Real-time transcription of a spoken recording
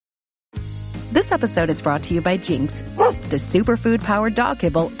This episode is brought to you by Jinx, the superfood-powered dog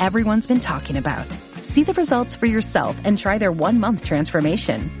kibble everyone's been talking about. See the results for yourself and try their 1-month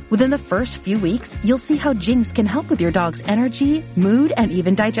transformation. Within the first few weeks, you'll see how Jinx can help with your dog's energy, mood, and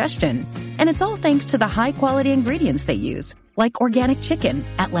even digestion. And it's all thanks to the high-quality ingredients they use, like organic chicken,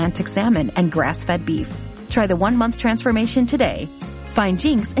 Atlantic salmon, and grass-fed beef. Try the 1-month transformation today. Find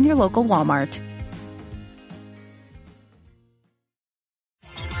Jinx in your local Walmart.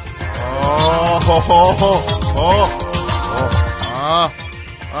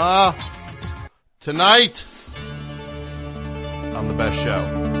 Tonight on The Best Show.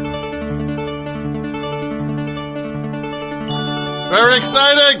 Very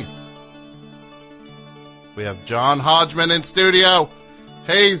exciting! We have John Hodgman in studio.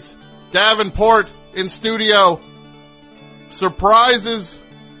 Hayes Davenport in studio. Surprises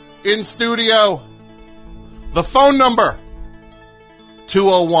in studio. The phone number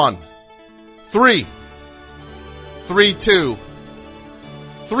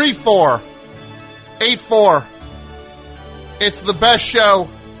 201-332-3484. It's The Best Show,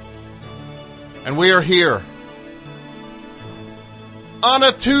 and we are here on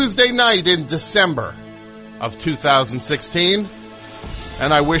a Tuesday night in December of 2016,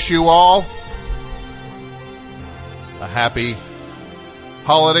 and I wish you all a happy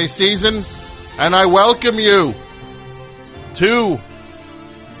holiday season, and I welcome you to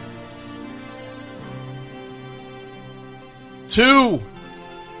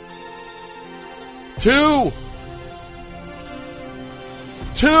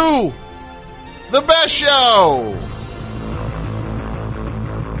The Best Show.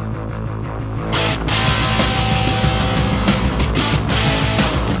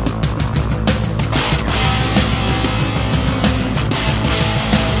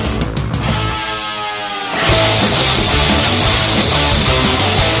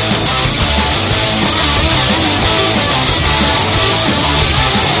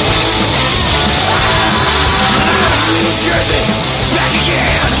 Jersey, back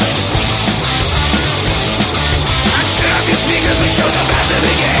again. I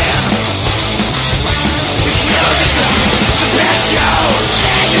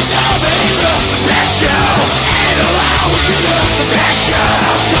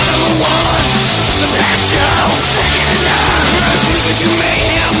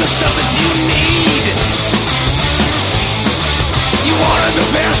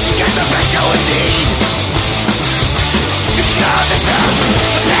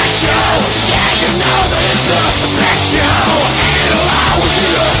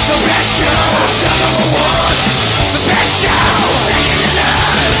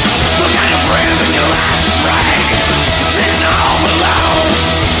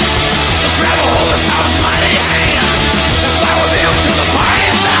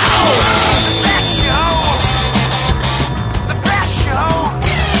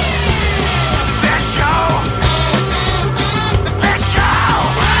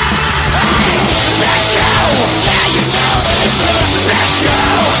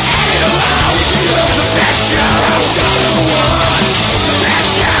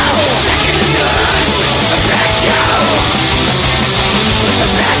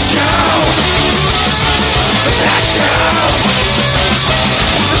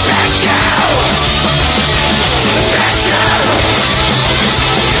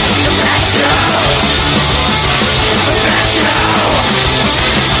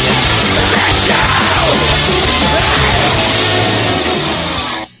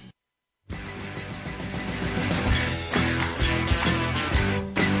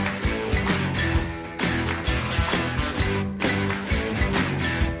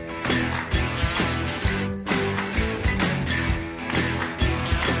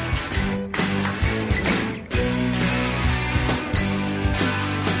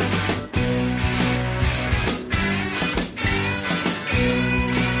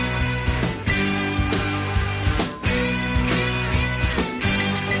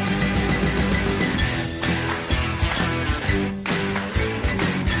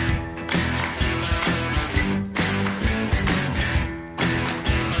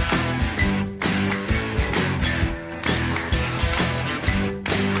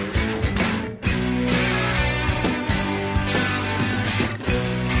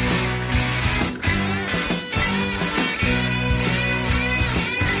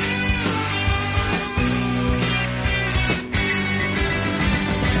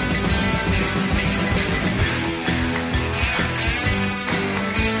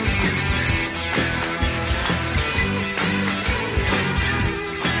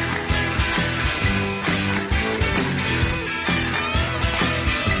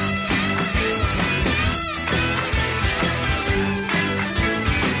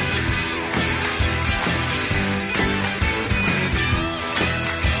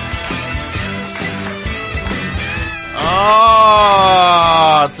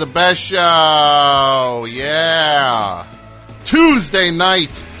It's the best show. Yeah. Tuesday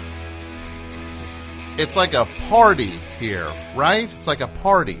night. It's like a party here, right? It's like a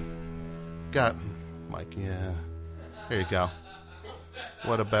party. Got Mike, yeah. Here you go.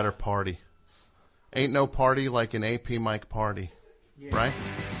 What a better party. Ain't no party like an AP Mike party, right?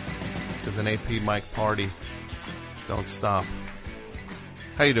 Because an AP Mike party don't stop.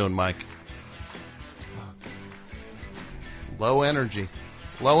 How you doing, Mike? Low energy.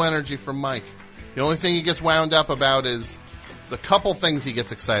 Low energy from Mike. The only thing he gets wound up about is a couple things he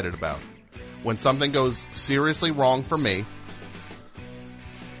gets excited about. When something goes seriously wrong for me,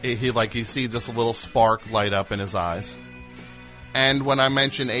 you see just a little spark light up in his eyes. And when I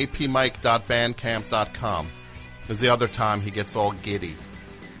mention apmike.bandcamp.com is the other time he gets all giddy.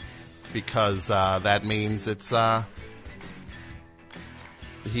 Because that means it's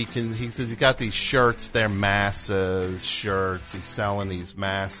he says he got these shirts, they're Massa's shirts. He's selling these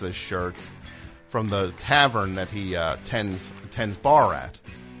Massa's shirts from the tavern that he tends bar at.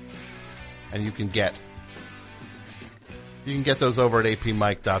 And you can get those over at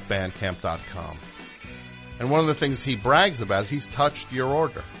apmike.bandcamp.com. And one of the things he brags about is he's touched your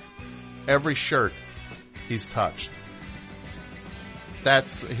order. Every shirt he's touched.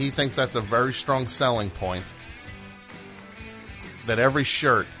 He thinks that's a very strong selling point. That every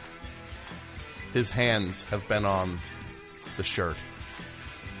shirt, his hands have been on the shirt.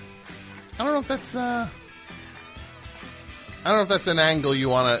 I don't know if that's an angle you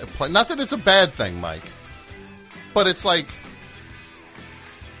want to play. Not that it's a bad thing, Mike, but it's like,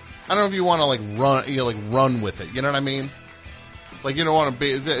 I don't know if you want to run with it. You know what I mean? Like you don't want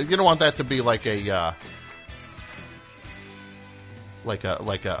that to be like I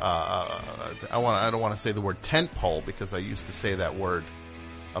don't want to say the word tent pole because I used to say that word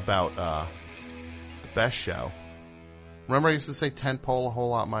about the best show. Remember I used to say tent pole a whole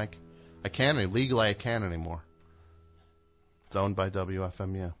lot, Mike? Legally I can't anymore. It's owned by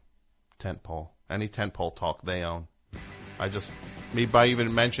WFMU. Tent pole. Any tent pole talk they own. By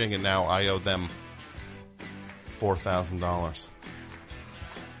even mentioning it now, I owe them $4,000.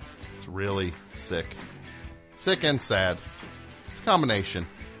 It's really sick. Sick and sad. It's a combination.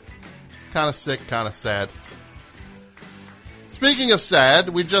 Kind of sick, kind of sad. Speaking of sad,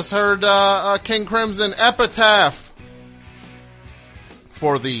 we just heard King Crimson Epitaph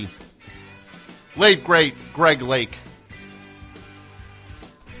for the late, great Greg Lake.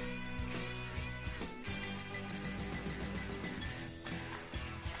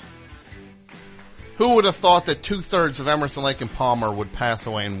 Who would have thought that 2/3 of Emerson, Lake, and Palmer would pass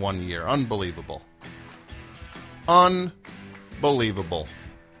away in 1 year? Unbelievable. Unbelievable.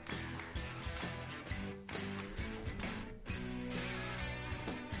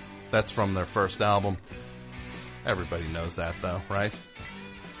 That's from their first album. Everybody knows that, though, right?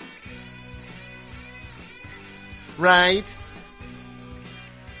 Right?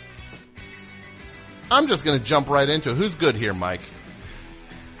 I'm just going to jump right into it. Who's good here, Mike?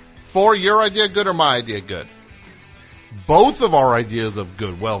 For your idea good or my idea good? Both of our ideas of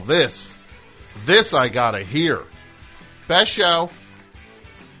good. Well, this I gotta hear. Best show.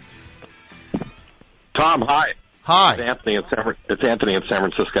 Tom, hi. Hi. It's Anthony in San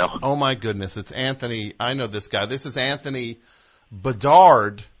Francisco. Oh my goodness, it's Anthony. I know this guy. This is Anthony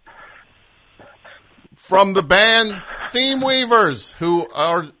Bedard from the band Theme Weavers, who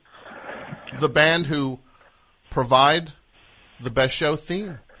are the band who provide the best show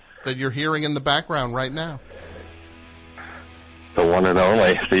theme that you're hearing in the background right now. The one and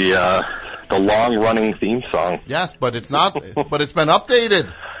only, the long-running theme song. Yes, but it's not. But it's been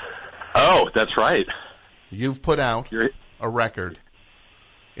updated. Oh, that's right. You've put out a record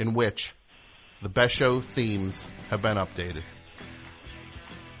in which the best show themes have been updated,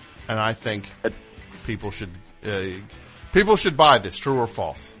 and I think people should buy this. True or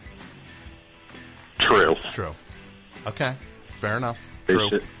false? True. True. Okay. Fair enough.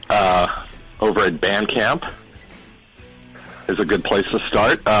 True. Over at Bandcamp is a good place to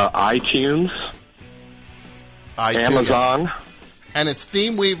start. iTunes, Amazon. And it's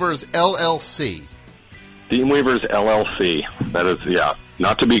Theme Weavers LLC. Theme Weavers LLC. That is, yeah.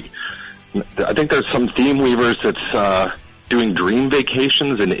 Not to be... I think there's some Theme Weavers that's doing dream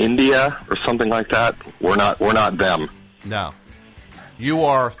vacations in India or something like that. We're not them. No. You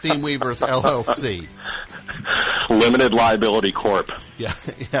are Theme Weavers LLC. Limited Liability Corp. Yeah,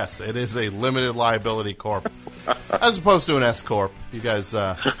 yes, it is a limited liability corp, as opposed to an S corp. You guys,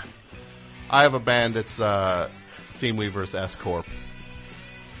 I have a band that's Theme Weavers S corp.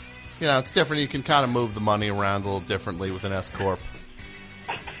 You know, it's different. You can kind of move the money around a little differently with an S corp.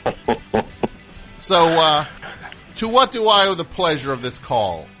 So, To what do I owe the pleasure of this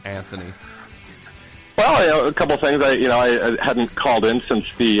call, Anthony? Well, a couple of things. I hadn't called in since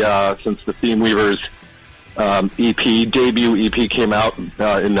the Theme Weavers debut EP came out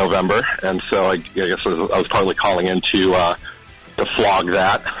in November, and so I guess I was partly calling in to flog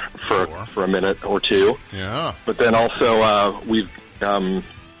that for a minute or two. Yeah. But then also we've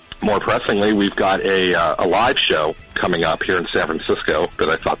more pressingly, we've got a live show coming up here in San Francisco that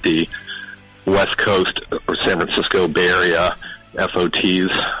I thought the West Coast or San Francisco Bay Area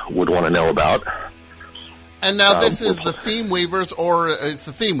FOTs would want to know about. And now this is the Theme Weavers, or it's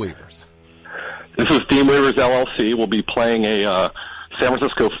the Theme Weavers? This is Theme Weavers LLC. We'll be playing a San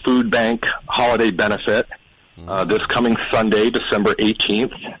Francisco Food Bank holiday benefit this coming Sunday, December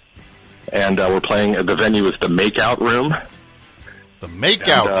 18th. And we're playing, the venue is the Makeout Room. The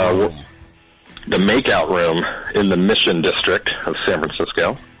Makeout Room? The Makeout Room in the Mission District of San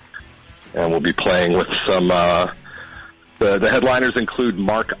Francisco. And we'll be playing with some, the headliners include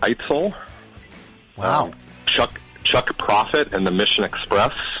Mark Eitzel. Wow. Chuck Prophet and the Mission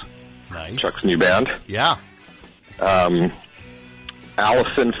Express. Nice. Chuck's new band. Yeah.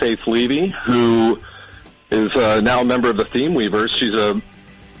 Allison Faith Levy, who is now a member of the Theme Weavers. She's a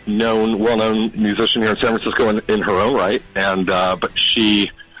well-known musician here in San Francisco in her own right. And but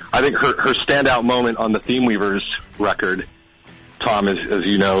I think her standout moment on the Theme Weavers record, Tom, as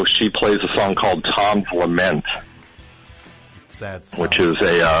you know, she plays a song called Tom's Lament. Sad song. Which is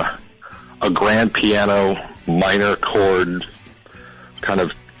a grand piano minor chord kind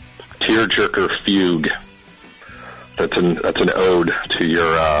of tearjerker fugue. That's an ode to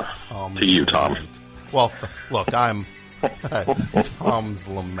you, Tom. Well, look, I'm Tom's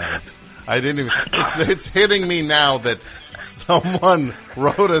Lament. I didn't even. It's hitting me now that someone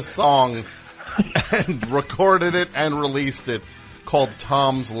wrote a song and recorded it and released it called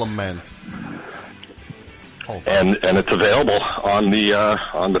Tom's Lament. And it's available on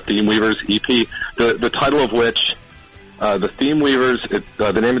the Theme Weavers EP. The title of which, the Theme Weavers,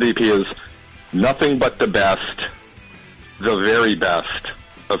 the name of the EP is Nothing But the Best, the Very Best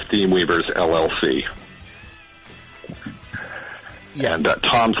of Theme Weavers LLC. Yes. And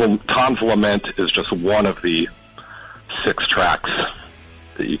Tom's Lament is just one of the 6 tracks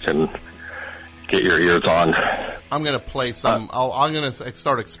that you can get your ears on. I'm going to play some. I'm going to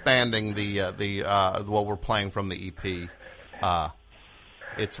start expanding the what we're playing from the EP.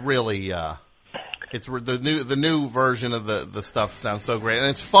 It's really it's the new version of the stuff sounds so great, and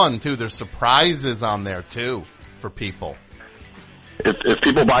it's fun too. There's surprises on there too for people. If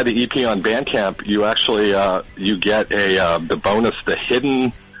people buy the EP on Bandcamp, you actually you get the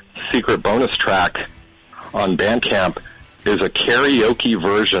hidden secret bonus track on Bandcamp is a karaoke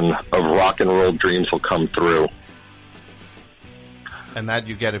version of Rock and Roll Dreams Will Come Through. And that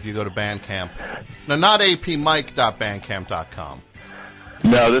you get if you go to Bandcamp. No, not apmike.bandcamp.com.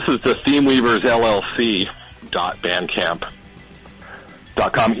 No, this is the Theme Weavers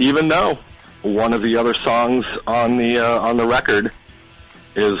LLC.bandcamp.com. Even though one of the other songs on the record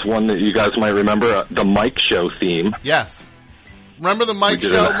is one that you guys might remember, the Mike Show theme. Yes. Remember the Mike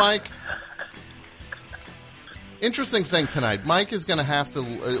Show, Mike? Interesting thing tonight. Mike is going to have to,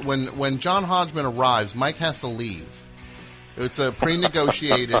 when John Hodgman arrives, Mike has to leave. It's a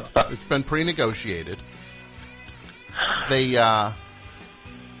pre-negotiated. It's been pre-negotiated. They I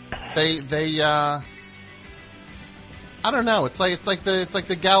don't know. It's like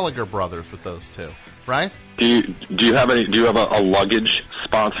the Gallagher brothers with those two, right? Do you have a luggage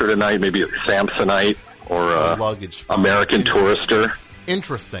sponsor tonight? Maybe a Samsonite or a luggage sponsor. American Tourister.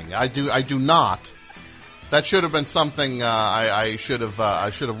 Interesting. I do not. That should have been something I should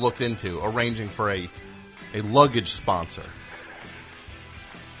have looked into, arranging for a luggage sponsor.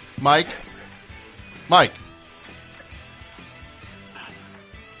 Mike.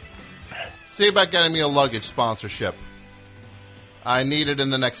 See about getting me a luggage sponsorship. I need it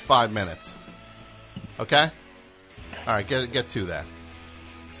in the next 5 minutes. Okay? All right, get to that.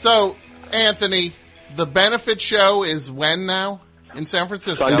 So, Anthony, the benefit show is when now in San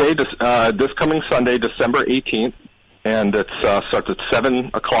Francisco? This coming Sunday, December 18th, and it starts at 7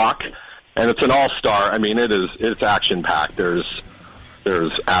 o'clock, and it's an all-star. I mean, it's action-packed. There's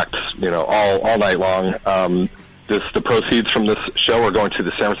acts, all night long. The proceeds from this show are going to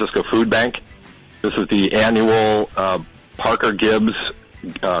the San Francisco Food Bank. This is the annual Parker Gibbs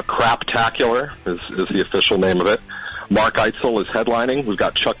Craptacular is the official name of it. Mark Eitzel is headlining. We've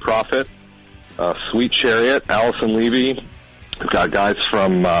got Chuck Prophet, Sweet Chariot, Allison Levy. We've got guys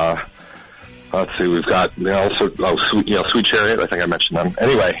from let's see, we've got Sweet Chariot. I think I mentioned them.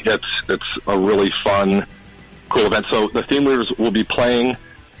 Anyway, it's a really fun, cool event. So the Theme Weavers will be playing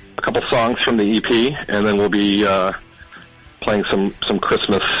a couple songs from the EP, and then we'll be playing some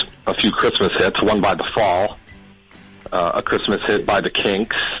Christmas, a few Christmas hits. One by The Fall, a Christmas hit by The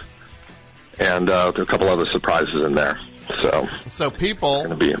Kinks, and there are a couple other surprises in there. So people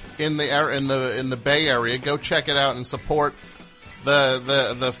in the Bay Area, go check it out and support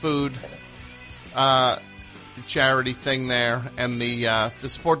the food charity thing there, and to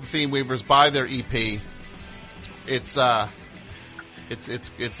support the Theme Weavers, buy their EP. It's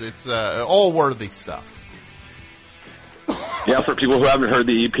all worthy stuff. Yeah, for people who haven't heard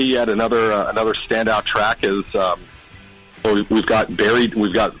the EP yet, another standout track is we've got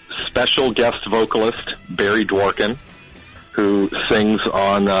special guest vocalist Barry Dworkin, who sings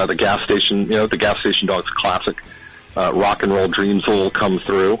on the gas station. You know, the Gas Station Dogs classic "Rock and Roll Dreams Will Come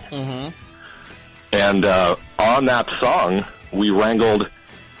Through." Mm-hmm. And on that song, we wrangled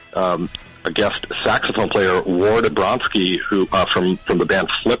a guest saxophone player, Ward Abronsky, who from the band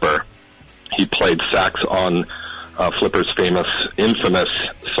Flipper. He played sax on Flipper's infamous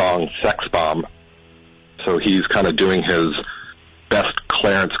song "Sex Bomb." So he's kind of doing his best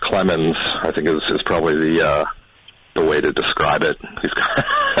Clarence Clemens, I think is probably the way to describe it.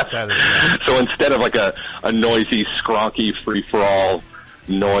 So instead of like a noisy, skronky, free-for-all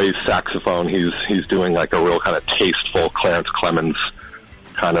noise saxophone, he's doing like a real kind of tasteful Clarence Clemens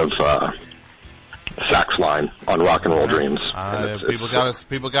kind of sax line on Rock and Roll Dreams.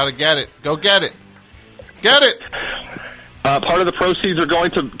 People got to get it. Go get it. Get it. Part of the proceeds are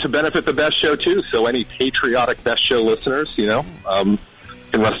going to benefit the Best Show too. So any patriotic Best Show listeners, can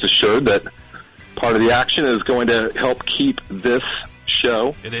rest assured that part of the action is going to help keep this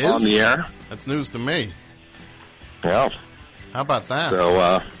show on the air. That's news to me. Yeah. How about that?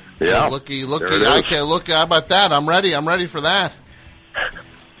 So, yeah. Looky. I can't look. How about that? I'm ready. I'm ready for that.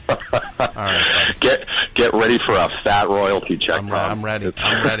 All right, get ready for a fat royalty check. I'm ready.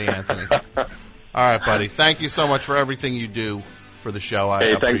 I'm ready, Anthony. All right, buddy. Thank you so much for everything you do for the show. I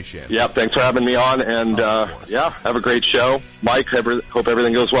appreciate it. Yep, thanks for having me on. And, have a great show. Mike, hope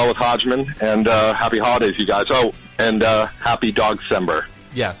everything goes well with Hodgman. And happy holidays, you guys. Oh, and happy Dog-Sember.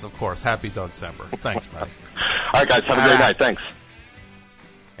 Yes, of course. Happy Dog-Sember. Thanks, buddy. All right, guys. Have a great night. Thanks.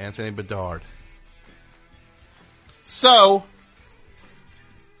 Anthony Bedard. So,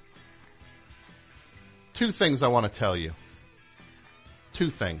 two things I want to tell you. Two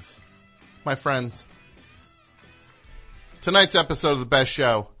things. My friends, tonight's episode of The Best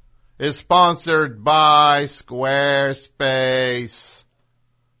Show is sponsored by Squarespace.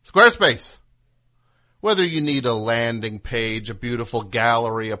 Squarespace. Whether you need a landing page, a beautiful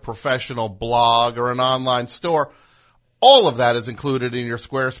gallery, a professional blog, or an online store, all of that is included in your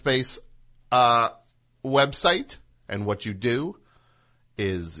Squarespace website. And what you do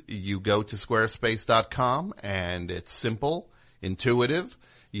is you go to squarespace.com, and it's simple, intuitive.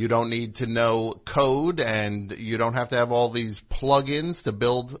 You don't need to know code, and you don't have to have all these plugins to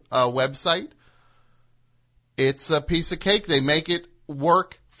build a website. It's a piece of cake. They make it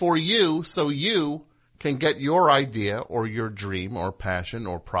work for you so you can get your idea or your dream or passion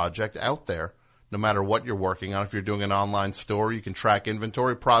or project out there, no matter what you're working on. If you're doing an online store, you can track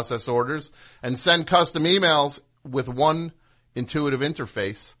inventory, process orders, and send custom emails with one intuitive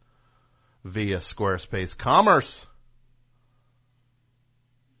interface via Squarespace Commerce.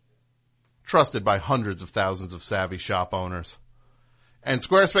 Trusted by hundreds of thousands of savvy shop owners. And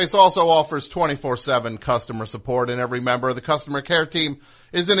Squarespace also offers 24/7 customer support, and every member of the customer care team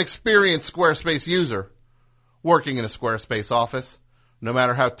is an experienced Squarespace user working in a Squarespace office. No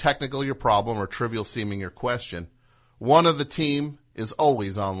matter how technical your problem or trivial seeming your question, one of the team is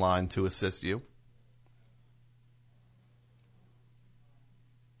always online to assist you.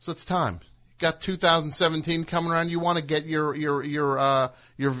 So it's time. Got 2017 coming around. You want to get your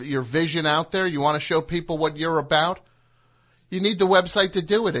vision out there. You want to show people what you're about. You need the website to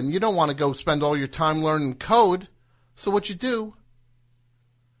do it, and you don't want to go spend all your time learning code. So what you do?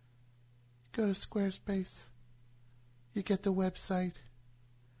 Go to Squarespace. You get the website.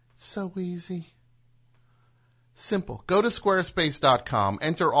 So easy. Simple. Go to squarespace.com.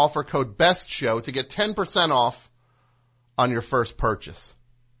 Enter offer code BESTSHOW to get 10% off on your first purchase.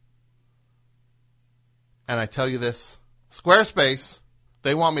 And I tell you this, Squarespace,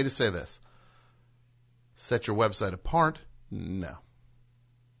 they want me to say this. Set your website apart? No.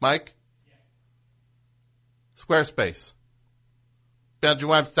 Mike? Yeah. Squarespace. Build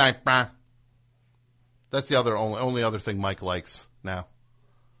your website, bruh. That's the only other thing Mike likes now.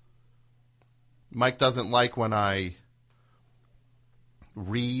 Mike doesn't like when I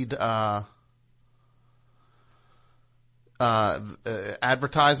read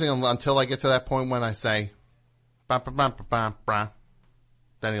advertising until I get to that point when I say, bah, bah, bah, bah, bah, bah.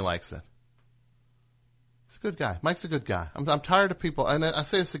 then he likes it. He's a good guy. Mike's a good guy. I'm tired of people, and I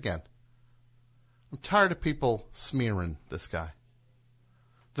say this again. I'm tired of people smearing this guy.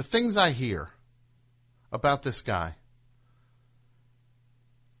 The things I hear about this guy,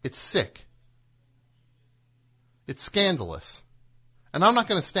 it's sick. It's scandalous. And I'm not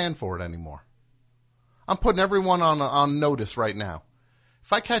going to stand for it anymore. I'm putting everyone on notice right now.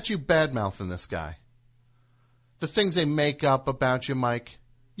 If I catch you bad-mouthing this guy, the things they make up about you, Mike,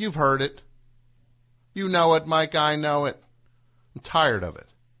 you've heard it. You know it, Mike, I know it. I'm tired of it.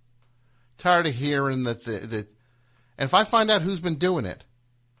 Tired of hearing that and if I find out who's been doing it,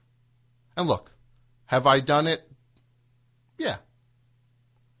 and look, have I done it? Yeah.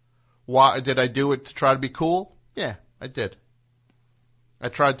 Why did I do it to try to be cool? Yeah, I did. I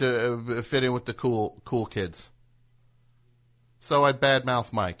tried to fit in with the cool kids. So I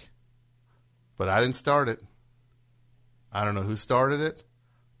badmouth Mike. But I didn't start it. I don't know who started it,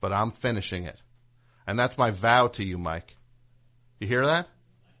 but I'm finishing it. And that's my vow to you, Mike. You hear that?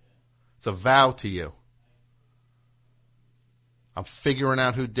 It's a vow to you. I'm figuring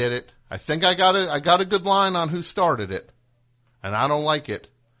out who did it. I think I got a good line on who started it. And I don't like it.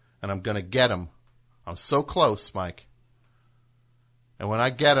 And I'm going to get him. I'm so close, Mike. And when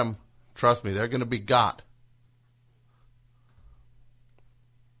I get them, trust me, they're going to be got.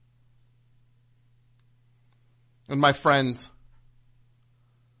 And my friends,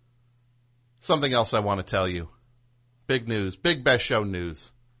 something else I want to tell you. Big news, big Best Show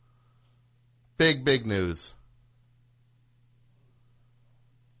news. Big news.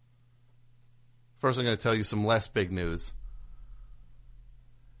 First, I'm going to tell you some less big news.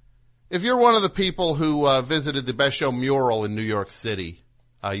 If you're one of the people who visited the Best Show mural in New York City,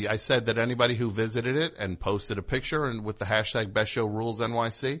 I said that anybody who visited it and posted a picture and with the hashtag Best Show Rules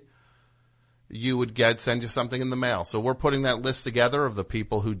NYC, you would send you something in the mail. So we're putting that list together of the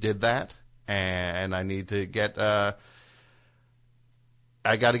people who did that, and I need to get.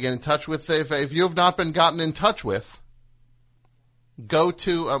 I got to get in touch with. If you have not been gotten in touch with, go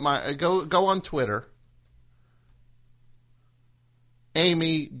to go on Twitter.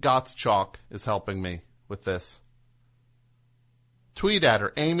 Amy Gottschalk is helping me with this. Tweet at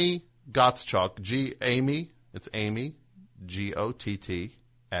her, Amy Gottschalk, it's Amy, Gottschalk,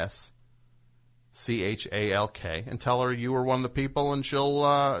 and tell her you were one of the people, and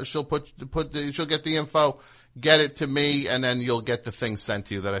she'll get the info, get it to me, and then you'll get the thing sent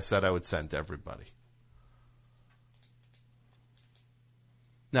to you that I said I would send to everybody.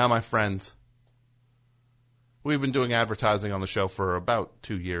 Now, my friends, we've been doing advertising on the show for about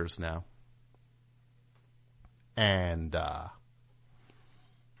 2 years now. And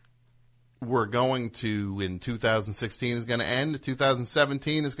we're going to, in 2016 is going to end,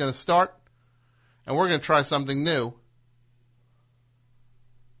 2017 is going to start, and we're going to try something new.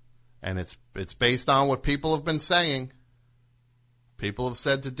 And it's based on what people have been saying. People have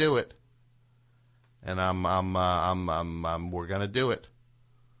said to do it. And we're going to do it.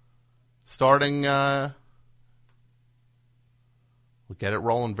 Starting, we'll get it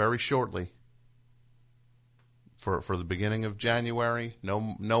rolling very shortly. For the beginning of January,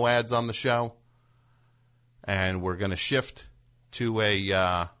 no ads on the show, and we're going to shift to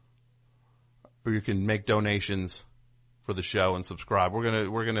where you can make donations for the show and subscribe.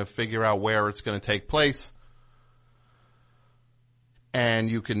 We're gonna figure out where it's going to take place,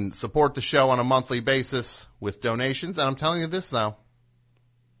 and you can support the show on a monthly basis with donations. And I'm telling you this now.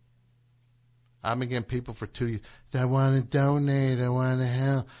 I've been getting people for 2 years. I want to donate. I want to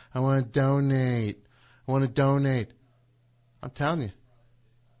help. I want to donate. I want to donate. I'm telling you,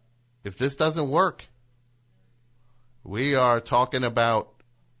 if this doesn't work, we are talking about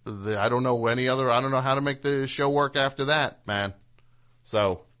I don't know how to make the show work after that, man.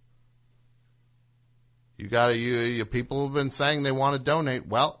 So, you people have been saying they want to donate.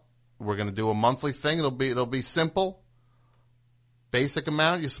 Well, we're going to do a monthly thing. It'll be simple. Basic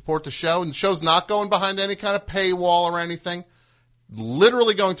amount. You support the show, and the show's not going behind any kind of paywall or anything.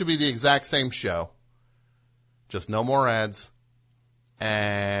 Literally going to be the exact same show. Just no more ads,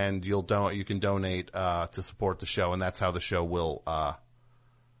 and you can donate to support the show, and that's how the show will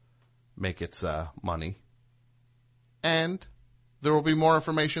make its money. And there will be more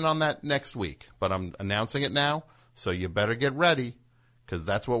information on that next week, but I'm announcing it now, so you better get ready, because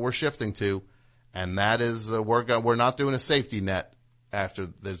that's what we're shifting to, and that is we're not doing a safety net after.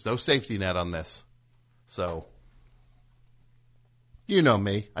 There's no safety net on this, so you know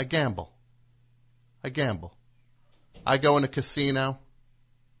me, I gamble. I go in a casino,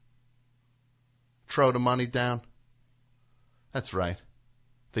 throw the money down. That's right.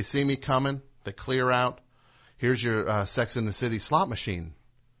 They see me coming. They clear out. Here's your Sex in the City slot machine.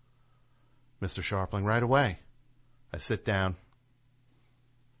 Mr. Sharpling, right away. I sit down,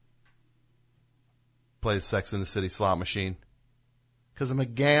 play the Sex and the City slot machine. Because I'm a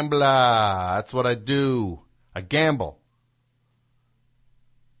gambler. That's what I do. I gamble.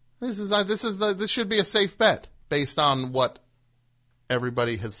 This should be a safe bet based on what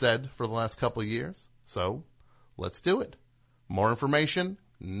everybody has said for the last couple of years. So let's do it. More information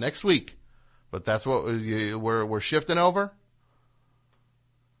next week. But that's what we're shifting over.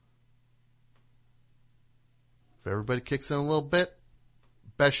 If everybody kicks in a little bit,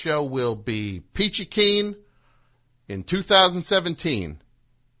 best show will be Peachy Keen in 2017.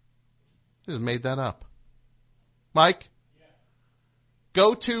 I just made that up. Mike? Yeah.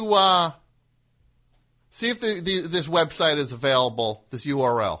 Go to, see if this website is available, this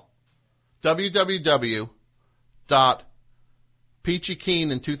URL. www.peachykeen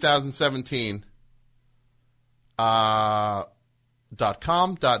in 2017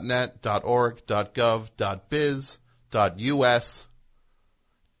 .com, .net, .org, .gov, .biz, .us,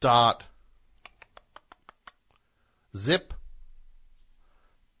 .zip,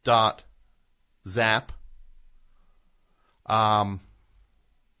 .zap,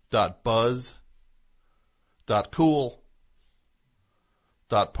 .buzz, .cool,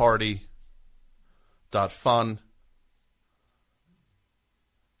 .party, .fun,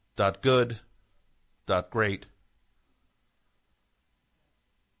 .good, .great,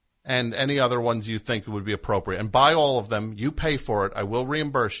 and any other ones you think would be appropriate. And buy all of them. You pay for it. I will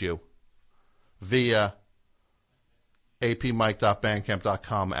reimburse you via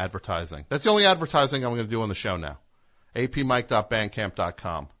apmike.bandcamp.com advertising. That's the only advertising I'm going to do on the show now.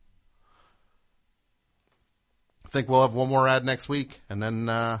 apmike.bandcamp.com. I think we'll have one more ad next week, and then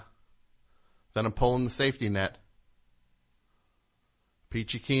I'm pulling the safety net.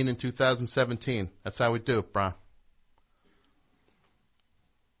 Peachy Keen in 2017. That's how we do it, Brian.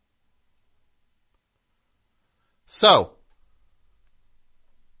 So,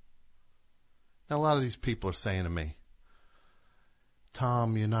 now a lot of these people are saying to me,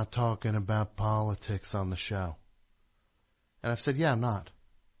 Tom, you're not talking about politics on the show. And I've said, yeah, I'm not.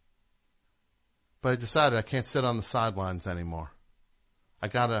 But I decided I can't sit on the sidelines anymore. I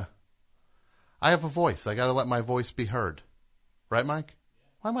have a voice. I gotta let my voice be heard. Right, Mike?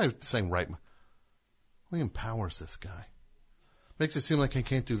 Why am I saying right? He empowers this guy. Makes it seem like I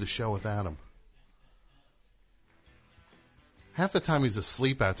can't do the show without him. Half the time he's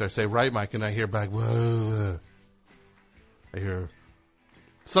asleep out there. I say, right, Mike, and I hear back, whoa. I hear.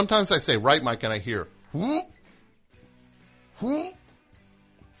 Sometimes I say, right, Mike, and I hear, whoop, whoop.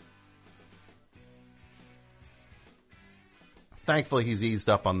 Thankfully, he's eased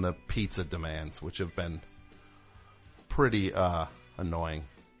up on the pizza demands, which have been pretty annoying.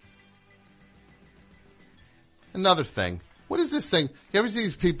 Another thing. What is this thing? You ever see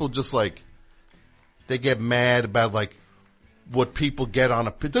these people just like, they get mad about like, what people get on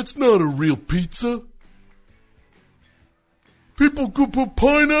a pizza. That's not a real pizza. People could put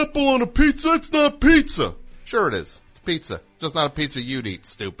pineapple on a pizza. It's not pizza. Sure it is. It's pizza. Just not a pizza you'd eat,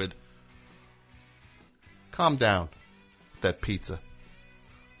 stupid. Calm down. That pizza.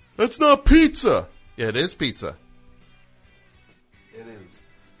 That's not pizza. Yeah, it is pizza. It is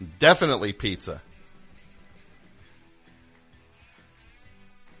definitely pizza.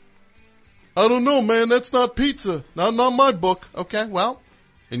 I don't know, man. That's not pizza. Not my book. Okay, well,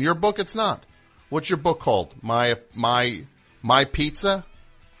 in your book, it's not. What's your book called? My pizza?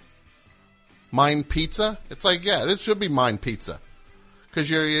 Mine pizza? It's like, yeah, this should be mine pizza. Cause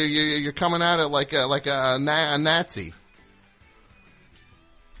you're coming at it like a Nazi.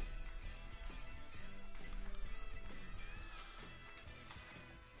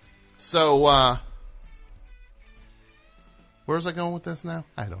 So, where's I going with this now?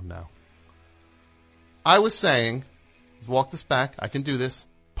 I don't know. I was saying, let's walk this back. I can do this.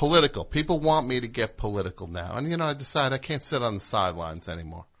 Political. People want me to get political now. And, I decided I can't sit on the sidelines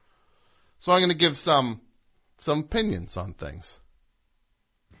anymore. So I'm going to give some opinions on things.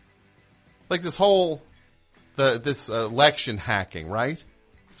 Like this whole, this election hacking, right?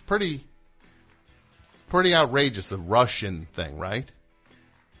 It's pretty outrageous, the Russian thing, right?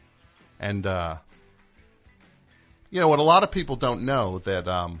 And, what a lot of people don't know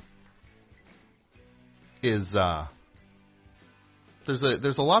that, is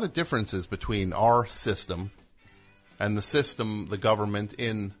there's a lot of differences between our system and the government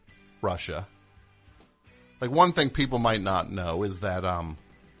in Russia. Like one thing people might not know is that,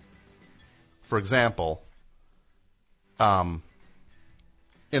 for example, in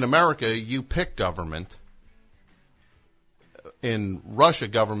America you pick government. In Russia,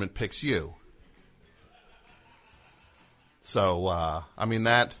 government picks you. So,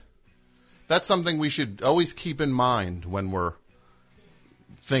 that's something we should always keep in mind when we're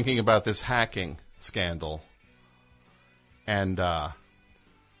thinking about this hacking scandal. And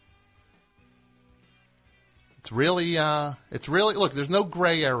it's really look, there's no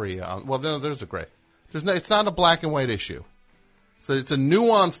gray area. Well, no, there's a gray. It's not a black and white issue. So it's a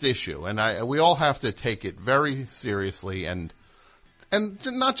nuanced issue, and we all have to take it very seriously and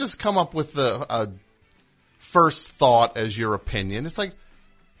to not just come up with the first thought as your opinion. It's like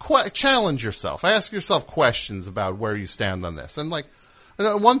challenge yourself. Ask yourself questions about where you stand on this. And like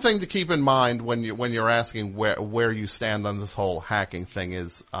one thing to keep in mind when you're asking where you stand on this whole hacking thing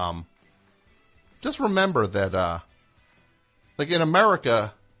is just remember that like in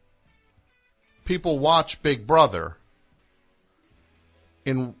America, people watch Big Brother.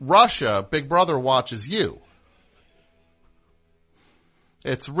 In Russia, Big Brother watches you.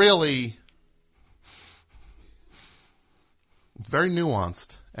 It's really very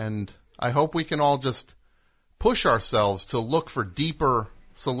nuanced, and I hope we can all just push ourselves to look for deeper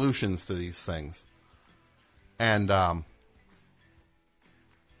solutions to these things. And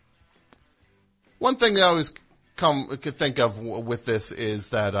one thing that I always could think of with this is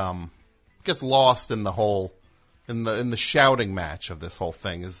that it gets lost in the whole in the shouting match of this whole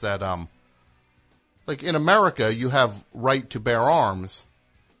thing is that like in America you have right to bear arms.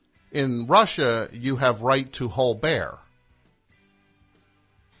 In Russia you have right to hold bear.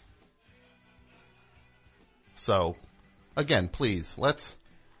 So again, please, let's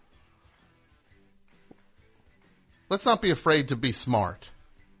not be afraid to be smart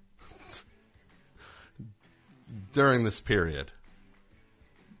during this period.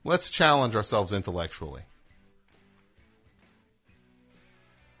 Let's challenge ourselves intellectually.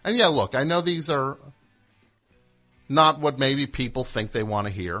 And yeah, look, I know these are not what maybe people think they want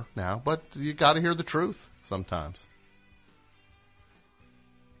to hear now, but you got to hear the truth sometimes.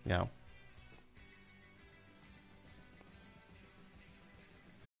 Yeah.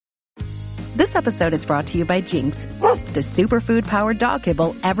 This episode is brought to you by Jinx, the superfood-powered dog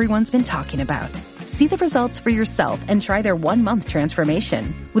kibble everyone's been talking about. See the results for yourself and try their 1-month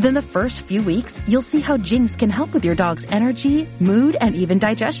transformation. Within the first few weeks, you'll see how Jinx can help with your dog's energy, mood, and even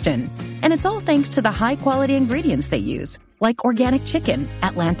digestion. And it's all thanks to the high-quality ingredients they use, like organic chicken,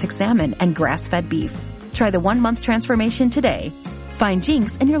 Atlantic salmon, and grass-fed beef. Try the 1-month transformation today. Find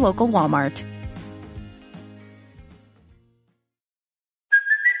Jinx in your local Walmart.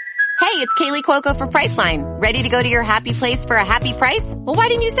 Hey, it's Kaylee Cuoco for Priceline. Ready to go to your happy place for a happy price? Well, why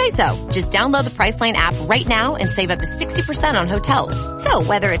didn't you say so? Just download the Priceline app right now and save up to 60% on hotels. So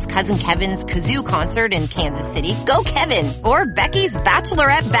whether it's Cousin Kevin's Kazoo Concert in Kansas City, go Kevin, or Becky's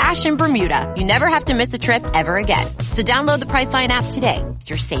Bachelorette Bash in Bermuda, you never have to miss a trip ever again. So download the Priceline app today.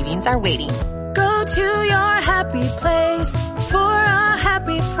 Your savings are waiting. Go to your happy place for a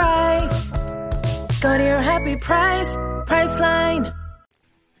happy price. Go to your happy price, Priceline.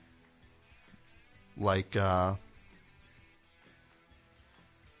 Like,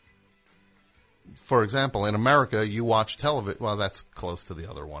 for example, in America, you watch television. Well, that's close to the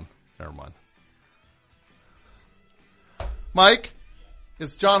other one. Never mind. Mike,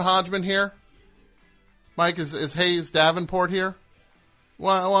 is John Hodgman here? Mike, is Hayes Davenport here?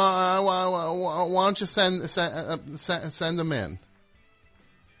 Why don't you send him in?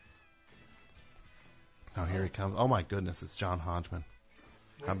 Oh, here he comes. Oh my goodness, it's John Hodgman.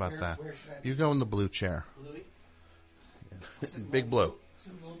 How about that? You go in the blue chair. Big Blue.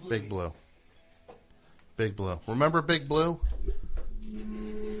 Big Blue. Big Blue. Remember Big Blue?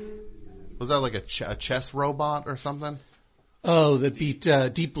 Was that like a chess robot or something? Oh, that beat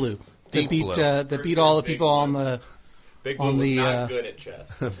Deep Blue. That beat all the people on the... Big Blue was not good at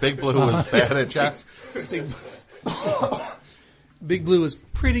chess. Big Blue was bad at chess? Big Blue was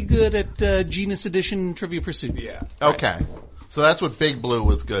pretty good at Genus Edition Trivia Pursuit. Yeah. Okay. So that's what Big Blue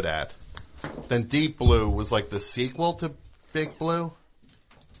was good at. Then Deep Blue was like the sequel to Big Blue?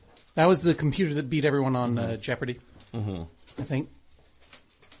 That was the computer that beat everyone on Jeopardy, I think.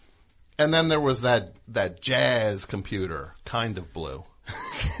 And then there was that jazz computer, Kind of Blue.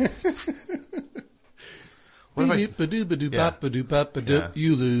 You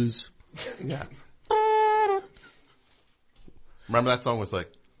lose. Yeah. Remember that song was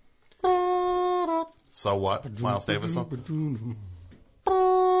like... So what? Miles Davis song? That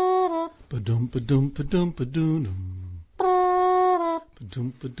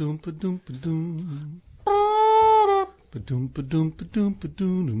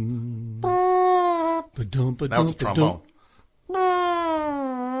was a trombone.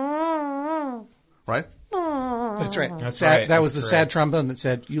 Right? That's right. That's right. That was the That's sad trombone that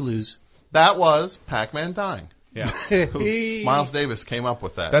said, you lose. That was Pac-Man dying. Yeah. Miles Davis came up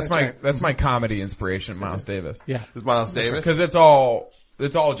with that. That's my comedy inspiration, Miles Davis. Yeah. Is Miles Davis? Because it's all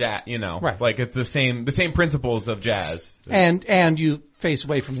jazz, Right. Like it's the same principles of jazz. And you face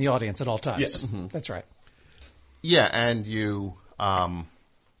away from the audience at all times. Yes. That's right. Yeah, and you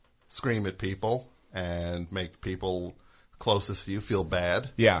scream at people and make people closest to you feel bad.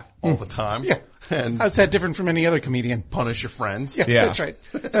 Yeah. All the time. Yeah. And How's that different from any other comedian? punish your friends. Yeah, Yeah. that's right.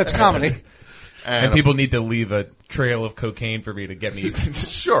 That's comedy. And people need to leave a trail of cocaine for me to get me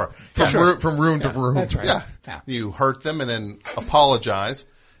Sure. from room to room. That's right. Yeah. Yeah. You hurt them and then apologize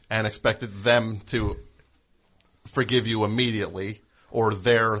and expected them to forgive you immediately, or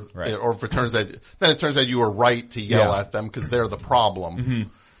or if it turns out you were right to yell at them because they're the problem.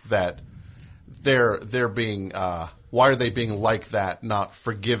 That they're being why are they being like that, not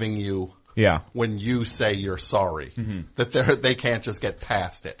forgiving you when you say you're sorry? That they can't just get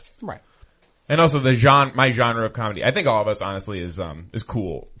past it. Right. And also my genre of comedy, I think all of us honestly is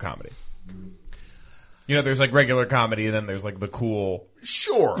cool comedy. There's like regular comedy and then there's like the cool.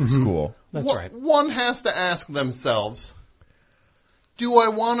 Sure. It's cool. That's right. One has to ask themselves, do I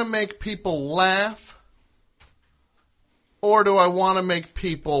want to make people laugh? Or do I want to make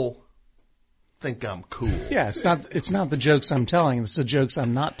people think I'm cool? Yeah, it's not the jokes I'm telling, it's the jokes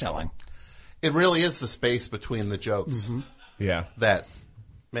I'm not telling. It really is the space between the jokes Yeah. that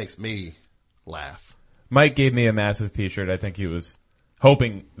makes me laugh. Mike gave me a Masses t-shirt. I think he was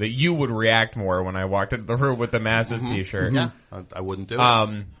hoping that you would react more when I walked into the room with the Masses t-shirt. Yeah, I wouldn't do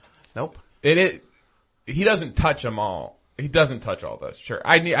it. Nope. He doesn't touch them all. He doesn't touch all those. Sure.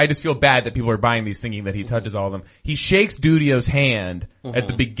 I just feel bad that people are buying these thinking that he touches all of them. He shakes Dudio's hand at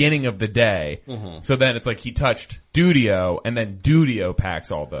the beginning of the day. So then it's like he touched Dudio and then Dudio packs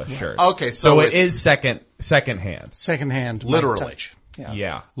all the shirts. Okay, so it is second hand. Second hand. Literally. Touch.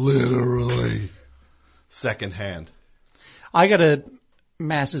 Yeah. Literally. Second hand. I got a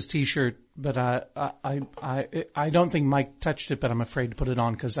Masses t-shirt, but I don't think Mike touched it, but I'm afraid to put it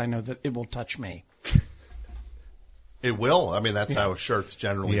on because I know that it will touch me. It will. I mean, that's how shirts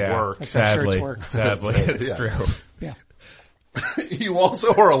generally work. That's how shirts work. Sadly, it's true. Yeah. You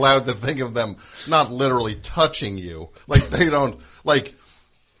also are allowed to think of them not literally touching you. Like they don't, like,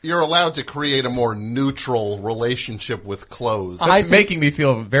 you're allowed to create a more neutral relationship with clothes. It's making me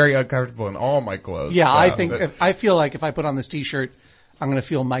feel very uncomfortable in all my clothes. Yeah, I feel like if I put on this t-shirt, I'm going to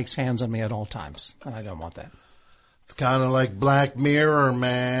feel Mike's hands on me at all times, and I don't want that. It's kind of like Black Mirror,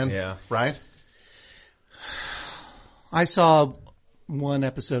 man. Yeah. Right? I saw one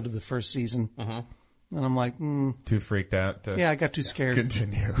episode of the first season, and I'm like, Too freaked out to I got too scared.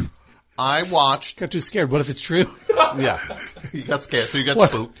 continue. I watched. Got too scared. What if it's true? Yeah. You got scared, so you got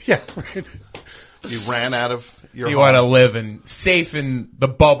spooked. Yeah, right. You ran out of your You home. want to live safe in the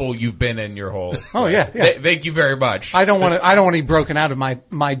bubble you've been in your whole. Oh yeah. Thank you very much. I don't want to be broken out of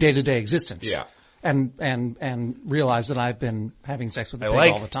my day-to-day existence. Yeah. And realize that I've been having sex with the pig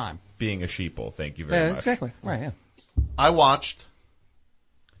like all the time. being a sheeple. Thank you very much. Exactly. Right. Yeah. I watched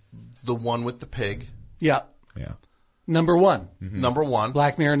the one with the pig. Yeah. Yeah. Number one. Number one.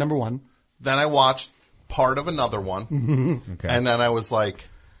 Black Mirror number one. Then I watched part of another one. Okay. And then I was like,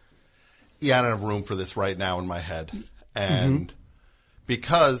 yeah, I don't have room for this right now in my head. And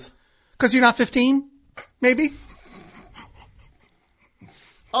because you're not 15, maybe?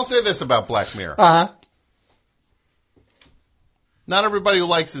 I'll say this about Black Mirror. Uh-huh. Not everybody who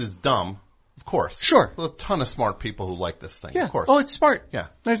likes it is dumb. Of course. Sure. There's a ton of smart people who like this thing. Yeah. Of course. Oh, it's smart. Yeah.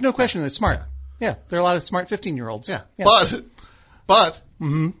 There's no question that it's smart. Yeah. There are a lot of smart 15-year-olds. Yeah. But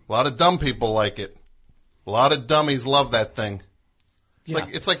a lot of dumb people like it. A lot of dummies love that thing.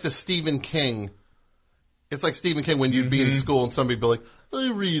 It's like the Stephen King. It's like Stephen King when you'd be in school and somebody'd be like, I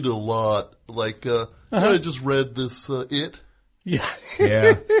read a lot. Like, I just read this, It. Yeah.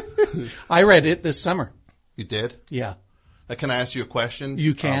 Yeah. I read it this summer. You did? Yeah. Can I ask you a question?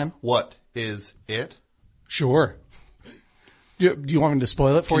 You can. What is it? Sure. Do you want me to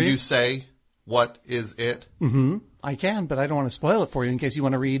spoil it for Can you? you say, what is it? I can, but I don't want to spoil it for you in case you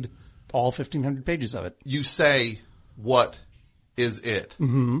want to read all 1,500 pages of it. You say, what is it?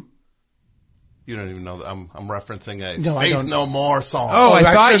 Mm-hmm. You don't even know that I'm referencing a No, I Faith don't. No More song. Oh, I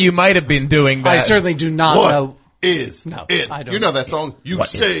thought should- you might have been doing that. I certainly do not What know. is No, it? I don't You know know. that song? You What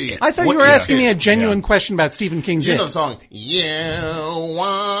say is it? I thought what you were is asking me a it? genuine question about Stephen King's You It. know the song, you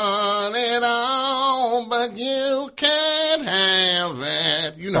want it all, but you can't have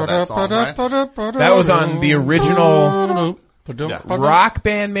it. You know that song, right? That was on the original Yeah. Rock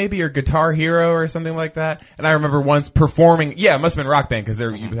Band maybe, or Guitar Hero or something like that. And I remember once performing, it must have been Rock Band because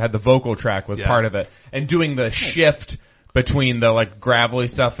you had the vocal track was Yeah. part of it, and doing the shift between the like gravelly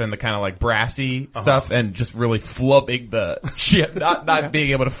stuff and the kind of like brassy stuff, and just really flubbing the shit, not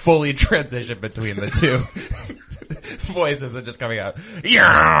being able to fully transition between the two voices and just coming out.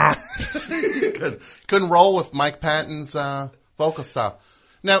 Yeah, couldn't roll with Mike Patton's vocal style.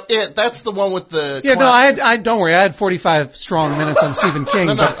 Now, that's the one with the... Yeah, no, I don't worry. I had 45 strong minutes on Stephen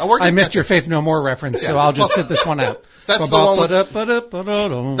King, but I missed your Faith No More reference, so I'll just sit this one out. That's the one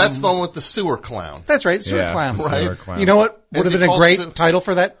with the sewer clown. That's right, Sewer Clown. Right? Sewer Clown. You know what would have been a great title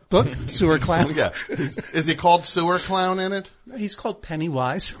for that book? Sewer Clown. Yeah. Is he called Sewer Clown in it? He's called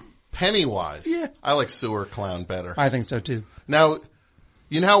Pennywise. Pennywise? Yeah. I like Sewer Clown better. I think so, too. Now,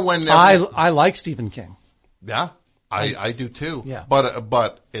 you know when... I like Stephen King. Yeah. I do too. Yeah.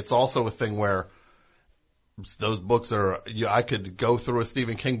 But it's also a thing where those books are, I could go through a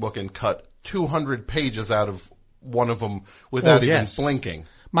Stephen King book and cut 200 pages out of one of them without even blinking.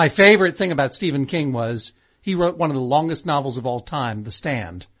 My favorite thing about Stephen King was he wrote one of the longest novels of all time, The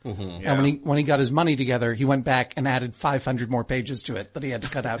Stand. Mm-hmm. Yeah. And when he got his money together, he went back and added 500 more pages to it that he had to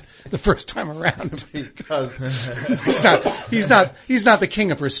cut out the first time around. Because he's not the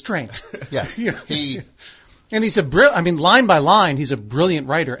king of restraint. Yes. And he's line by line, he's a brilliant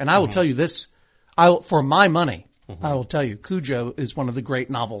writer. And I will tell you this, for my money, I will tell you, Cujo is one of the great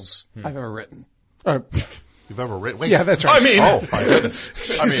novels I've ever written. You've ever written? Wait. Yeah, that's right. Oh my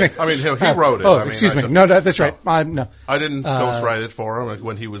goodness. I mean, he wrote it. Excuse me. No, that's right. No. I didn't ghostwrite it for him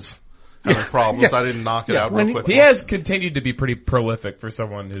when he was having problems. I didn't knock it out real quick. He has continued to be pretty prolific for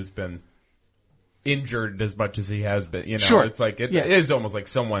someone who's been injured as much as he has been. You know, sure. It's like, it is almost like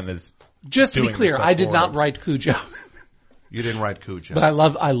someone is. Just to be clear, I did not write Cujo. You didn't write Cujo. But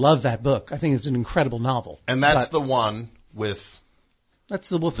I love that book. I think it's an incredible novel. And that's the one with... That's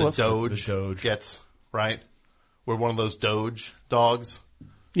the Woof Woof. The Doge gets, right? Where one of those Doge dogs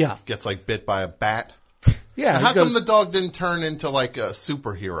gets like bit by a bat. Yeah. Now, how come the dog didn't turn into like a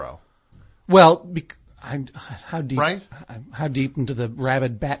superhero? Well, how deep into the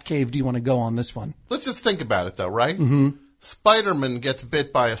rabid bat cave do you want to go on this one? Let's just think about it though, right? Mm-hmm. Spider-Man gets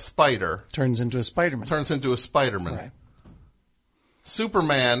bit by a spider. Turns into a Spider-Man. Right.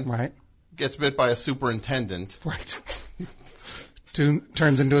 Superman gets bit by a superintendent. Right.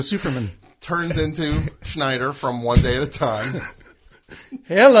 Turns into a Superman. Turns into Schneider from One Day at a Time.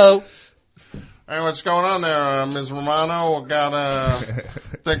 Hello. Hey, what's going on there, Ms. Romano?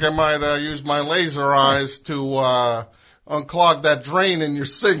 Think I might use my laser eyes to unclog that drain in your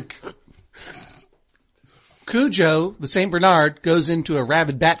sink. Cujo, the St. Bernard, goes into a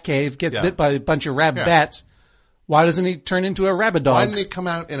rabid bat cave, gets bit by a bunch of rabid bats. Why doesn't he turn into a rabid dog? Why didn't he come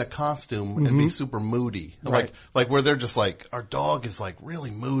out in a costume and be super moody? Right. Like where they're just like, our dog is like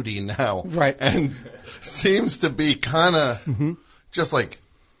really moody now. Right. And seems to be kind of just like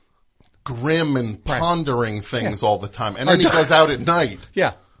grim and pondering things all the time. And then he goes out at night.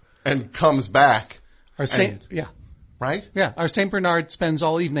 Yeah. And comes back. Right? Yeah. Our St. Bernard spends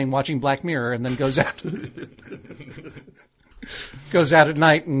all evening watching Black Mirror and then goes out. Goes out at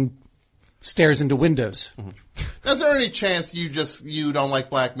night and stares into windows. Mm-hmm. Now, is there any chance you don't like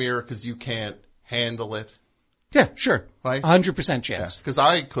Black Mirror because you can't handle it? Yeah, sure. Right? 100% chance. Because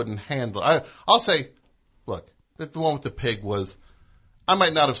I couldn't handle it. I'll say, look, the one with the pig was, I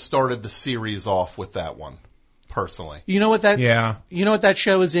might not have started the series off with that one, personally. You know what that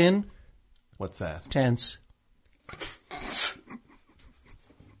show is in? What's that? Tense.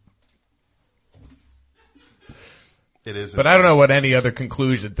 It is. But I don't know what any other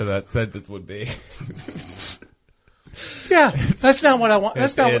conclusion to that sentence would be. Yeah, that's not what I want.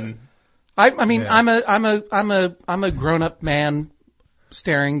 That's not what I mean. Yeah. I'm a grown-up man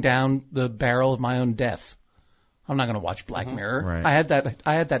staring down the barrel of my own death. I'm not going to watch Black Mirror. Right. I had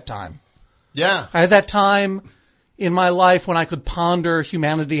that time. Yeah. I had that time in my life when I could ponder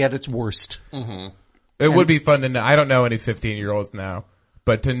humanity at its worst. Mm-hmm. It would be fun to know. I don't know any 15-year-olds now,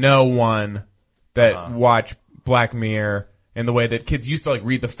 but to know one that watch Black Mirror in the way that kids used to like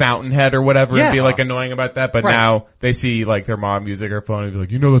read The Fountainhead or whatever and be like annoying about that, but now they see like their mom using her phone and be like,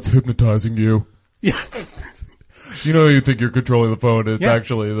 that's hypnotizing you. Yeah. You think you're controlling the phone. It's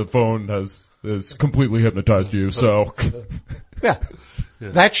actually the phone has completely hypnotized you. So yeah.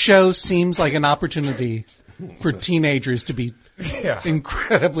 That show seems like an opportunity for teenagers to be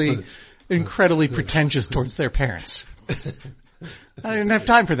incredibly pretentious towards their parents. I didn't have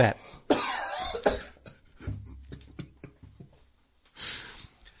time for that.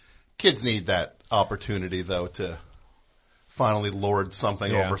 Kids need that opportunity, though, to finally lord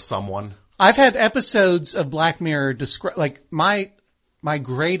something over someone. I've had episodes of Black Mirror like my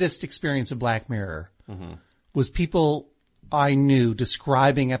greatest experience of Black Mirror was people I knew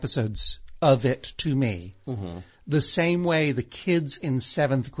describing episodes of it to me the same way the kids in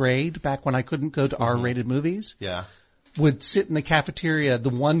 7th grade, back when I couldn't go to R-rated movies, Yeah. would sit in the cafeteria. The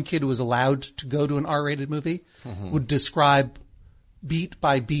one kid who was allowed to go to an R-rated movie would describe beat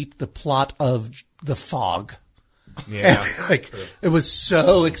by beat the plot of The Fog. Yeah. And, it was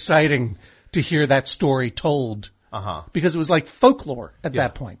so exciting to hear that story told. Because it was like folklore at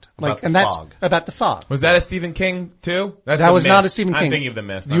that point. About Fog. About The Fog. Was that a Stephen King too? That was not a Stephen King. I'm thinking of The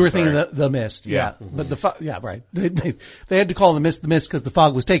Mist. You were thinking The Mist. Yeah. But The Fog, yeah, right. They had to call The Mist because The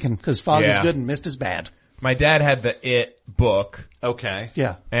Fog was taken, because Fog is good and Mist is bad. My dad had the It book. Okay.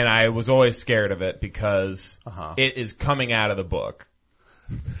 Yeah. And I was always scared of it because it is coming out of the book.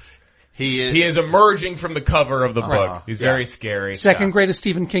 He is emerging from the cover of the book. He's very scary. Second greatest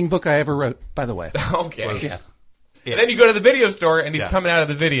Stephen King book I ever wrote, by the way. Okay. Yeah. And then you go to the video store and he's coming out of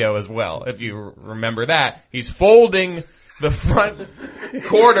the video as well. If you remember that, he's folding the front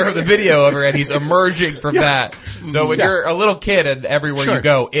corner of the video over and he's emerging from that. So when you're a little kid and everywhere you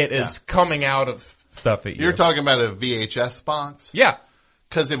go, it is coming out of stuff at you. You're talking about a VHS box? Yeah.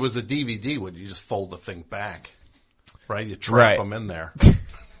 Because it was a DVD, would you just fold the thing back? Right? You trap them in there.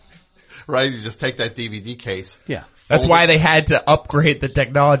 Right? You just take that DVD case. Yeah. That's why they had to upgrade the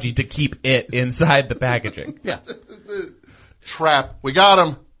technology to keep it inside the packaging. Yeah. Trap. We got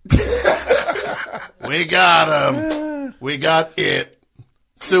him. We got him. We got it.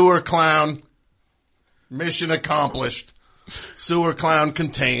 Sewer clown. Mission accomplished. Sewer clown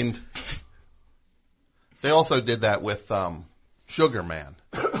contained. They also did that with Sugar Man.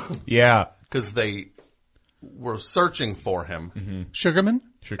 Yeah. Because they were searching for him. Mm-hmm. Sugarman?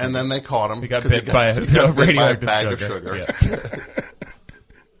 And then they caught him. He got bit by a radioactive bag sugar. of sugar. Yeah.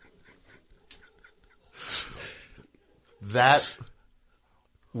 That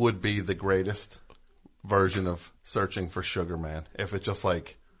would be the greatest version of Searching for Sugar Man. If it just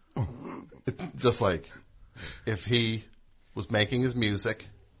like if he was making his music,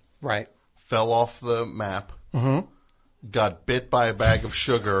 right, fell off the map, got bit by a bag of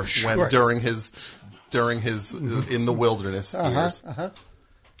sugar when during his in the wilderness years,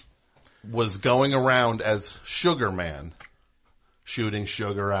 was going around as Sugar Man, shooting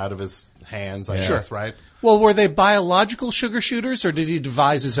sugar out of his hands, I guess, right? Well, were they biological sugar shooters, or did he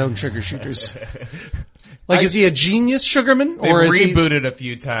devise his own sugar shooters? Is he a genius sugarman, or is he rebooted a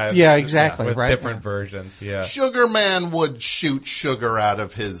few times? Yeah, exactly. With right, different versions. Yeah, Sugar Man would shoot sugar out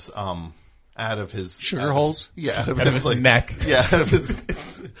of his sugar holes. Yeah, out of his neck. Yeah, out of his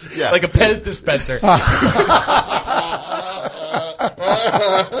like a Pez dispenser.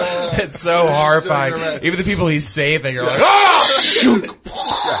 It's so horrifying. Even the people he's saving are like,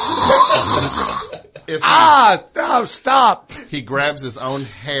 oh, stop. He grabs his own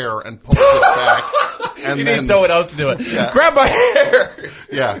hair and pulls it back. And he needs someone else to do it. Yeah. Grab my hair!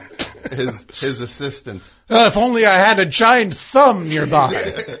 Yeah. His assistant. If only I had a giant thumb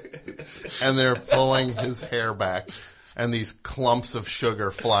nearby. And they're pulling his hair back, and these clumps of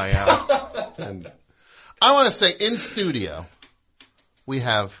sugar fly out. And I want to say, in studio, we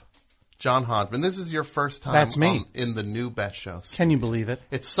have John Hodgman. This is your first time That's me. In the new Best Shows. Can you believe it?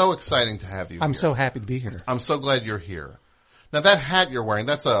 It's so exciting to have you I'm here. so happy to be here. I'm so glad you're here. Now, that hat you're wearing,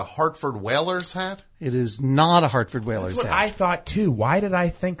 that's a Hartford Whalers hat? It is not a Hartford Whalers That's what hat. I thought too. Why did I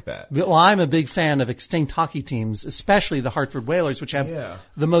think that? Well, I'm a big fan of extinct hockey teams, especially the Hartford Whalers, which have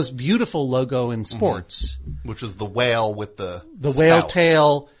the most beautiful logo in sports. Which is the whale with the whale spout.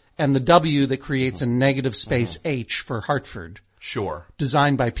 tail and the W that creates a negative space H for Hartford. Sure.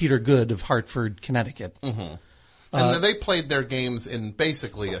 Designed by Peter Good of Hartford, Connecticut. And they played their games in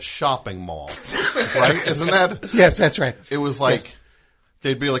basically a shopping mall, right? Isn't that? Yes, that's right. It was like,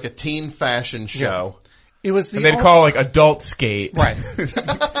 they'd be like a teen fashion show. It was and they'd call like adult skate. Right.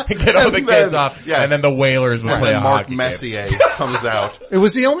 Get all the kids off. Yes. And then the Whalers would play a Mark hockey Messier game. comes out. It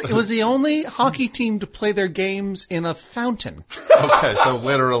was the only hockey team to play their games in a fountain. Okay, so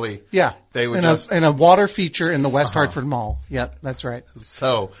literally. Yeah. They would in a water feature in the West Hartford Mall. Yep, that's right.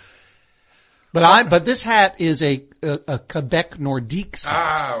 So. But this hat is a Quebec Nordiques hat.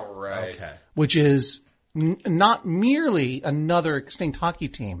 Ah, right. Okay. Which is not merely another extinct hockey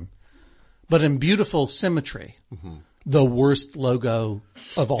team, but in beautiful symmetry, the worst logo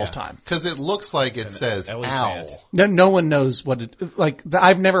of all time. Because it looks like it says owl. No one knows what it,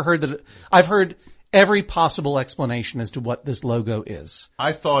 I've never heard that. I've heard every possible explanation as to what this logo is.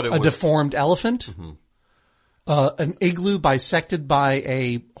 I thought it was a deformed elephant, an igloo bisected by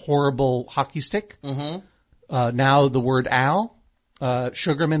a horrible hockey stick. Now the word owl,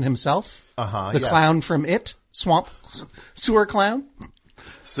 Sugarman himself, the clown from It, sewer clown.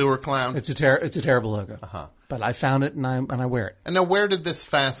 Sewer clown. It's a terrible logo. But I found it and I wear it. And now, where did this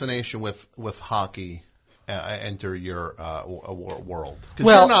fascination with hockey enter your world?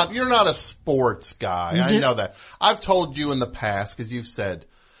 Because you're not a sports guy. I know that. I've told you in the past because you've said,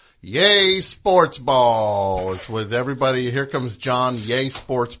 "Yay, sports ball!" It's with everybody. Here comes John. Yay,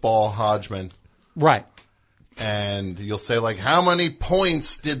 sports ball, Hodgman. Right. And you'll say, like, how many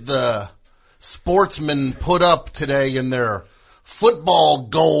points did the sportsmen put up today in their football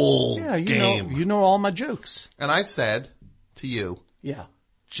goal game? You know all my jokes. And I said to you, yeah,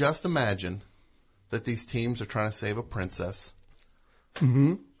 just imagine that these teams are trying to save a princess.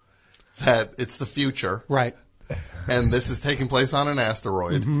 Mm-hmm. That it's the future. Right. And this is taking place on an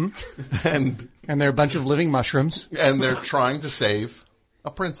asteroid. Mm-hmm. And they're a bunch of living mushrooms. And they're trying to save a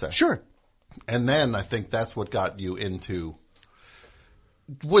princess. Sure. And then I think that's what got you into.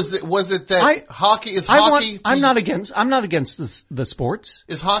 Was it that hockey is hockey? I'm not against the sports.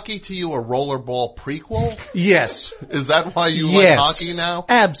 Is hockey to you a rollerball prequel? Yes. Is that why you like hockey now?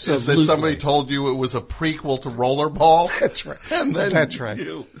 Absolutely. Is that somebody told you it was a prequel to rollerball? That's right. And then that's right.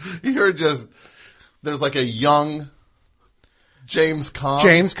 You're just there's like a young James Caan.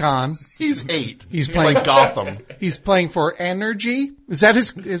 James Caan. He's 8. He's playing like Gotham. He's playing for Energy. Is that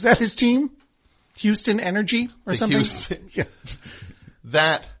his team? Houston Energy or something? Houston. Yeah.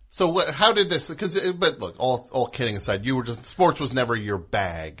 How did this, but look, all kidding aside, sports was never your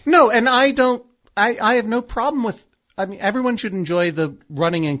bag. No, and I have no problem with, everyone should enjoy the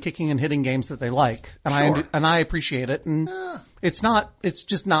running and kicking and hitting games that they like. And I appreciate it. And it's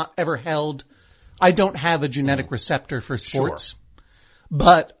just not ever held. I don't have a genetic receptor for sports,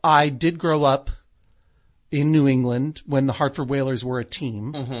 but I did grow up in New England when the Hartford Whalers were a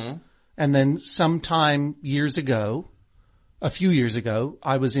team. Mm-hmm. And then sometime a few years ago,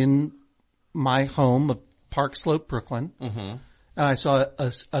 I was in my home of Park Slope, Brooklyn, and I saw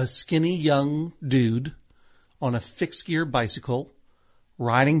a skinny young dude on a fixed gear bicycle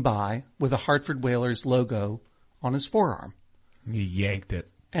riding by with a Hartford Whalers logo on his forearm. You yanked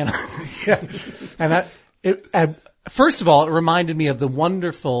it. And first of all, it reminded me of the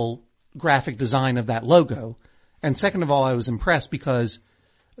wonderful graphic design of that logo. And second of all, I was impressed because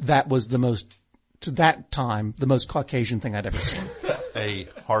that was to that time, the most Caucasian thing I'd ever seen. A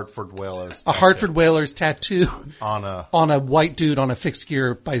Hartford Whalers. A Hartford Whalers tattoo on a white dude on a fixed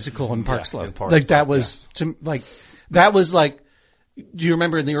gear bicycle in Park Slope. That was do you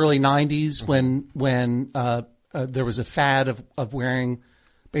remember in the early 90s when there was a fad of wearing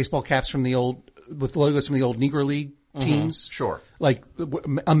baseball caps with logos from the old Negro League teams? Sure. Like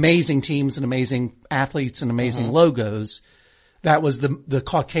amazing teams and amazing athletes and amazing logos. That was the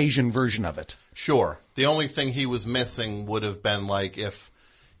Caucasian version of it. Sure. The only thing he was missing would have been like if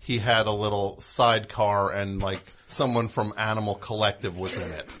he had a little sidecar and like someone from Animal Collective was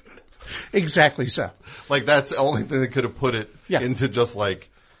in it. Exactly so. Like that's the only thing that could have put it into just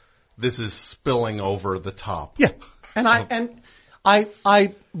like this is spilling over the top. Yeah. And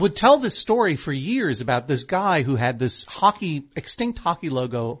I would tell this story for years about this guy who had this extinct hockey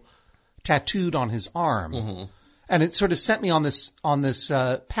logo tattooed on his arm. Mm-hmm. And it sort of sent me on this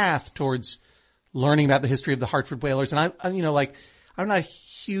path towards learning about the history of the Hartford Whalers. And I'm not a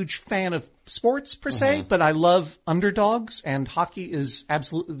huge fan of sports per se, but I love underdogs, and hockey is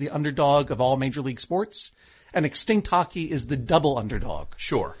absolutely the underdog of all major league sports. And extinct hockey is the double underdog.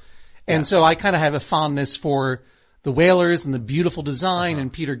 Sure. And so I kind of have a fondness for the Whalers and the beautiful design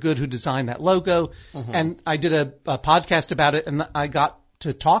and Peter Good who designed that logo. And I did a podcast about it, and I got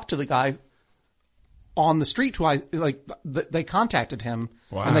to talk to the guy on the street who they contacted him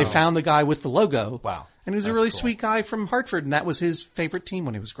and they found the guy with the logo. Wow. And he was a really sweet guy from Hartford, and that was his favorite team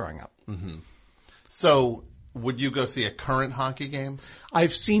when he was growing up. Mm-hmm. So would you go see a current hockey game?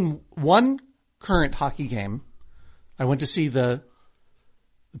 I've seen one current hockey game. I went to see the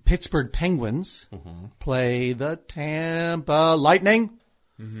Pittsburgh Penguins play the Tampa Lightning.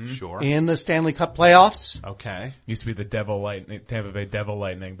 Sure. In the Stanley Cup playoffs. Okay. Used to be the Tampa Bay Devil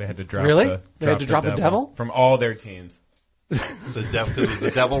Lightning. They had to drop They had to drop the devil? From all their teams.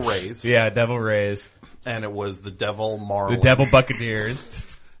 The Devil Rays. Yeah, Devil Rays. And it was the Devil Marlins. The Devil Buccaneers.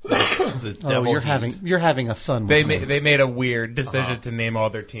 the Devil you're having a fun They made a weird decision to name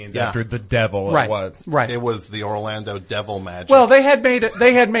all their teams after the devil right. it was. Right. It was the Orlando Devil Magic. Well, they had made a pact.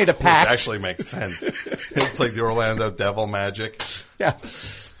 Which actually makes sense. It's like the Orlando Devil Magic. Yeah.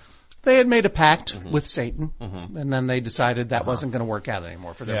 They had made a pact with Satan, and then they decided that wasn't going to work out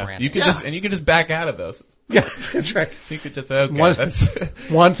anymore for their brand. You could just back out of those. Yeah, that's right. You could just say, okay, that's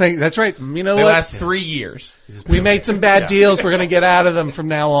one thing. That's right. You know they what? last 3 years. We made some bad deals. We're going to get out of them from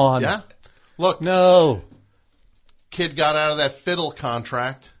now on. Yeah. Look. No. Kid got out of that fiddle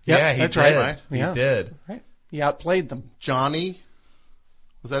contract. Yep, yeah, that's did. right. He did. Right. He outplayed them. Johnny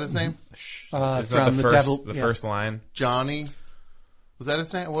Was that his name? Is that from the devil. The first line? Johnny. Was that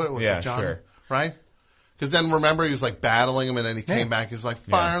his name? What was it? Johnny? Sure. Right? Because then remember he was like battling him, and then he came back. He was like,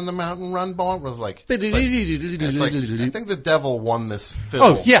 "Fire on the mountain, run, boy!" It was like, I think the devil won this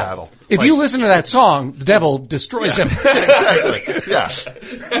fiddle battle. If you listen to that song, the devil destroys him. Exactly. Yeah.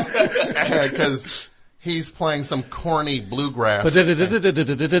 Because he's playing some corny bluegrass. And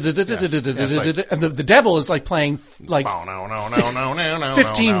the devil is like playing like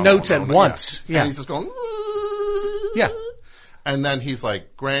 15 notes at once. Yeah. And he's just going. Yeah. And then he's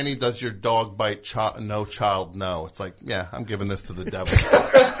like, "Granny, does your dog bite? No, child, no." It's like, yeah, I'm giving this to the devil.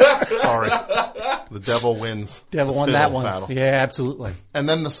 Sorry. The devil wins. Devil won that one. Battle. Yeah, absolutely. And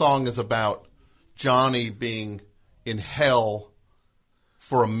then the song is about Johnny being in hell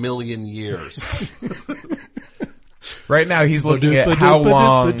for 1,000,000 years. Right now he's looking at how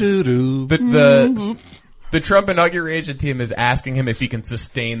long the Trump inauguration team is asking him if he can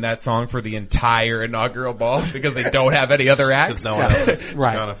sustain that song for the entire inaugural ball because they don't have any other acts. No one else.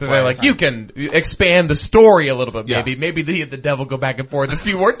 Right. So they're like, you can expand the story a little bit, maybe. Yeah. Maybe the devil go back and forth a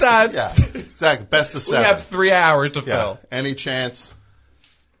few more times. Yeah, exactly. Best of 7. We have 3 hours to fill. Any chance?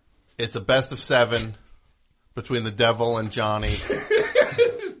 It's a best of 7 between the devil and Johnny.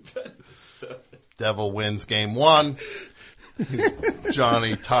 Devil wins game 1.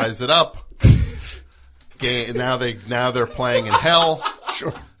 Johnny ties it up. Now they're playing in hell.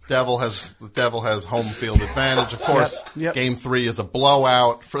 Sure. The devil has home field advantage. Of course, Game 3 is a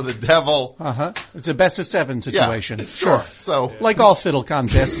blowout for the devil. It's a best of 7 situation. Yeah, sure. So like all fiddle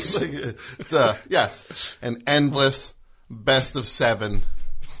contests. It's yes, an endless best of 7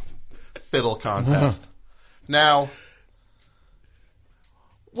 fiddle contest. Now,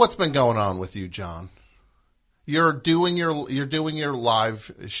 what's been going on with you, John? You're doing your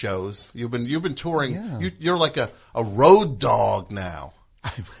live shows. You've been touring. Yeah. You're like a road dog now.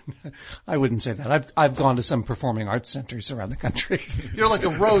 I wouldn't say that. I've gone to some performing arts centers around the country. You're like a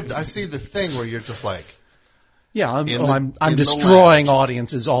road. I see the thing where you're just like, I'm destroying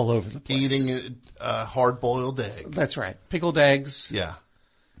audiences all over the place. Eating a hard-boiled egg. That's right. Pickled eggs. Yeah.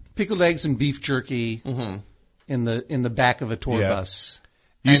 Pickled eggs and beef jerky in the back of a tour bus.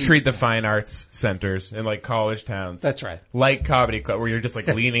 You treat the fine arts centers in like college towns. That's right. Like Comedy Club where you're just like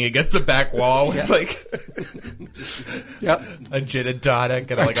leaning against the back wall with like a gin and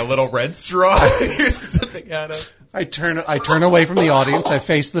tonic and like a little red straw you're sipping out of. I turn away from the audience. I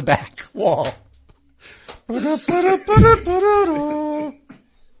face the back wall.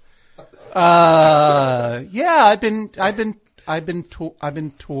 I've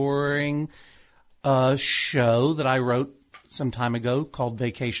been touring a show that I wrote some time ago called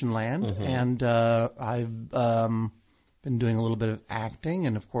Vacation Land, and I've been doing a little bit of acting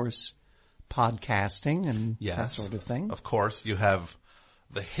and, of course, podcasting and that sort of thing. Of course, you have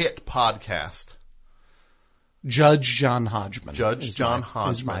the hit podcast. Judge John Hodgman.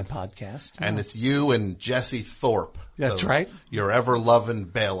 Hodgman is my podcast. And it's you and Jesse Thorpe. That's right. Your ever-loving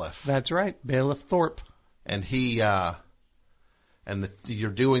bailiff. That's right, Bailiff Thorpe. And you're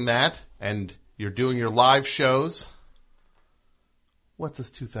doing that, and you're doing your live shows. What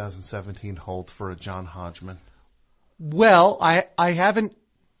does 2017 hold for a John Hodgman? Well, I haven't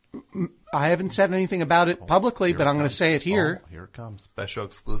said anything about it publicly, but I'm going to say it here. Oh, here it comes. Special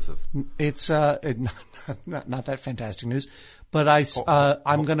exclusive. It's not that fantastic news, but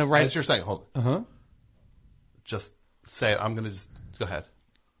I'm going to write. As you're saying, hold it. Just say it. I'm going to just go ahead.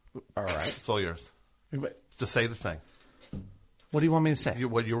 All right. It's all yours. Just say the thing. What do you want me to say?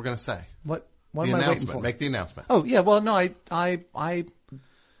 What you were going to say. What am I waiting for? Make the announcement. Oh, yeah. Well, no,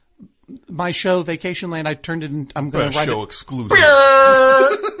 my show, Vacation Land, I turned it in, I'm going to write show it. Exclusive. All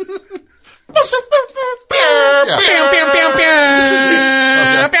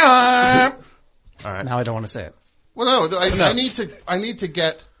right. Now I don't want to say it. Well, no, I need to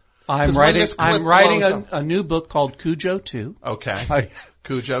get. I'm writing a new book called Cujo 2. Okay.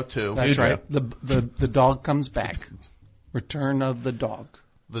 Cujo 2. That's right. The dog comes back. Return of the dog.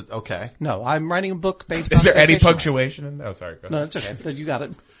 Okay. No, I'm writing a book based on. Is there any punctuation in there? Oh, sorry. No, it's okay. You got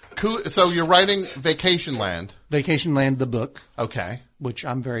it. So you're writing Vacation Land. Vacation Land, the book. Okay. Which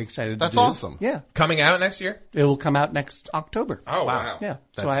I'm very excited to do. That's awesome. Yeah. Coming out next year? It will come out next October. Oh, wow. Yeah.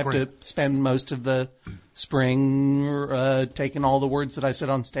 So I have to spend most of the spring taking all the words that I said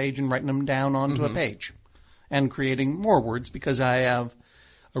on stage and writing them down onto a page and creating more words because I have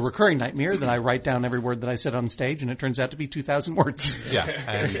a recurring nightmare that I write down every word that I said on stage, and it turns out to be 2,000 words. Yeah,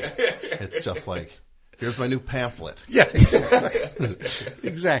 and it's just like, here's my new pamphlet. Yeah,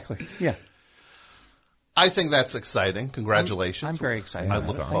 exactly. Yeah. I think that's exciting. Congratulations. I'm very excited. I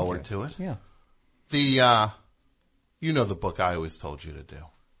look forward to it. Yeah. You know the book I always told you to do.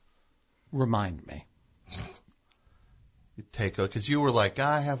 Remind me. You take because you were like,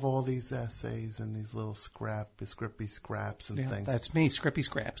 I have all these essays and these little scrippy scraps and things. That's me, Scrippy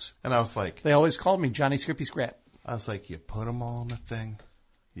Scraps. And I was like, they always called me Johnny Scrippy Scrap. I was like, you put them all in a thing,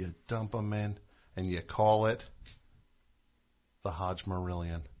 you dump them in, and you call it the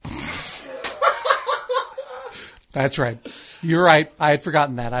Hodgman. That's right. You're right. I had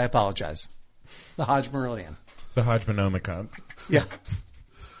forgotten that. I apologize. The Hodgman. The Hodgmanomicon. Yeah.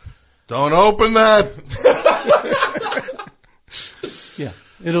 Don't open that. Yeah.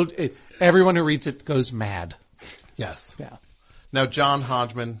 Everyone who reads it goes mad. Yes. Yeah. Now, John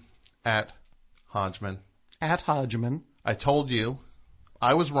Hodgman at Hodgman. At Hodgman. I told you,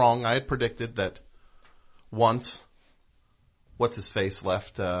 I was wrong. I had predicted that once, what's his face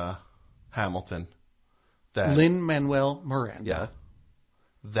left Hamilton. That Lin-Manuel Miranda. Yeah.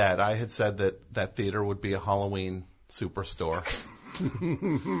 That I had said that theater would be a Halloween superstore.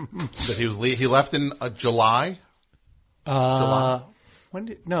 That he left in July. July. When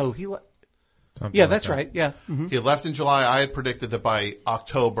did he left? Yeah, that's right. Yeah. Mm-hmm. He left in July. I had predicted that by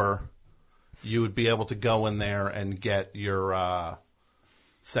October you would be able to go in there and get your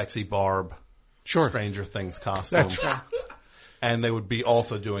sexy Barb Stranger Things costume. That's right. And they would be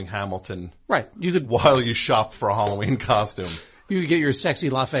also doing Hamilton. Right. You could while you shopped for a Halloween costume. You could get your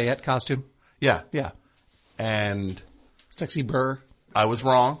sexy Lafayette costume. Yeah. Yeah. And sexy Burr. I was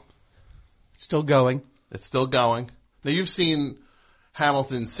wrong. It's still going. It's still going. Now you've seen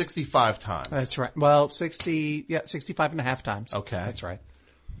Hamilton 65 times. That's right. Well, 65 and a half times. Okay. That's right.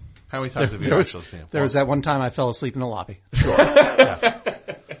 How many times have you actually seen him? There was that one time I fell asleep in the lobby. Sure. Yes.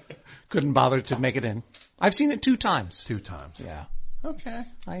 Couldn't bother to make it in. I've seen it 2 times. 2 times. Yeah. Okay.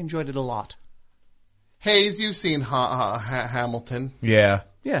 I enjoyed it a lot. Hayes, you've seen Hamilton. Yeah.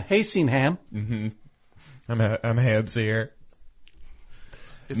 Yeah. Hayes seen Ham. Mm-hmm. I'm a ham seer.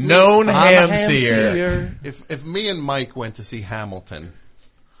 Known ham seer. If me and Mike went to see Hamilton,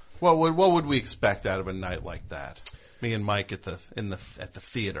 what would we expect out of a night like that? Me and Mike at the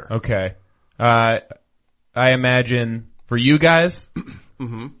theater. Okay. I imagine for you guys,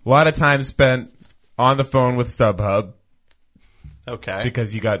 mm-hmm. a lot of time spent on the phone with StubHub. Okay.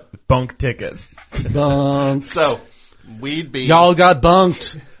 Because you got bunk tickets. Bunked. So we'd be y'all got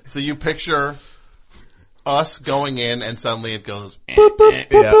bunked. So you picture us going in and suddenly it goes boop, boop,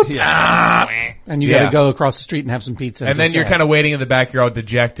 boop, yeah. And you got to go across the street and have some pizza. And then you're kind of waiting in the back. You're all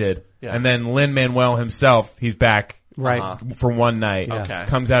dejected. Yeah. And then Lin-Manuel himself, he's back. Right. For one night. Yeah. Okay.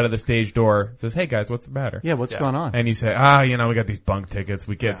 Comes out of the stage door, says, hey guys, what's the matter? Yeah, what's going on? And you say, we got these bunk tickets.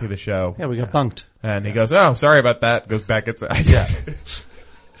 We can't see the show. Yeah, we got bunked. And he goes, oh, sorry about that. Goes back inside. Yeah.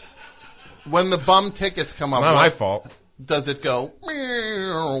 When the bum tickets come up. Not my fault. Does it go?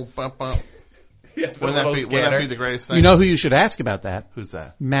 Yeah, wouldn't that be the greatest thing? You know who you should ask about that? Who's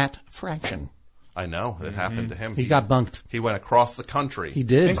that? Matt Fraction. I know. It happened to him. He got bunked. He went across the country. He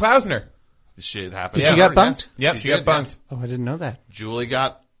did. And Klausner. Shit happened. Did she get bunked? Yep, she got bunked. Oh, I didn't know that. Julie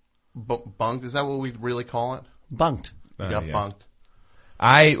got bunked. Is that what we really call it? Bunked. Got bunked.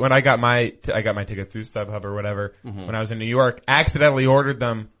 When I got my tickets through StubHub or whatever, when I was in New York, accidentally ordered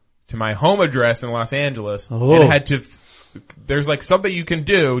them to my home address in Los Angeles, and had to. There's like something you can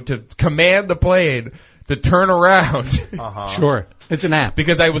do to command the plane to turn around. Sure. It's an app.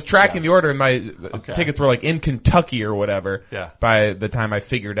 Because I was tracking the order and my tickets were like in Kentucky or whatever. Yeah. By the time I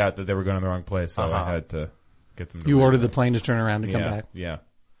figured out that they were going to the wrong place, so I had to get them. You ordered the plane to turn around and come back. Yeah.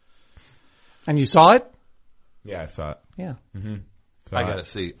 And you saw it? Yeah, I saw it. Yeah. Mm-hmm. I gotta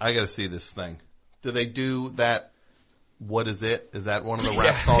see this thing. Do they do that? What is it? Is that one of the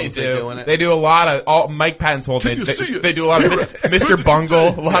rap songs they do in it? They do a lot of Mike Patton's whole thing. They do a lot of Mr.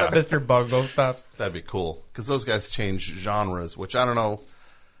 Bungle, a lot of Mr. Bungle stuff. That'd be cool because those guys change genres, which I don't know.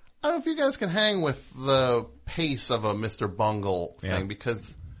 I don't know if you guys can hang with the pace of a Mr. Bungle thing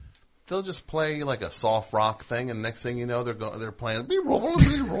because they'll just play like a soft rock thing, and next thing you know, they're playing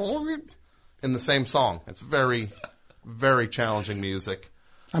in the same song. It's very, very challenging music.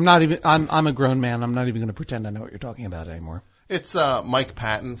 I'm a grown man. I'm not even going to pretend I know what you're talking about anymore. It's Mike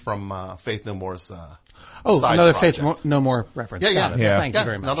Patton from Faith No More's side another project. Faith No More reference. Yeah. Thank you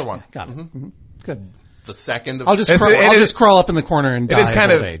very much. Another one. Got it. Mm-hmm. Good. The second of I'll just crawl up in the corner and die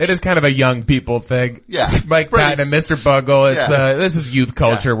of old age. It is kind of a young people thing. Yeah. Mike Patton and Mr. Bungle. It's this is youth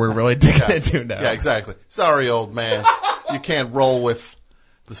culture we're really digging into now. Yeah, exactly. Sorry, old man. You can't roll with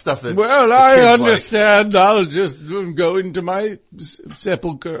the stuff that Well, I understand. Like. I'll just go into my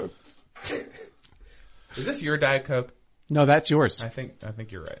sepulcher. Is this your Diet Coke? No, that's yours. I think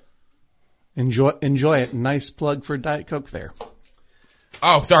you're right. Enjoy it. Nice plug for Diet Coke there.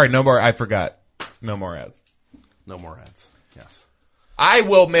 Oh, sorry. No more. I forgot. No more ads. No more ads. Yes. I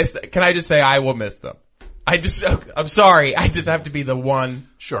will miss them. Can I just say I will miss them? I'm sorry. I just have to be the one.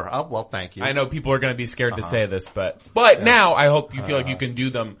 Sure. Well, thank you. I know people are going to be scared to say this, but now I hope you feel like you can do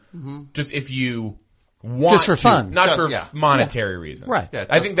them just if you want just for fun, not for monetary reasons. Right. Yeah,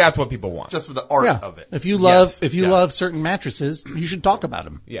 I think that's what people want. Just for the art of it. If you love certain mattresses, you should talk about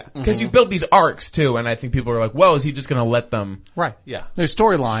them. Yeah. Because you build these arcs too, and I think people are like, well, is he just going to let them? Right. Yeah. There's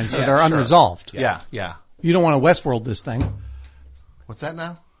storylines that are unresolved. Yeah. You don't want to Westworld this thing. What's that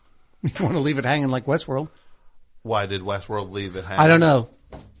now? You want to leave it hanging like Westworld. Why did Westworld leave it hanging? I don't know.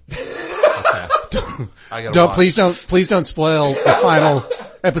 Okay. Please don't spoil the final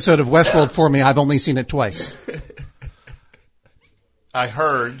episode of Westworld for me. I've only seen it twice. I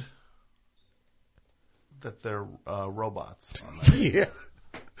heard that they're robots. On that. Yeah.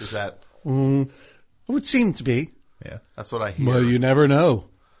 Is that? It would seem to be. Yeah. That's what I hear. Well, you never know.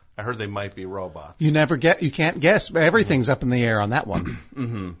 I heard they might be robots. You can't guess. Everything's up in the air on that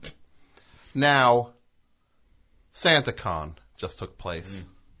one. Now, SantaCon just took place.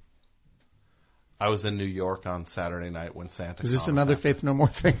 I was in New York on Saturday night when SantaCon. Is this another Faith No More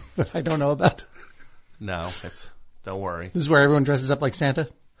thing that I don't know about? No, don't worry. This is where everyone dresses up like Santa?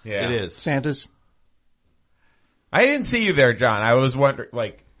 Yeah. It is. Santas? I didn't see you there, John. I was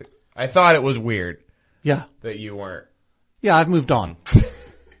wondering, I thought it was weird. Yeah. That you weren't. Yeah, I've moved on.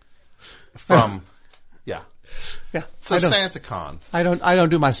 Yeah. So SantaCon. I don't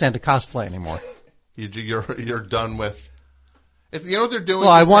do my Santa cosplay anymore. You're done with. You know what they're doing?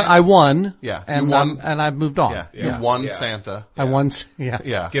 Well, I won. Yeah. And I've moved on. Yeah. You won Santa. I won. Yeah.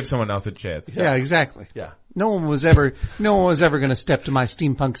 Yeah. Give someone else a chance. Yeah, exactly. Yeah. No one was ever going to step to my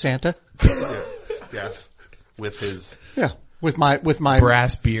steampunk Santa. Yeah. With his. Yeah. With my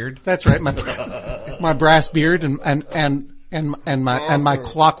brass beard. That's right. My brass beard and my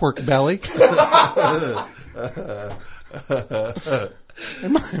clockwork belly.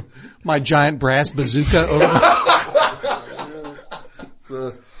 And my giant brass bazooka over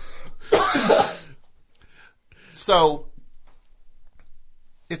So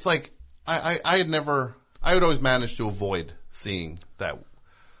it's like I would always manage to avoid seeing that,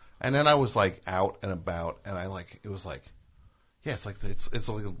 and then I was like out and about, and it was like, it's like it's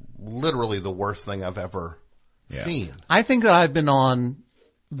like literally the worst thing I've ever seen. I think that I've been on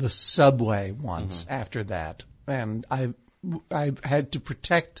the subway once after that, and I had to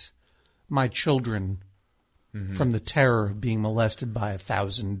protect my children from the terror of being molested by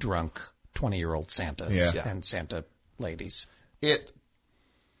 1,000 drunk 20-year-old Santas and Santa ladies.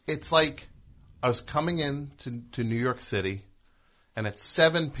 It's like I was coming in to New York City, and at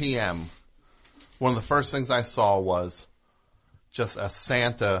 7 p.m., one of the first things I saw was just a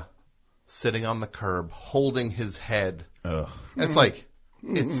Santa sitting on the curb, holding his head. And it's like,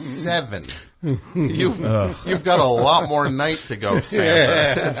 it's 7. You've got a lot more night to go,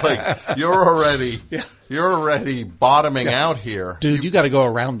 Santa. It's like, you're already bottoming out here. Dude, you got to go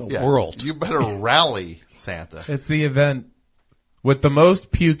around the world. You better rally, Santa. It's the event with the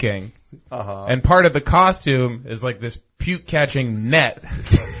most puking. And part of the costume is like this puke catching net.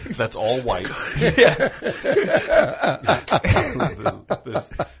 That's all white.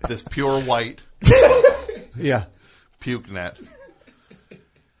 this pure white. Puke net.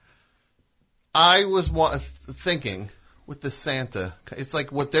 I was thinking with the Santa, it's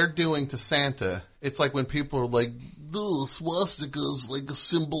like what they're doing to Santa. It's like when people are like, swastika is like a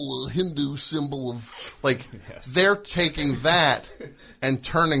symbol, a Hindu symbol of, like, they're taking that and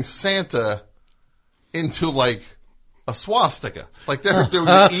turning Santa into like a swastika. Like they're doing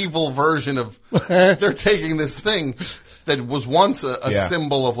the evil version of, they're taking this thing that was once a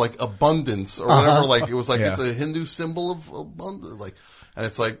symbol of like abundance or whatever. Like it was like, it's a Hindu symbol of abundance. Like, and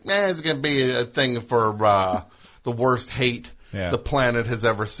it's like, it's going to be a thing for, the worst hate the planet has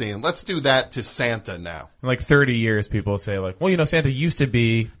ever seen. Let's do that to Santa now. In like 30 years, people say like, well, Santa used to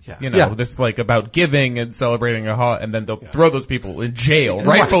be, this like about giving and celebrating and then they'll throw those people in jail,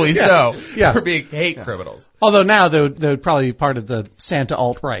 rightfully so, for being hate criminals. Although now they would probably be part of the Santa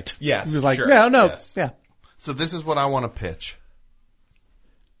alt-right. Yes, you're like, sure. So this is what I want to pitch.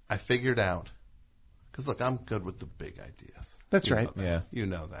 I figured out, because look, I'm good with the big ideas. That's right. You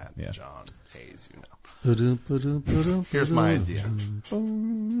know that, John Hayes, you know. Here's my idea.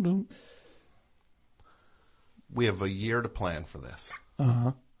 We have a year to plan for this.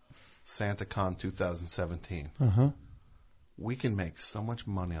 SantaCon 2017. We can make so much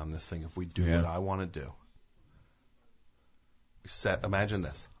money on this thing if we do what I want to do. Imagine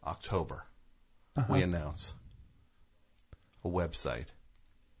this, October. We announce a website,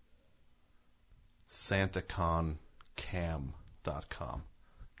 SantaConCam.com.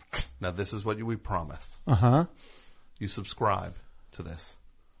 Now, this is what we promised. Uh-huh. You subscribe to this.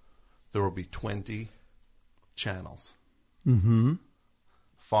 There will be 20 channels. Mm-hmm.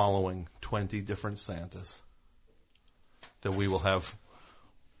 Following 20 different Santas that we will have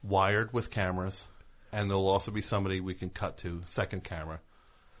wired with cameras, and there'll also be somebody we can cut to, second camera,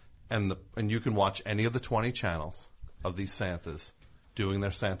 and you can watch any of the 20 channels of these Santas doing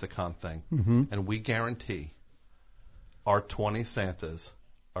their SantaCon thing, and we guarantee our 20 Santas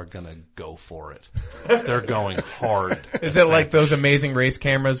are gonna go for it. They're going hard. Is it like those Amazing Race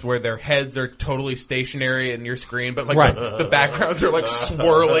cameras where their heads are totally stationary in your screen, but like the backgrounds are like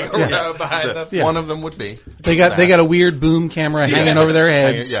swirling around behind them? Yeah. One of them would be. They got a weird boom camera hanging over their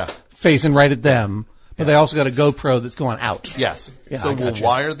heads, facing right at them. But they also got a GoPro that's going out. Yes. Yeah, so we'll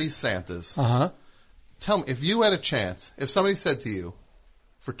wire these Santas. Uh-huh. Tell me, if you had a chance, if somebody said to you,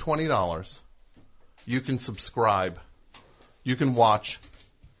 for $20, you can subscribe, you can watch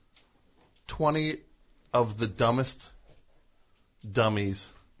 20 of the dumbest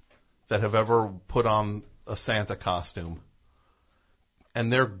dummies that have ever put on a Santa costume,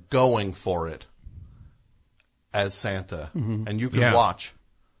 and they're going for it as Santa, and you can watch.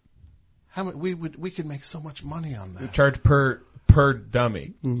 How much we could make so much money on that? We charge per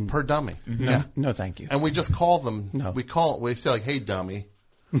dummy. Per dummy. No, no, thank you. And we just call them. No. We say like, "Hey, dummy,"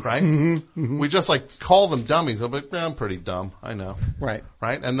 right? We just like call them dummies. They'll be like, I'm pretty dumb. I know. Right.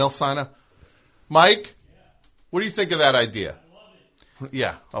 Right, and they'll sign up. Mike, what do you think of that idea?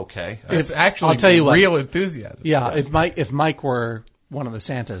 Yeah. Okay. It's actually I'll tell you what, real enthusiasm. Yeah. If Mike were one of the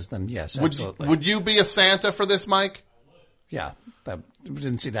Santas, then yes, absolutely. Would you be a Santa for this, Mike? Yeah. We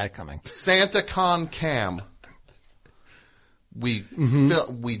didn't see that coming. SantaCon Cam. We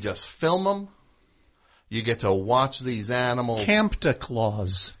just film them. You get to watch these animals. Campta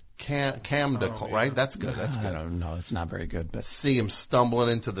Claus. Camda, right? That's good. That's good. I don't know. It's not very good, but see him stumbling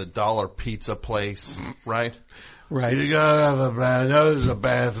into the dollar pizza place, right? Right. You gotta have a bath. There's a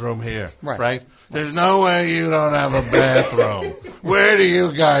bathroom here, Right. right? There's no way you don't have a bathroom. Where do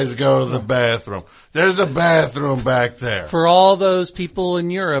you guys go to the bathroom? There's a bathroom back there. For all those people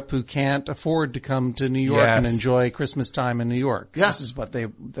in Europe who can't afford to come to New York and Yes. enjoy Christmas time in New York, Yes. this is what they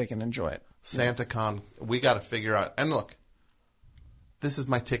can enjoy it. SantaCon, we got to figure out. And look, this is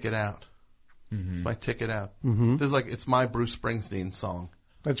my ticket out. It's my ticket out. This is like, it's my Bruce Springsteen song.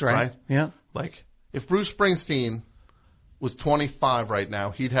 That's right. Right? Yeah. Like, if Bruce Springsteen was 25 right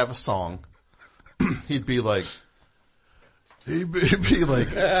now, he'd have a song. He'd be like, we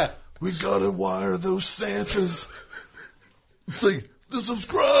gotta wire those Santas. Like, to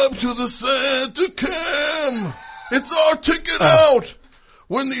subscribe to the Santa Cam. It's our ticket out.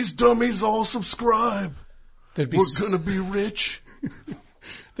 When these dummies all subscribe, we're gonna be rich.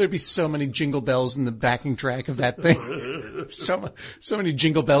 There'd be so many jingle bells in the backing track of that thing. so many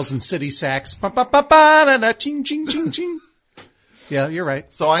jingle bells and city sax. Ba ba ba ba da da ching ching ching ching. Yeah, you're right.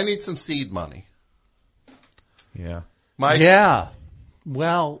 So I need some seed money. Yeah. Mike? Yeah.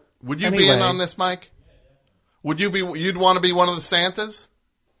 Well, Would you anyway, be in on this, Mike? You'd want to be one of the Santas?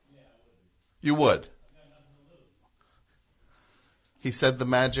 You would. He said the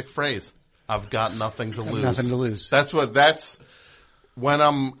magic phrase, I've got nothing to lose. Nothing to lose. That's when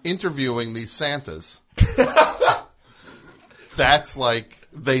I'm interviewing these Santas. That's like,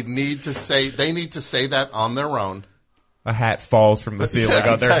 they need to say that on their own. A hat falls from the ceiling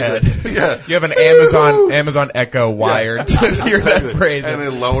on their head. Yeah. You have an Amazon Echo wired to hear that phrase. And it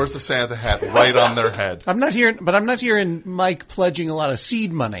lowers the Santa hat right on their head. I'm not hearing Mike pledging a lot of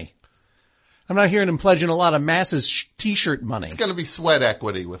seed money. I'm not hearing him pledging a lot of Masses t-shirt money. It's going to be sweat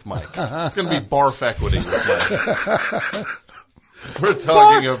equity with Mike. It's going to be barf equity with Mike. We're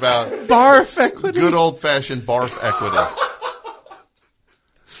talking about barf equity. Good old-fashioned barf equity.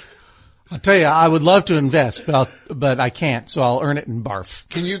 I'll tell you, I would love to invest, but I can't, so I'll earn it in barf.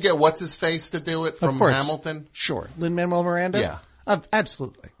 Can you get what's-his-face to do it from Hamilton? Sure. Lin-Manuel Miranda? Yeah.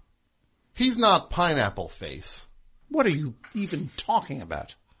 Absolutely. He's not Pineapple Face. What are you even talking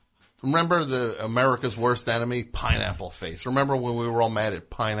about? Remember the America's Worst Enemy? Pineapple Face. Remember when we were all mad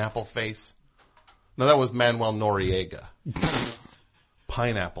at Pineapple Face? No, that was Manuel Noriega.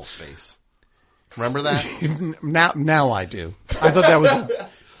 Pineapple Face. Remember that? Now I do. I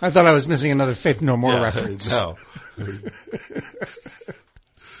thought I was missing another Faith No More reference. No.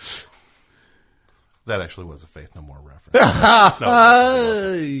 That actually was a Faith No More reference.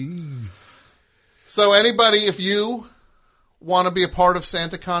 No, so anybody, if you want to be a part of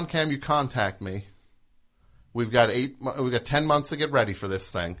SantaCon Cam, you contact me. We've got 10 months to get ready for this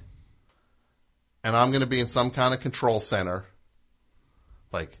thing. And I'm going to be in some kind of control center.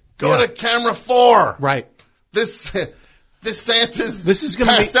 Like, go to camera 4. Right. This This Santa's This is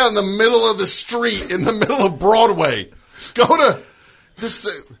gonna passed out in the middle of the street, in the middle of Broadway. Go to this.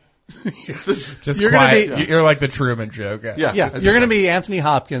 Just You're quiet. gonna be- You're like the Truman joke. Yeah, Yeah, you're going to be Anthony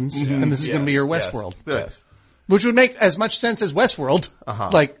Hopkins, and this is going to be your Westworld. Yes. Which would make as much sense as Westworld.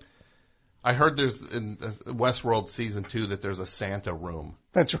 Like, I heard there's in Westworld season 2 that there's a Santa room.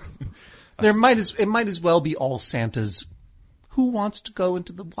 that's right. It might as well be all Santas. Who wants to go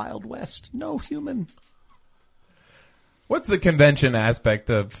into the Wild West? No human. What's the convention aspect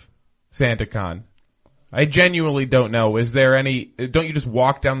of SantaCon? I genuinely don't know. Is there any? Don't you just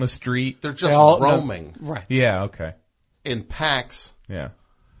walk down the street? They're just roaming. Right. Yeah. Okay. In packs. Yeah.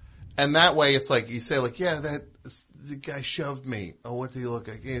 And that way it's like, you say like, yeah, the guy shoved me. Oh, what do you look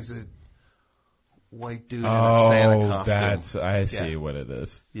like? He's a white dude in a Santa costume. I see what it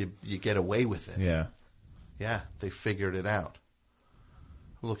is. You get away with it. Yeah. Yeah, they figured it out.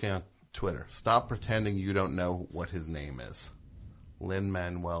 I'm looking on Twitter. Stop pretending you don't know what his name is.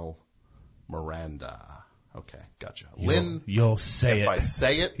 Lin-Manuel Miranda. Okay, gotcha. You'll say it. If I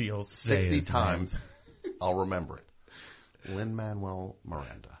say it You'll say 60 his times, I'll remember it. Lin-Manuel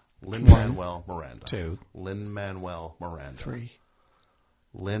Miranda. Lin-Manuel Miranda. 2. Lin-Manuel Miranda. 3.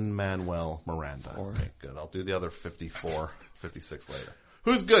 Lin-Manuel Miranda. 4. Okay, good. I'll do the other 54, 56 later.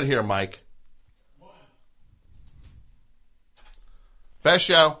 Who's good here, Mike? Best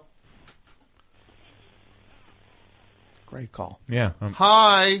show. Great call. Yeah.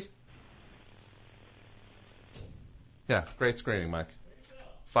 Hi. Yeah, great screening, Mike.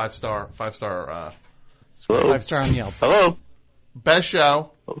 5-star. Hello? 5-star on Yelp. Hello? Best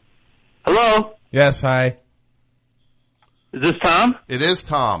show. Hello? Yes. Hi. Is this Tom? It is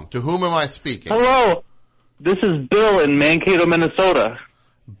Tom. To whom am I speaking? Hello. This is Bill in Mankato, Minnesota.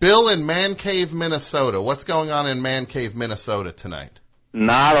 Bill in Man Cave, Minnesota. What's going on in Man Cave, Minnesota tonight?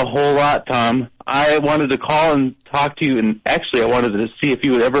 Not a whole lot, Tom. I wanted to call and talk to you, and actually I wanted to see if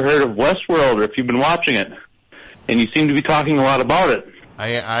you had ever heard of Westworld or if you've been watching it. And you seem to be talking a lot about it.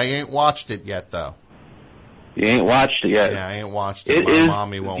 I ain't watched it yet, though. You ain't watched it yet. Yeah, I ain't watched it. It My is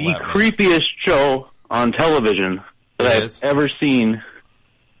mommy won't the let me. creepiest show on television that It I've is? ever seen.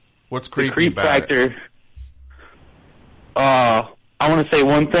 What's The creepy creep about factor. it? I want to say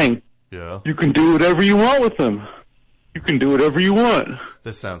one thing. Yeah. You can do whatever you want with them. You can do whatever you want.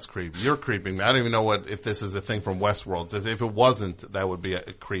 This sounds creepy. You're creeping me. I don't even know if this is a thing from Westworld. If it wasn't, that would be a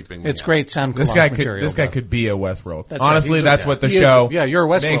creeping me It's out. great sound This collage guy material. could. This guy could be a Westworld. That's Honestly, right. that's what the He is- show. yeah, you're a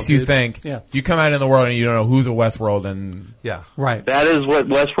Westworld makes you dude. think. Yeah. You come out in the world and you don't know who's a Westworld, and Yeah. Right. That is what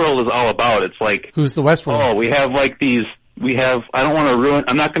Westworld is all about. It's like, Who's the Westworld? oh, we have like these, I don't want to ruin,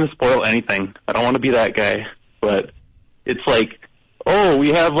 I'm not going to spoil anything. I don't want to be that guy. But it's like, oh, we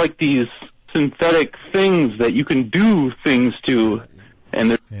have like these synthetic things that you can do things to.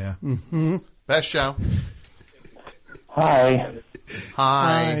 And yeah. Mm-hmm. Best show. Hi.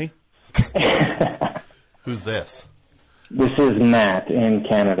 Hi. Who's this? This is Matt in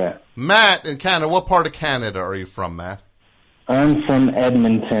Canada. Matt in Canada. What part of Canada are you from, Matt? I'm from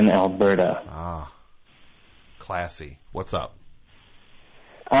Edmonton, Alberta. Ah. Classy. What's up?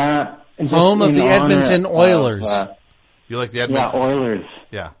 Home of the Edmonton Oilers. You like the Edmonton? Yeah, Oilers.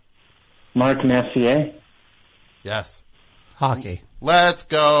 Yeah. Mark Messier. Yes. Hockey. Let's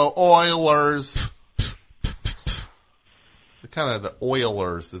go Oilers. Kind of the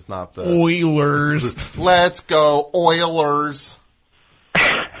Oilers is not the Oilers. Let's go Oilers.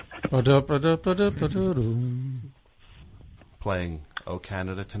 Playing O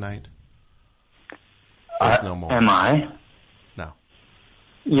Canada tonight. Faith No More. Am I? No.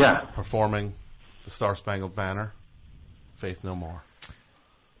 Yeah. Performing the Star Spangled Banner. Faith No More.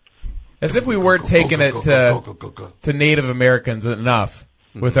 As if we weren't taking it to Native Americans enough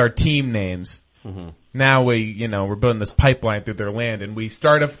with our team names. Mm-hmm. Now we're building this pipeline through their land, and we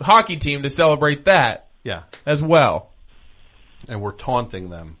start a hockey team to celebrate that. Yeah. As well. And we're taunting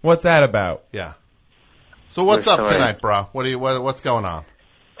them. What's that about? Yeah. So what's up tonight, bro? What's going on?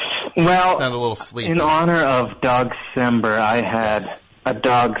 Well, Sound a little sleepy. in honor of Dog Sember, I had a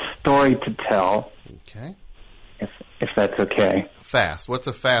dog story to tell. Okay. If that's okay. Fast. What's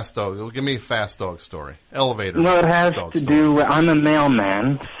a fast dog? Give me a fast dog story. Elevator. No, it has dog to story. do with, I'm a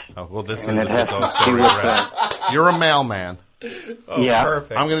mailman. Oh, well, this And is it a has dog to story. do with Right? You're a mailman. Yeah.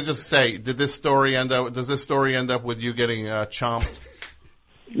 Perfect. I'm going to just say, does this story end up with you getting chomped?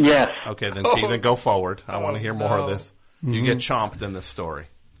 Yes. Okay, then go forward. I want to hear more of this. You get chomped in this story.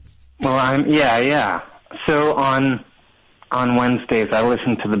 Well, yeah. So on Wednesdays, I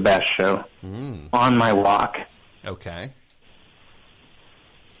listen to the Best Show on my walk. Okay.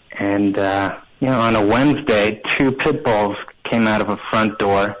 And, on a Wednesday, 2 pit bulls came out of a front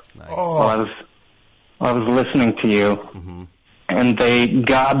door Nice. while I was listening to you, and they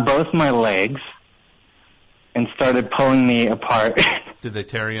got both my legs and started pulling me apart. Did they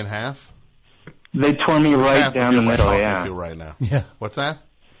tear you in half? They tore me right down the middle, yeah. Right now. Yeah. What's that?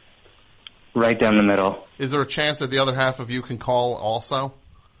 Right down the middle. Is there a chance that the other half of you can call also?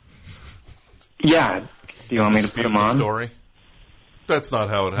 Yeah. Do you want me to put him on? Story? That's not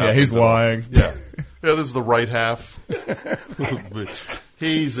how it happened. Yeah, he's lying. Yeah. Yeah, this is the right half.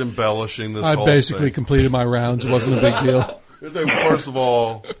 He's embellishing this whole I basically thing. completed my rounds. It wasn't a big deal. First of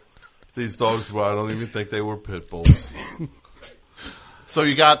all, these dogs, I don't even think they were pit bulls. So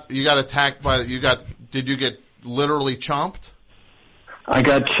you got attacked by, did you get literally chomped? I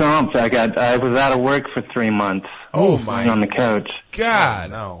got chomped. I was out of work for 3 months. Oh my on the couch.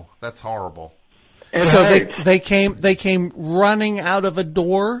 God. No, that's horrible. So they came running out of a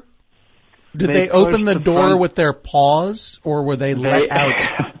door. Did they open the door front with their paws, or were they let out?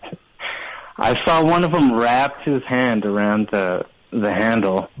 I saw one of them wrapped his hand around the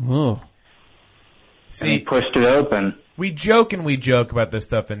handle. Oh. And he pushed it open. We joke about this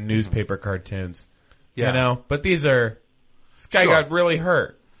stuff in newspaper cartoons. Yeah. You know, but this guy got really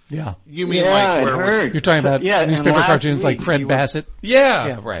hurt. Yeah. You mean like where it was, you're talking about newspaper cartoons like Fred Bassett? Yeah.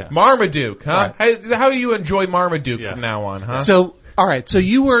 Yeah, right. Marmaduke, huh? Right. How do you enjoy Marmaduke from now on, huh? So, all right. So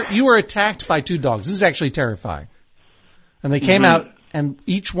you were attacked by 2 dogs. This is actually terrifying. And they came out, and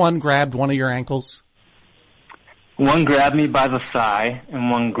each one grabbed one of your ankles. One grabbed me by the thigh,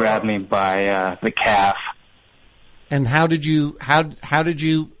 and one grabbed me by the calf. And how did you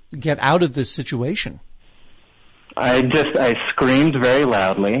get out of this situation? I screamed very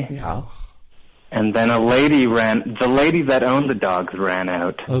loudly. Yeah. And then the lady that owned the dogs ran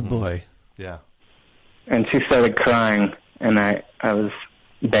out. Oh boy. Yeah. And she started crying, and I was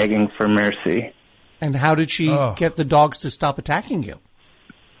begging for mercy. And how did she get the dogs to stop attacking you?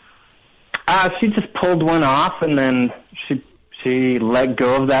 She just pulled one off, and then she let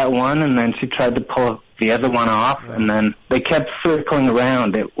go of that one, and then she tried to pull the other one off, and then they kept circling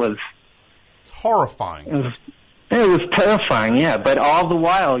around. It's horrifying. It was terrifying, yeah. But all the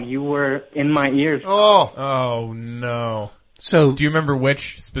while, you were in my ears. Oh no. So, do you remember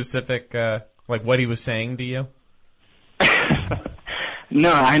which specific, like what he was saying to you?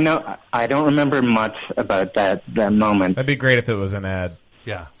 No, I don't remember much about that moment. That'd be great if it was an ad.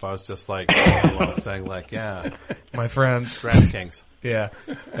 Yeah, if I was just like, I'm saying like, yeah. My friends. DraftKings. Yeah.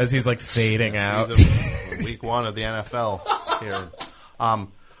 As he's like fading out. Week 1 of the NFL here.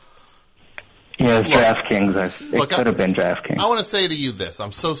 Yeah, DraftKings. It could have been DraftKings. I want to say to you this.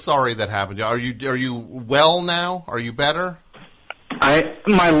 I'm so sorry that happened. Are you well now? Are you better?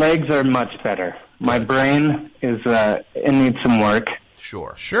 My legs are much better. My brain it needs some work.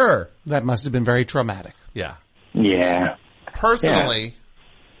 Sure. That must have been very traumatic. Yeah. Yeah. Personally,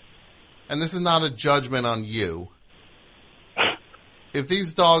 and this is not a judgment on you, if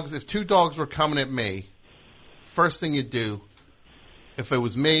 2 dogs were coming at me, first thing you do, if it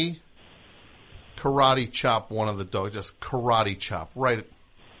was me, karate chop one of the dogs, just karate chop, right?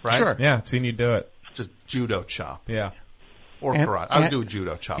 Sure. Yeah, I've seen you do it. Just judo chop. Yeah. Or karate. I would do a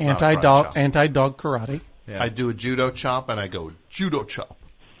judo chop. Anti-dog karate. Yeah. I do a judo chop and I go judo chop.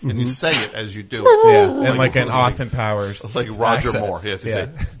 And you say it as you do it. Yeah, and like an Austin Powers. Like Roger accent. Moore. Yes, you say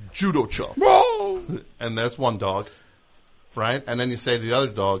judo chop. And there's one dog. Right? And then you say to the other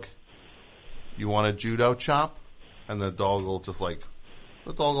dog, you want a judo chop? And the dog will just the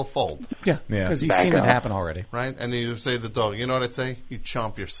dog will fold. Yeah. Because he's seen it happen already. Right? And then you say to the dog, you know what I'd say? You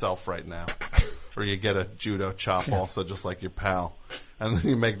chomp yourself right now. Or you get a judo chop also, just like your pal. And then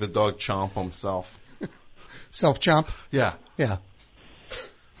you make the dog chomp himself. Self-chomp? Yeah. Yeah.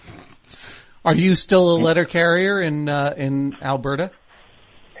 Are you still a letter carrier in Alberta?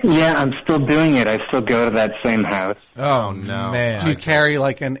 Yeah, I'm still doing it. I still go to that same house. Oh, no. Man. Do you carry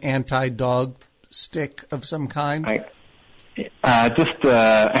like an anti-dog stick of some kind? Just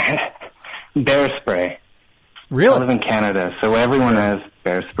bear spray. Really? I live in Canada, so everyone has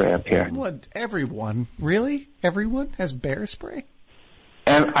bear spray up here. What? Everyone? Really? Everyone has bear spray?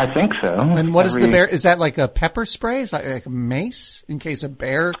 I think so. And what is the bear? Is that like a pepper spray? Is that like a mace in case a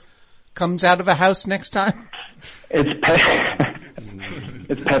bear comes out of a house next time? It's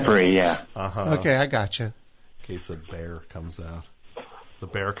peppery, yeah. Uh-huh. Okay, I gotcha. In case a bear comes out. The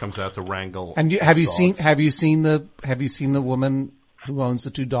bear comes out to wrangle. And have you seen the woman who owns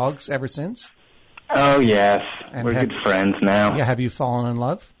the 2 dogs ever since? Oh yes, and we're good friends now. Yeah, have you fallen in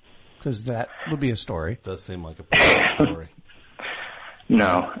love? Because that would be a story. It does seem like a pretty story.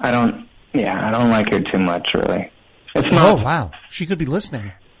 No, I don't. Yeah, I don't like her too much, really. It's not. Oh wow, she could be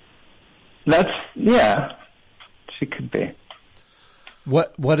listening. Yeah, she could be.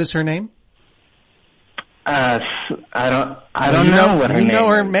 What is her name? I don't know what her name You know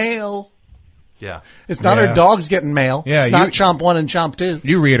her is. mail. Yeah. It's not her dogs getting mail. Yeah, it's not Chomp 1 and Chomp 2.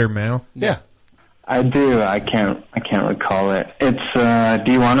 You read her mail. Yeah. I do. I can't recall it. It's,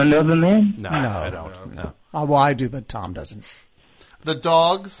 do you want to know the name? No, I don't. No. Well, I do, but Tom doesn't. The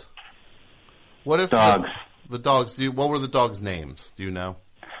dogs. What if Dogs. The dogs? What were the dogs' names? Do you know?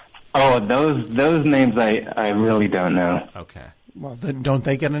 Oh, those names I really don't know. Okay. Well, then don't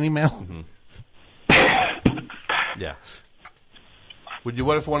they get any mail? Yeah.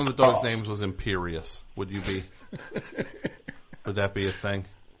 What if one of the dogs' names was Imperious? Would you be? Would that be a thing?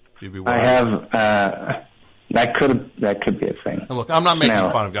 You'd be worried? I have. That could be a thing. And look, I'm not making No.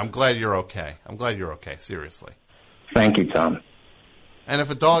 fun of you. I'm glad you're okay. Seriously. Thank you, Tom. And if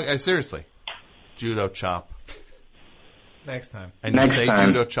a dog, seriously, judo chop. Next time. And Next you say time.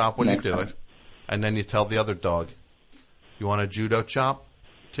 judo chop when Next you do time. it. And then you tell the other dog, you want a judo chop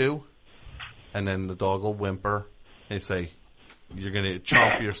too? And then the dog will whimper and you say, you're going to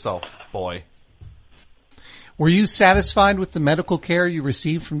chomp yourself, boy. Were you satisfied with the medical care you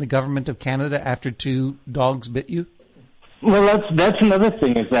received from the government of Canada after 2 dogs bit you? Well, that's another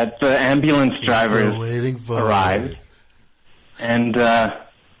thing is that the ambulance drivers waiting for arrived, and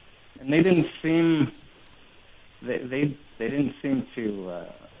they didn't seem they didn't seem too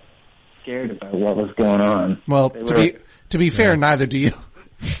scared about what was going on. Well, They to be fair, neither do you.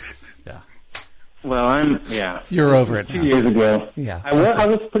 Yeah. Well, You're over it 2 now. years ago. Yeah. I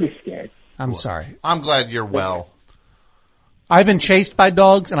was pretty scared. I'm sorry. I'm glad you're well. I've been chased by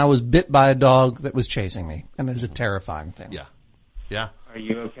dogs, and I was bit by a dog that was chasing me, and it's a terrifying thing. Yeah. Yeah. Are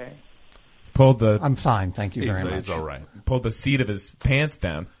you okay? I'm fine, thank you very much. He's all right. Pulled the seat of his pants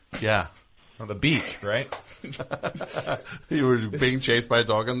down Yeah. on the beach, right? You were being chased by a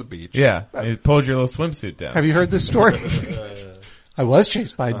dog on the beach. Yeah. It pulled your little swimsuit down. Have you heard this story? I was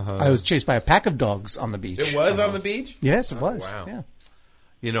chased by a pack of dogs on the beach. It was on the beach? Yes, it was. wow. Yeah.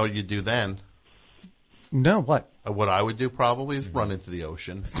 You know what you do then? No, what? What I would do probably is run into the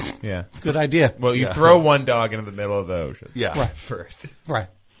ocean. Yeah. Good idea. Well, you throw one dog into the middle of the ocean. Yeah. Right. First. Right.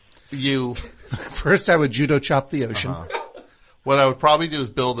 You. First, I would judo chop the ocean. What I would probably do is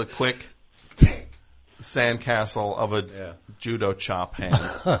build a quick sandcastle of a judo chop hand.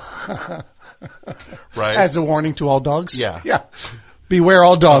 Right? As a warning to all dogs? Yeah. Yeah. Beware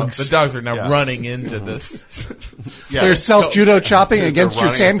all dogs. The dogs are now running into this. Yeah. They're self-judo chopping They're against your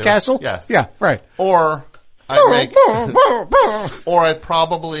running into- sandcastle? Yes. Yeah, right. Or I'd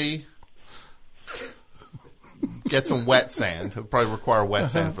probably get some wet sand. I'd probably require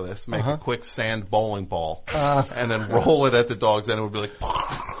wet sand for this. Make a quick sand bowling ball. And then roll it at the dogs and it would be like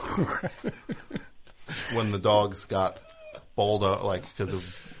when the dogs got bowled out, like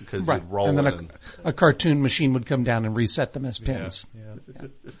because Right. you'd roll And then it. a cartoon machine would come down and reset them as pins. Yeah.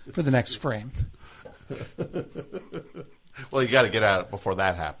 For the next frame. Well, you got to get at it before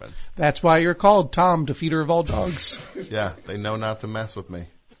that happens. That's why you're called Tom, defeater of all dogs. Yeah, they know not to mess with me.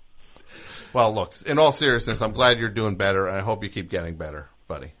 Well, look, in all seriousness, I'm glad you're doing better, and I hope you keep getting better,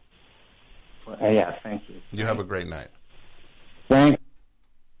 buddy. Yeah, thank you. You have a great night. Thanks.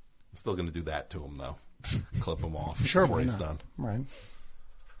 I'm still going to do that to him, though. Clip him off Sure, before why he's not? done. Right.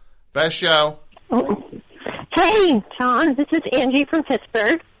 Best show. Hey, Tom, this is Angie from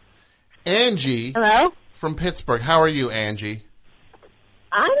Pittsburgh. Angie Hello? from Pittsburgh. How are you, Angie?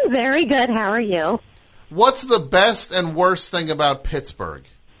 I'm very good. How are you? What's the best and worst thing about Pittsburgh,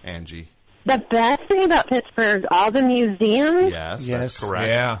 Angie? The best thing about Pittsburgh, all the museums. Yes, Yes. that's correct.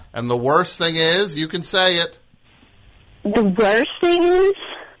 Yeah. And the worst thing is, you can say it. The worst thing is,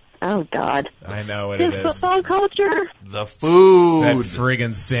 oh, God. I know what The it is. football culture. The food. That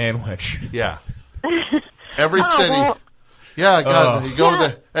friggin' sandwich. Yeah. Every city. well- Yeah, God, Oh. you go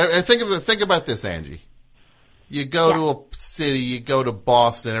to. Think about this, Angie. You go to a city. You go to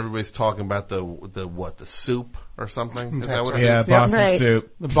Boston. Everybody's talking about the soup or something. Is that what it is? Yeah, Boston Right.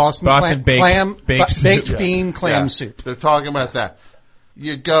 soup. The Boston baked baked soup. bean clam Yeah. soup. They're talking about that.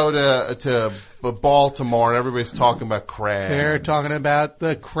 You go to Baltimore and everybody's talking about crabs. They're talking about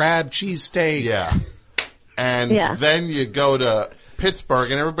the crab cheesesteak. Yeah. And Yeah. then you go to Pittsburgh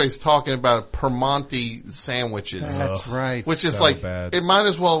and everybody's talking about Permonte sandwiches. That's right. Which is So like, bad. it might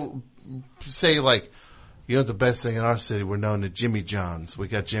as well say like, you know, the best thing in our city, we're known to Jimmy John's. We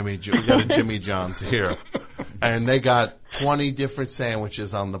got a Jimmy John's here. And they got 20 different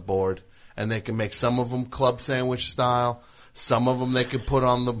sandwiches on the board. And they can make some of them club sandwich style. Some of them they could put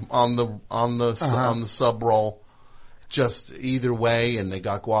on the sub roll. Just either way. And they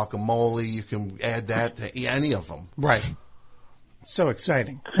got guacamole. You can add that to any of them. Right. So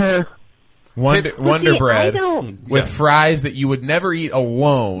exciting. Wonder See, Bread I don't- with fries that you would never eat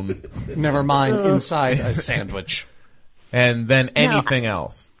alone, Never mind inside a sandwich. and then anything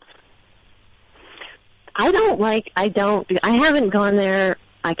else. I haven't gone there.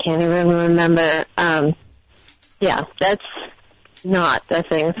 I can't even remember. Yeah, that's not the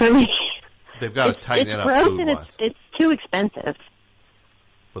thing for me. They've got to tighten it up gross food and wise. it's too expensive.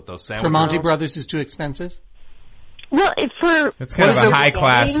 But those sandwiches. Tremonti Brothers is too expensive? Well, it's for It's kind of What a is it- high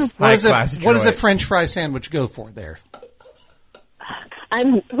class What does a joint. French fry sandwich go for there?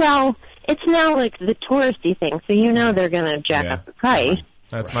 it's now like the touristy thing, so you know they're going to jack Yeah. up the price.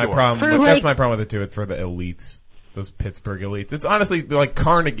 That's Sure. my problem. For, That's like- my problem with it too. It's for the elites, those Pittsburgh elites. It's honestly like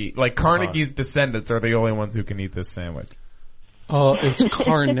Carnegie. Like Carnegie's descendants are the only ones who can eat this sandwich. Oh, it's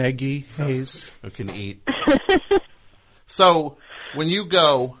Carnegie, Hayes. Who can eat. So, when you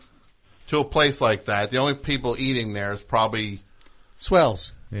go to a place like that, the only people eating there is probably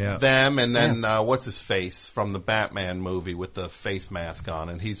Swells. Yeah. them and then, what's his face from the Batman movie with the face mask on,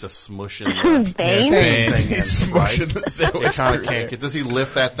 and he's just smushing the Bane? Bane. thing in, He's right? smushing the They sandwich kind through of can't get, does he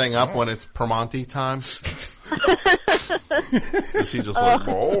lift that thing up when it's Primonti time? Is he just like,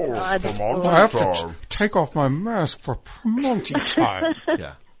 God. Primonti I have to time? take off my mask for Primonti time.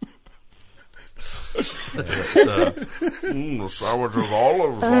 Yeah. The sandwiches all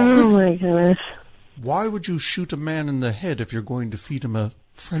over. Oh my goodness. Why would you shoot a man in the head if you're going to feed him a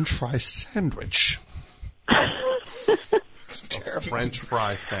French fry sandwich? French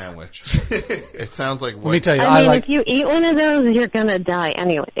fry sandwich. It sounds like what, Let me tell you, I mean, like. if you eat one of those, you're going to die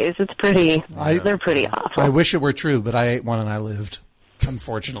anyways. It's pretty, they're pretty awful. I wish it were true, but I ate one and I lived.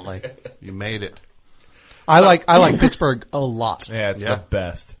 Unfortunately, you made it. I like Pittsburgh a lot. Yeah, it's Yeah. the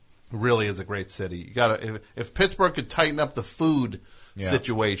best. It really is a great city. You gotta, if Pittsburgh could tighten up the food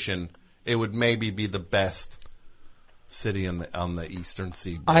situation, it would maybe be the best city on the eastern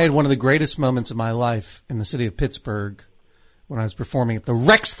seaboard. I had one of the greatest moments of my life in the city of Pittsburgh when I was performing at the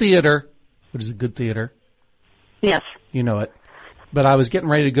Rex Theater, which is a good theater. Yes. You know it. But I was getting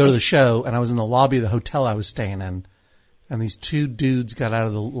ready to go to the show, and I was in the lobby of the hotel I was staying in, and these two dudes got out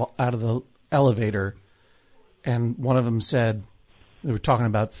of the elevator, and one of them said, they were talking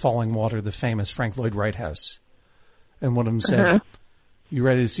about Falling Water, the famous Frank Lloyd Wright house, and one of them said, "You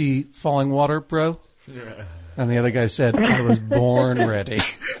ready to see Falling Water, bro?" And the other guy said, "I was born ready."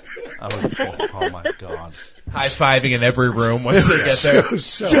 Oh my God. High-fiving in every room once they get there.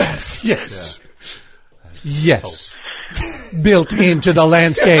 Yes. Built into the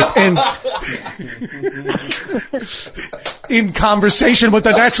landscape and in conversation with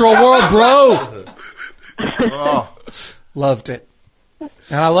the natural world, bro. Oh, Loved it.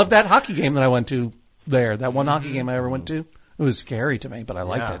 And I loved that hockey game that I went to there. That one hockey game I ever went to. It was scary to me, but I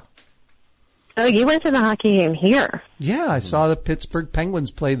liked it. Oh, you went to the hockey game here. Yeah, I saw the Pittsburgh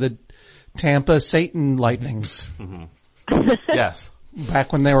Penguins play the Tampa Satan Lightnings yes.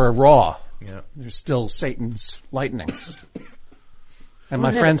 back when they were raw. Yeah. They're still Satan's Lightnings. And my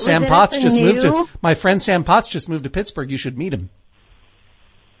Was it- friend Sam was it Potts at just the moved new- to my friend Sam Potts just moved to Pittsburgh. You should meet him.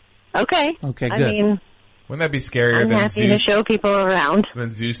 Okay. Okay, I good. mean, Wouldn't that be scarier I'm than happy to Zeus? show people around.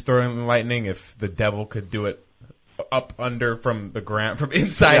 Than Zeus throwing lightning if the devil could do it up under from the ground, from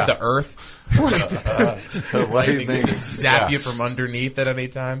inside the earth. The Lightning lightning. can just zap you from underneath at any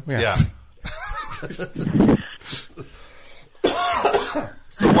time. Yeah.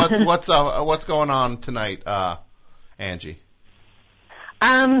 So what's going on tonight, Angie?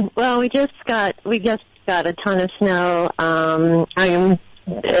 Well, we just got a ton of snow. I am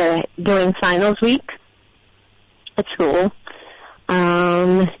doing finals week at school,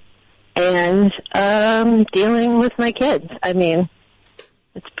 and dealing with my kids. I mean,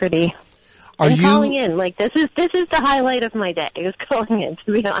 it's pretty. Are calling you in like this is the highlight of my day. Is calling in,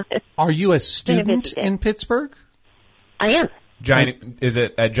 to be honest. are you a student busy day. in Pittsburgh? I am. Is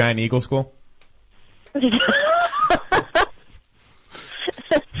it at Giant Eagle School?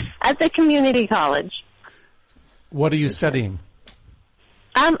 At the community college. What are you studying?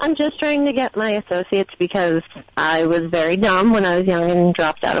 I'm just trying to get my associates because I was very dumb when I was young and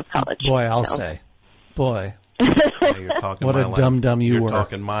dropped out of college. Boy, I'll So. say. Boy. Yeah, you're talking What my a dumb you you're were.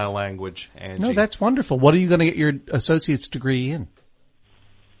 talking my language, Angie. No, that's wonderful. What are you going to get your associate's degree in?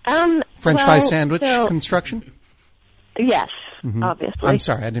 French well, fry sandwich so- construction? Yes, obviously. I'm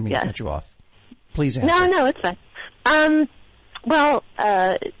sorry, I didn't mean Yes. to cut you off. Please answer. No, it's fine. Well,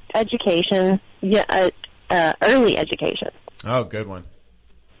 education, early education. Oh, good one.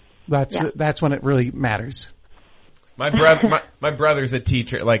 That's when it really matters. My brother's a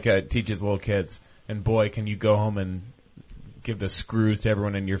teacher, teaches little kids. And boy, can you go home and give the screws to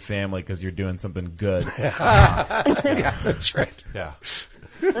everyone in your family because you're doing something good. Yeah, that's right. Yeah.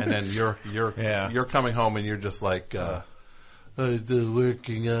 And then you're coming home and you're just like, they're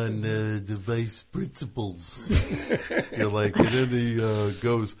working on the vice principals. You're like, and then he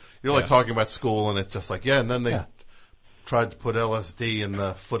goes, you're like talking about school, and it's just like, and then they tried to put LSD in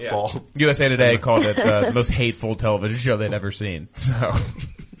the football. Yeah. USA Today called it the most hateful television show they'd ever seen. So.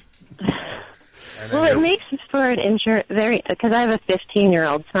 Well, it makes for an because I have a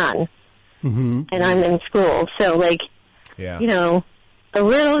 15-year-old son, and I'm in school, so you know, a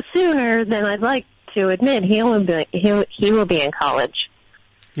little sooner than I'd like to admit, he will be in college.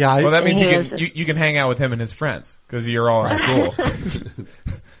 Yeah, well, that means you can hang out with him and his friends because you're all in school.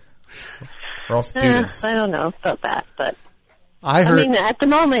 We're all students. I don't know about that, but I mean, at the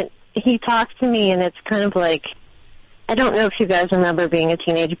moment, he talks to me, and it's kind of like, I don't know if you guys remember being a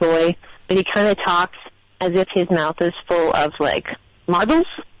teenage boy, but he kind of talks as if his mouth is full of, like, marbles.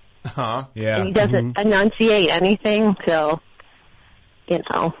 Yeah. And he doesn't enunciate anything, so, you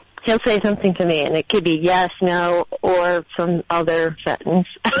know, he'll say something to me, and it could be yes, no, or some other sentence.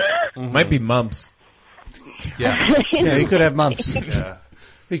 Might be mumps. Yeah. Yeah, he could have mumps. Yeah.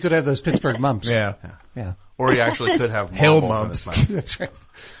 He could have those Pittsburgh mumps. Yeah. Or he actually could have Hill marbles mumps. in his mouth.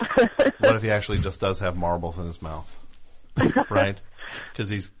 That's right. What if he actually just does have marbles in his mouth? Right? Because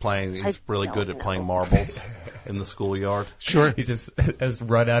he's really good at playing marbles in the schoolyard. Sure. He just has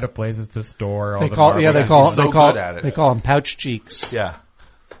run out of places to store all They the call marbles. they call him pouch cheeks. Yeah.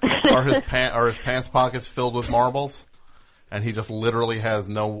 Are his pants pockets filled with marbles? And he just literally has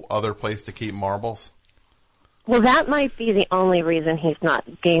no other place to keep marbles? Well, that might be the only reason he's not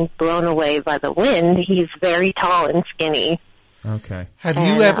being blown away by the wind. He's very tall and skinny. Okay. Have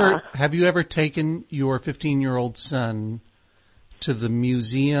you ever taken your 15-year-old son to the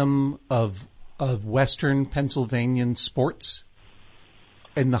Museum of Western Pennsylvania Sports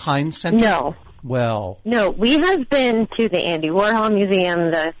in the Heinz Center? No. Well. No, we have been to the Andy Warhol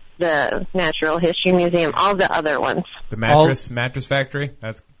Museum, the Natural History Museum, all the other ones. The mattress factory?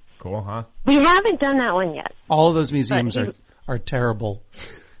 That's cool, huh? We haven't done that one yet. All of those museums are terrible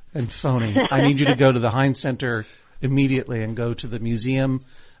and phony. I need you to go to the Heinz Center immediately and go to the Museum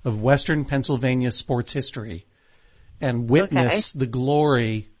of Western Pennsylvania Sports History and witness the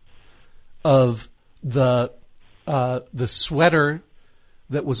glory of the sweater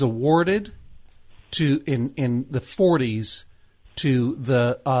that was awarded to in the 40s to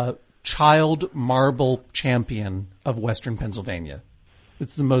the child marble champion of Western Pennsylvania.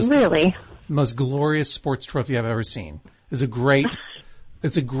 It's the most glorious sports trophy I've ever seen. It's a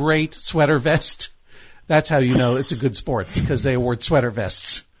great sweater vest. That's how you know it's a good sport, because they award sweater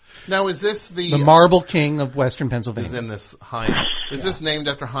vests. Now, is this the Marble King of Western Pennsylvania? Is in this Heinz? Is this named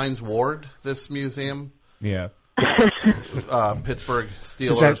after Heinz Ward? This museum? Yeah. Pittsburgh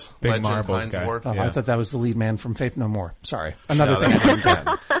Steelers big legend marbles Heinz guy. Ward. Oh, Yeah. I thought that was the lead man from Faith No More. Sorry, No, another thing. that's Mike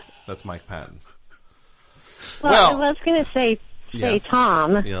Patton. That's Mike Patton. Well, I was going to say Yes.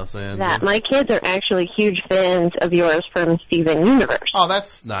 Tom, Yes, and that my kids are actually huge fans of yours from Steven Universe. Oh,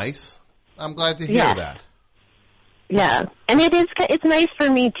 that's nice. I'm glad to hear that. Yeah, and it's nice for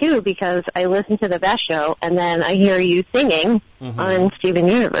me too, because I listen to the Best Show and then I hear you singing on Steven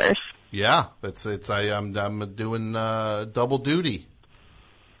Universe. Yeah, I'm doing double duty.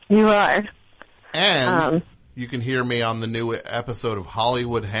 You are. And you can hear me on the new episode of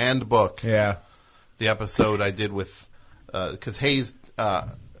Hollywood Handbook. Yeah. The episode I did with because Hayes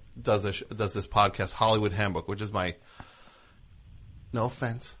does this podcast, Hollywood Handbook, which is my no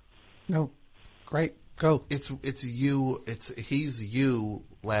offense. No, great, go. He's you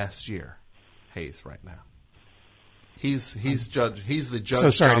last year, Hayes right now. He's the judge. So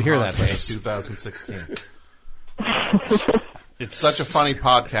sorry John to hear that, Hodgman Hayes. of 2016. It's such a funny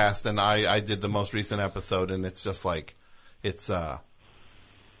podcast, and I did the most recent episode, and it's just like it's the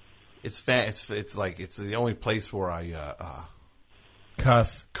only place where I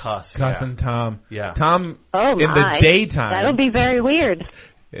cuss and Tom. Yeah. Tom Oh, in the daytime. That'll be very weird.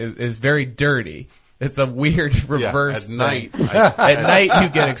 Is very dirty. It's a weird reverse at night. thing. At night you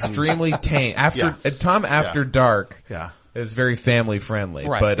get extremely tame. Tom after dark is very family friendly.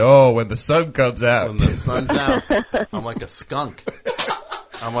 Right. But when the sun comes out. When the sun's out, I'm like a skunk.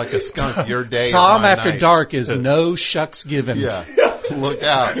 Your day. Tom is my after night. dark is no shucks given. Yeah. Look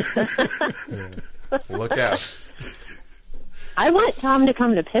out. Look out. I want Tom to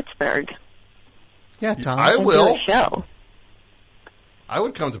come to Pittsburgh. Yeah, Tom. I and will. do a show. I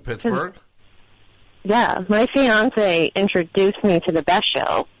would come to Pittsburgh. Yeah, my fiance introduced me to the Best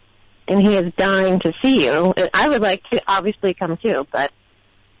Show, and he is dying to see you. I would like to obviously come too, but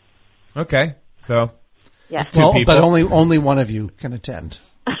Okay. So yeah. two Well, people. but only one of you can attend.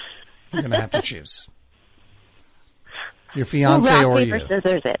 You're going to have to choose. Your fiance or you? Rock, paper,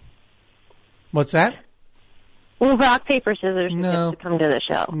 scissors it. What's that? Well, rock, paper, scissors no. to come to the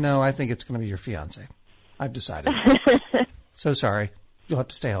show. No, I think it's going to be your fiance. I've decided. So sorry. You'll have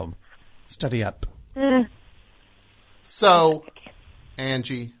to stay home. Study up. So,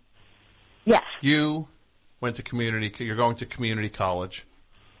 Angie. Yes. You went to you're going to community college.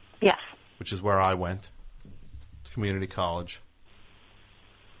 Yes. Which is where I went. Community college.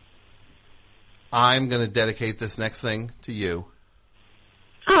 I'm going to dedicate this next thing to you.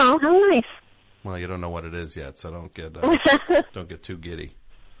 Oh, how nice. Well, you don't know what it is yet, so don't get too giddy.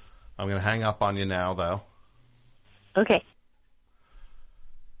 I'm going to hang up on you now, though. Okay.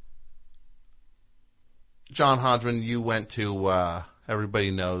 John Hodgman, you went to,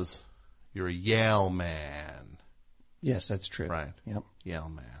 everybody knows you're a Yale man. Yes, that's true. Right. Yep. Yale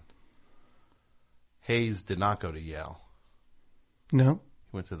man. Hayes did not go to Yale. No.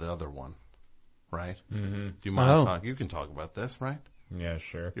 He went to the other one. Right? Mm-hmm. Do you mind talking? You can talk about this, right? Yeah,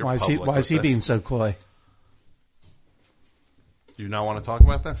 sure. Why is he being so coy? Do you not want to talk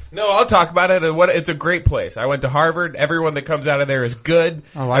about this? No, I'll talk about it. It's a great place. I went to Harvard. Everyone that comes out of there is good.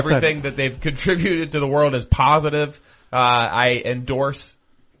 Everything that they've contributed to the world is positive. I endorse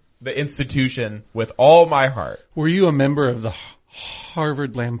the institution with all my heart. Were you a member of the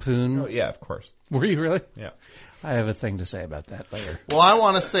Harvard Lampoon? Oh, yeah, of course. Were you really? Yeah. I have a thing to say about that later. Well, I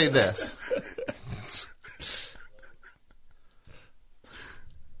want to say this.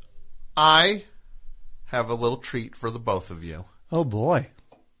 I have a little treat for the both of you. Oh, boy.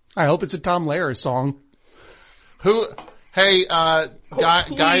 I hope it's a Tom Lehrer song. Hey,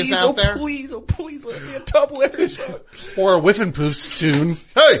 guys out there? Please, let me a Tom Lehrer song. Or a Whiffenpoofs tune.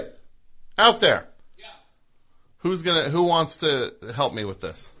 Hey, out there. Yeah. Who wants to help me with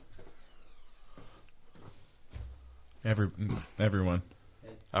this? Everyone.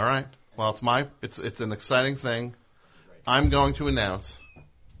 All right. Well, it's an exciting thing. I'm going to announce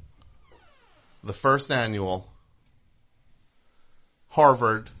the first annual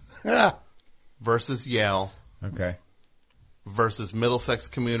Harvard versus Yale versus Middlesex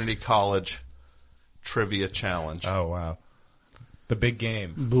Community College Trivia Challenge. Oh, wow. The big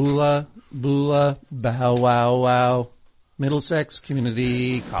game. Boola, boola, bow, wow, wow. Middlesex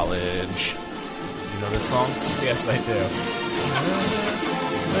Community College. You know this song? Yes, I do.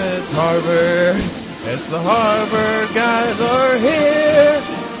 It's Harvard. It's the Harvard guys are here.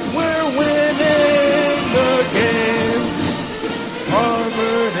 We're winning the game.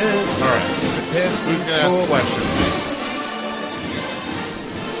 Harvard is. All right. Who's going to ask questions?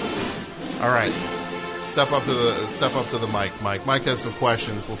 All right. Step up to the mic, Mike. Mike has some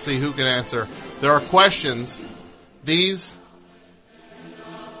questions. We'll see who can answer. There are questions. These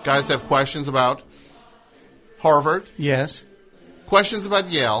guys have questions about Harvard. Yes. Questions about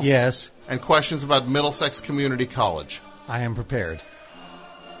Yale. Yes. And questions about Middlesex Community College. I am prepared.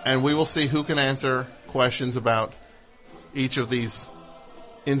 And we will see who can answer questions about each of these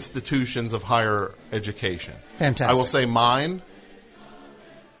institutions of higher education. Fantastic. I will say mine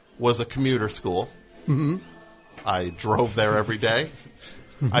was a commuter school. Mm-hmm. I drove there every day.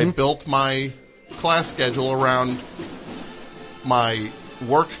 Mm-hmm. I built my class schedule around my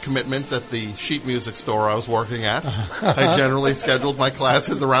work commitments at the sheet music store I was working at. I generally scheduled my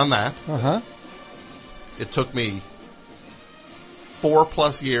classes around that. Uh-huh. It took me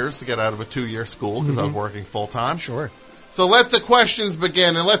 4+ years to get out of a 2-year school because I was working full time. Sure. So let the questions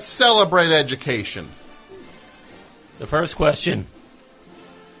begin and let's celebrate education. The first question.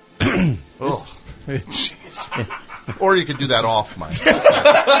 Oh. Or you could do that off, Mike.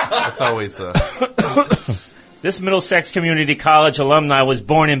 That's always This Middlesex Community College alumni was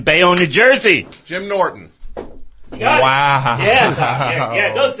born in Bayonne, New Jersey. Jim Norton. Wow.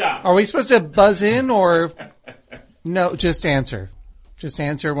 Yeah, go Tom. Are we supposed to buzz in or no? Just answer. Just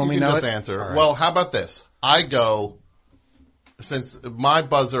answer when we know just it. Answer. Right. Well, how about this? I go, since my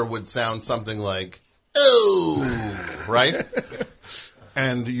buzzer would sound something like, "Oh," right?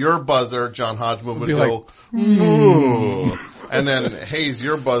 And your buzzer, John Hodgman, would go, "Ooh." And then, Hayes,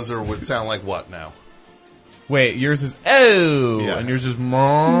 your buzzer would sound like what now? Wait, yours is "oh," and yours is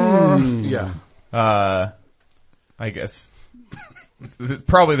 "more." Yeah. I guess it's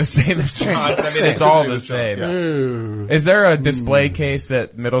probably the same as John's. I mean, it's all the same. Yeah. Is there a display case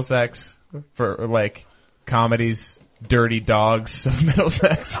at Middlesex for like comedies? Dirty Dogs of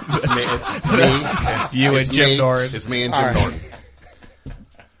Middlesex. It's me. You and Jim Norton. It's me and Jim Norton.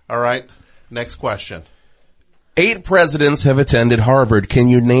 All right. Next question. 8 presidents have attended Harvard. Can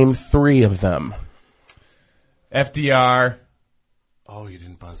you name 3 of them? FDR. Oh, you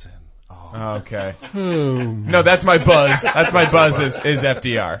didn't buzz in. Oh, okay. No, that's my buzz. That's my buzz is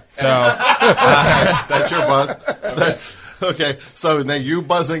FDR. So that's your buzz. Okay, so now you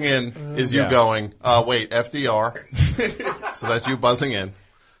buzzing in is you going, wait, FDR. So that's you buzzing in.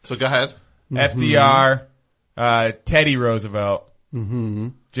 So go ahead. FDR, Teddy Roosevelt,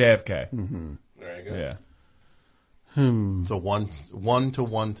 JFK. There you go. Yeah. So 1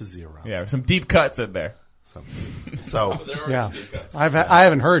 to 0. Yeah, some deep cuts in there. So Yeah. I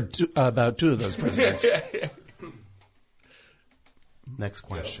haven't heard about two of those presidents. next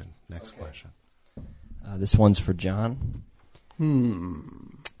question. This one's for John.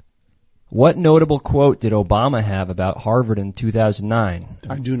 What notable quote did Obama have about Harvard in 2009?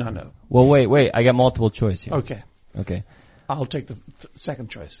 I do not know. Well, wait. I got multiple choice here. Okay. I'll take the second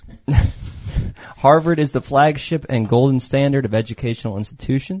choice. Harvard is the flagship and golden standard of educational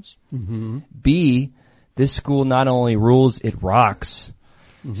institutions. B, this school not only rules, it rocks.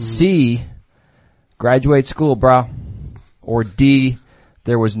 C, graduate school, brah. Or D,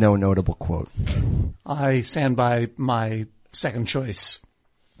 there was no notable quote. I stand by my second choice.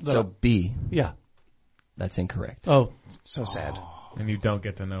 So B. Yeah. That's incorrect. Oh, so sad. And you don't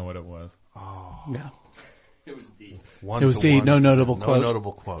get to know what it was. Yeah. It was D. It was D. No notable quote. No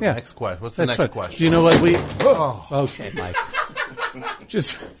notable quote. Yeah. Next question. What's the That's next fine. question? Do you know what we? Okay, Mike.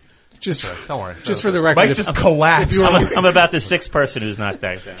 Just don't worry. Just for the record, Mike just collapsed. I'm about the sixth person who's knocked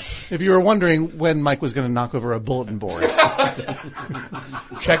that down. If you were wondering when Mike was going to knock over a bulletin board,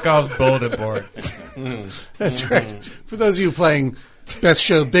 Chekhov's bulletin board. that's right. For those of you playing Best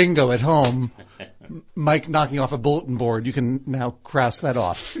Show Bingo at home, Mike knocking off a bulletin board, you can now cross that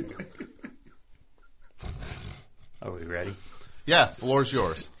off. Are we ready? Yeah, floor's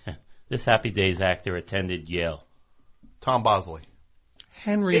yours. This Happy Days actor attended Yale. Tom Bosley.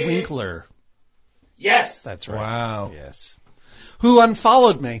 Henry Winkler. Yes! That's right. Wow. Yes. Who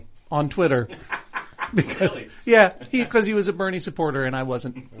unfollowed me on Twitter. Because, Really? Yeah, because he was a Bernie supporter and I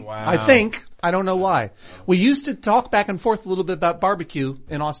wasn't. Wow. I think. I don't know why. We used to talk back and forth a little bit about barbecue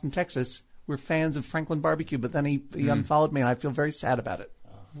in Austin, Texas. We're fans of Franklin barbecue, but then he unfollowed me and I feel very sad about it.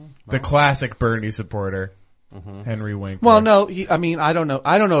 The classic Bernie supporter. Henry Winkler. Well, no, I don't know.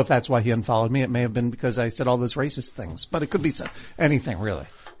 I don't know if that's why he unfollowed me. It may have been because I said all those racist things, but it could be anything really.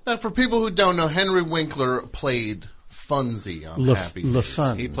 Now, for people who don't know, Henry Winkler played Funzy on Happy Days.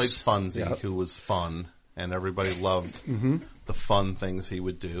 Funz. He played Funzy, who was fun, and everybody loved the fun things he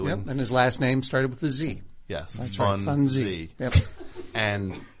would do. Yep. And his last name started with a Z. Yes, That's Funzy. right, Funzy. Yep.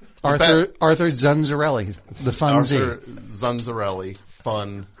 And Arthur Zunzarelli, the Funzy. Arthur Zunzarelli,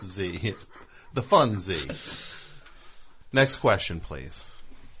 Funzy. The Funzy. Next question, please.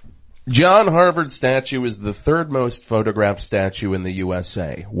 John Harvard statue is the third most photographed statue in the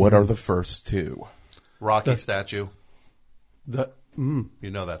USA. What are the first two? Rocky statue. You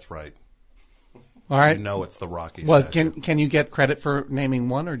know that's right. All right. You know it's the Rocky well, statue. can you get credit for naming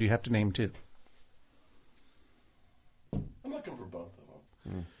one, or do you have to name two? I'm looking for both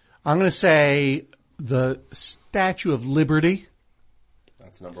of them. I'm going to say the Statue of Liberty.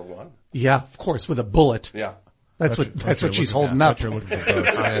 That's number one. Yeah, of course, with a bullet. Yeah. That's what she's holding up. I'm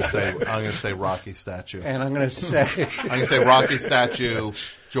gonna say Rocky statue. And I'm gonna say Rocky statue,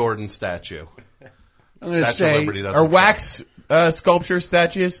 Jordan statue. I'm gonna say are wax sculpture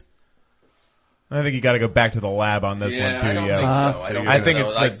statues? I think you got to go back to the lab on this one too. I think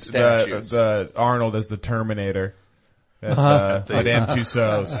it's like the Arnold as the Terminator. At Madame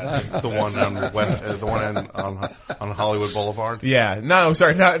Tussauds. The one on Hollywood Boulevard. Yeah, no,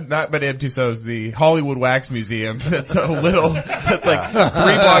 sorry, not Madame Tussauds. The Hollywood Wax Museum. That's a little. That's like 3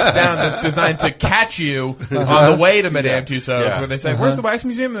 blocks down. That's designed to catch you on the way to Madame Tussauds, where they say, "Where's the wax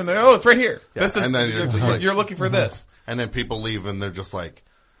museum?" And they're, "Oh, it's right here." Yeah. This is. And then you're looking for this. And then people leave, and they're just like,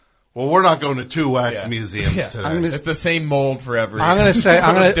 "Well, we're not going to 2 wax museums today." It's the same mold for every. I'm going to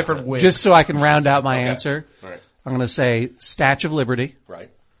say different wigs. Just so I can round out my answer. Right. I'm going to say Statue of Liberty. Right.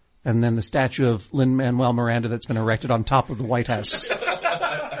 And then the statue of Lin-Manuel Miranda that's been erected on top of the White House.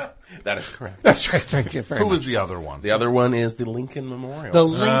 That is correct. That's right. Thank you very much. Who was the other one? The other one is the Lincoln Memorial. The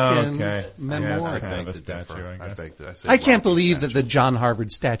Lincoln Memorial. Yeah, kind of a statue, I guess. I can't believe that the John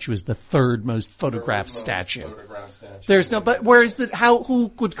Harvard statue is the third most photographed statue. There's no, but where is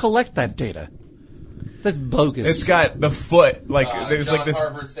who would collect that data? That's bogus. It's got the foot, there's John like this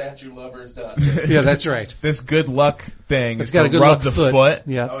Harvard statue lovers. Yeah, that's right. This good luck thing. It's got a good rub luck the foot.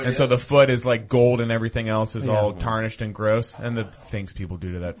 Yeah. And so the foot is like gold and everything else is all tarnished and gross. And the things people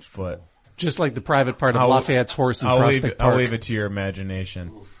do to that foot. Just like the private part of Lafayette's horse in Prospect Park. I'll leave it to your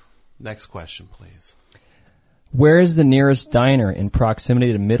imagination. Next question, please. Where is the nearest diner in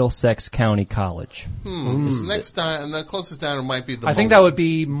proximity to Middlesex County College? The closest diner might be the. I think that would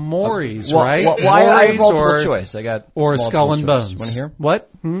be Maury's, right? Why I have multiple choice? I got or Skull and Bones. Want to hear? What?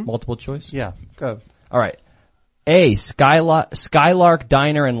 Multiple choice? Yeah, go. All right. A. Skylark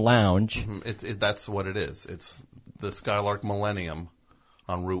Diner and Lounge. That's what it is. It's the Skylark Millennium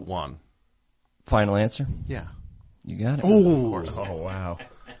on Route 1. Final answer? Yeah. You got it. Oh, wow.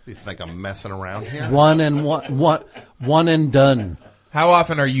 You think I'm messing around here? One and done. How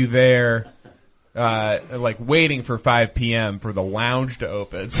often are you there, like waiting for 5 p.m. for the lounge to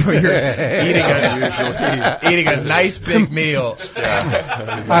open? So you're eating a nice big meal.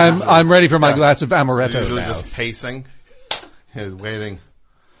 Yeah. I'm ready for my glass of amaretto. Usually now. just pacing and waiting.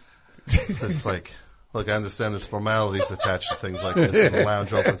 It's like, look, I understand there's formalities attached to things like this, and the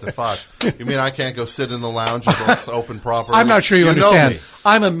lounge opens at 5. You mean I can't go sit in the lounge until it's open properly? I'm not sure you understand. Know me.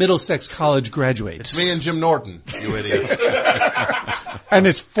 I'm a Middlesex College graduate. It's me and Jim Norton, you idiots. And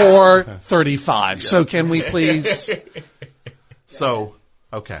it's 4:35. So can we please? So,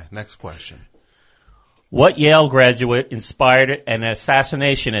 okay, next question. What Yale graduate inspired an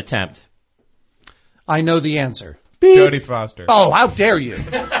assassination attempt? I know the answer. Jodie Foster. Oh, how dare you!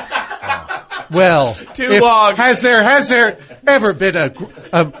 Well, Too long. Has there ever been a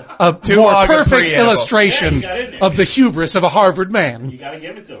Too more long a perfect preamble. illustration Yeah, of the hubris of a Harvard man? You gotta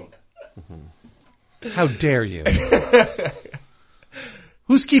give it to him. How dare you?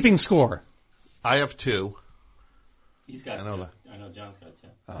 Who's keeping score? I have 2. He's got I know 2. that. I know John's got 2.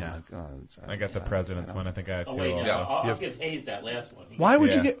 Oh Yeah. my God. I got the president's one. I think I have Oh, 2 wait, also. no, I'll You have- give Hayes that last one. Why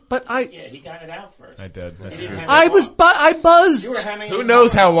would you Yeah. get? But I Yeah, he got it out first. I did. He That's didn't true. have I it was on. I buzzed. You were hemming Who and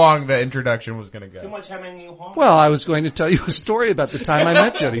knows hawing. how long the introduction was going to Too go? much hemming and hawing. Well, I was going to tell you a story about the time I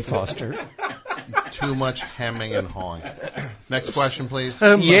met Jodie Foster. Too much hemming and hawing. Next question, please.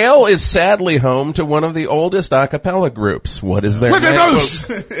 Yale is sadly home to one of the oldest a cappella groups. What is their With a name? moose!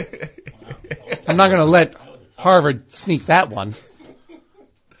 I'm not going to let Harvard sneak that one.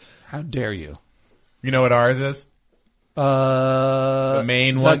 How dare you? You know what ours is? The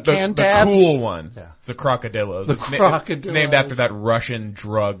main one, the Cantabs? cool one. Yeah. It's the Crocodillos. The It's Crocodillos. named after that Russian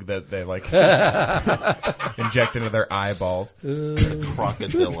drug that they like inject into their eyeballs.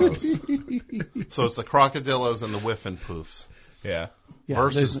 Crocodillos. So it's the Crocodillos and the Whiffin' Poofs Yeah. Yeah,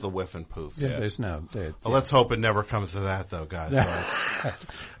 versus there's- the Whiffin' Poofs. Yeah, there's no. Well, let's hope it never comes to that, though, guys. Right?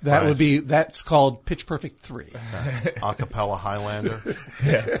 That Right. would be. That's called Pitch Perfect 3. Acapella Highlander.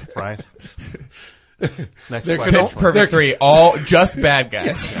 Yeah. Right? Next There question. can Pitch Perfect 3, all just bad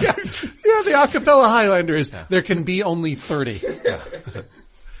guys. Yeah, the acapella Highlander is. There can be only 30.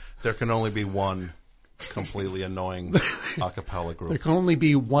 There can only be one completely annoying acapella There group. can only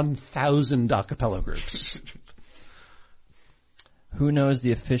be 1,000 acapella groups. Who knows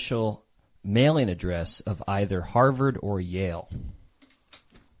the official mailing address of either Harvard or Yale?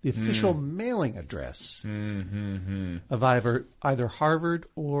 The official mailing address of either Harvard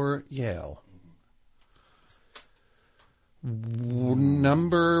or Yale.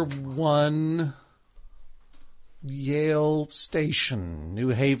 Number 1, Yale Station, New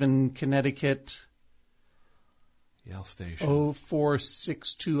Haven, Connecticut, Yale Station.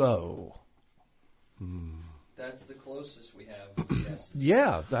 04620. That's the closest we have. Yes.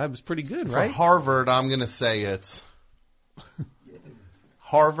 Yeah, that was pretty good, For right? Harvard, I'm going to say it's...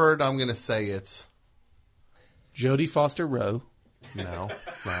 Harvard, I'm going to say it's... Jodie Foster Rowe. No,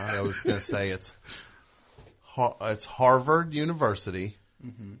 it's not. I was going to say it's Harvard University,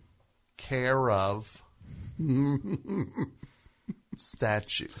 care of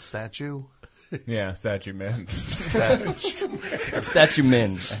statue. Yeah, Statue Man. Statue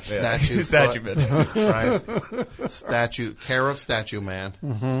Men. Statue. Statue Man. Right. Statue. Care of Statue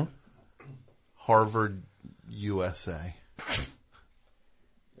Man. Harvard, USA.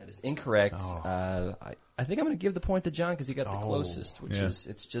 That is incorrect. I think I'm going to give the point to John because he got the closest, which Yeah. is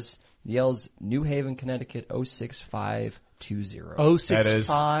it's just Yale's New Haven, Connecticut 06520.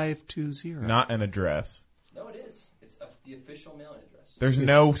 06520. Not an address. No, it is. It's the official mailing address. There's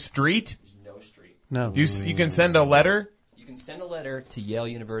no street? There's no street. No. You can send a letter? You can send a letter to Yale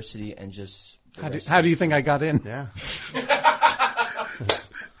University and just... How do you think I got in? Yeah.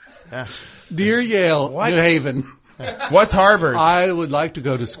 Yeah. Dear Yale, What? New Haven. What's Harvard? I would like to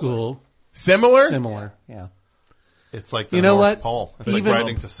go to school. Similar? Similar, yeah. It's like the You know North what? Pole. It's Even- like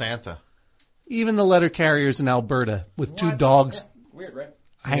writing to Santa. Even the letter carriers in Alberta with 2 dogs Weird, right?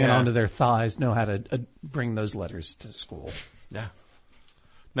 hanging Yeah. onto their thighs know how to bring those letters to school. Yeah.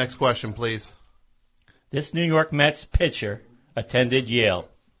 Next question, please. This New York Mets pitcher attended Yale.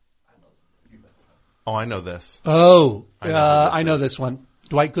 Oh, I know this. Oh, I know this one.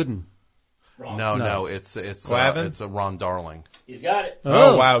 Dwight Gooden. No, it's Glavine? it's a Ron Darling. He's got it.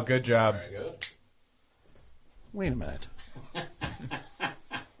 Oh, wow, good job. Wait a minute.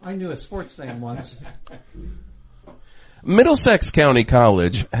 I knew a sports thing once. Middlesex County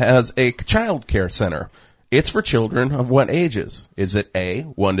College has a child care center. It's for children of what ages? Is it A,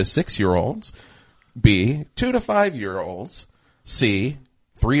 1 to 6 year olds, B, 2 to 5 year olds, C,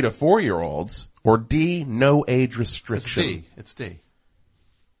 3 to 4 year olds, or D, no age restriction? It's D.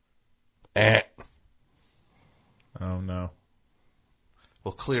 Oh no.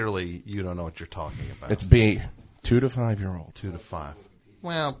 Well, clearly you don't know what you're talking about. It's B, 2 to 5 year olds. 2 to 5.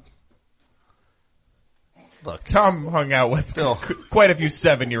 Well, look. Tom hung out with quite a few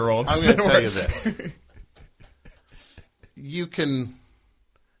 7-year-olds. I'm going to tell you this.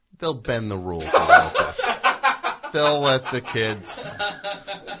 They'll bend the rules a little bit. They'll let the kids,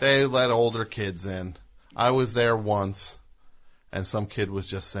 they let older kids in. I was there once, and some kid was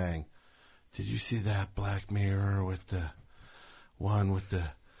just saying, did you see that Black Mirror with the one with the,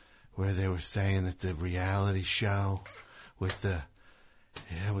 where they were saying that the reality show with the,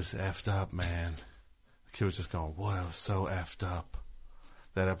 it was effed up, man. The kid was just going, boy, it was so effed up.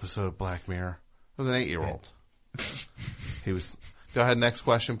 That episode of Black Mirror. It was an 8-year-old. He was, go ahead, next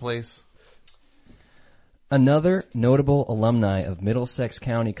question, please. Another notable alumni of Middlesex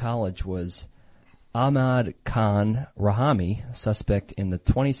County College was Ahmad Khan Rahami, suspect in the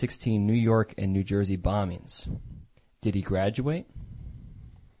 2016 New York and New Jersey bombings. Did he graduate?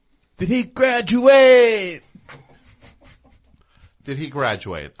 Did he graduate? Did he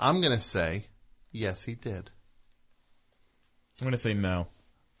graduate? I'm going to say, yes, he did. I'm going to say no.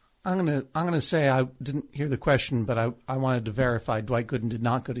 I'm gonna say I didn't hear the question, but I wanted to verify Dwight Gooden did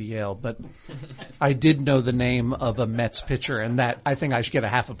not go to Yale, but I did know the name of a Mets pitcher, and that I think I should get a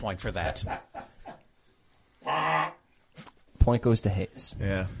half a point for that. Point goes to Hayes.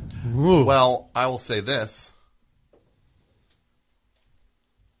 Yeah. Ooh. Well, I will say this.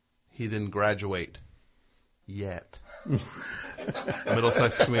 He didn't graduate yet.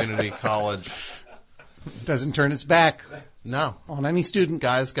 Middlesex Community College doesn't turn its back. No. On any student.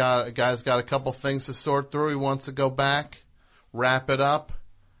 Guy's got a couple things to sort through. He wants to go back, wrap it up,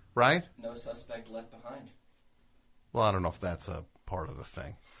 right? No suspect left behind. Well, I don't know if that's a part of the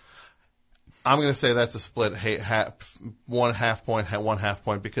thing. I'm going to say that's a split, one half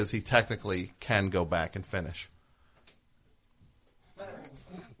point, because he technically can go back and finish.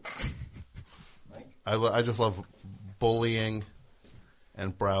 I just love bullying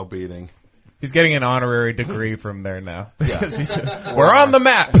and browbeating. He's getting an honorary degree from there now. Yeah. We're on the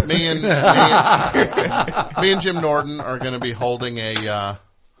map. Me and Jim Norton are going to be holding a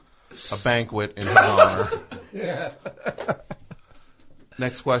banquet in his honor. Yeah.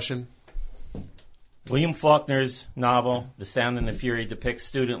 Next question. William Faulkner's novel, The Sound and the Fury, depicts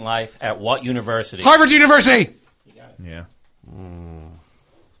student life at what university? Harvard University! Yeah.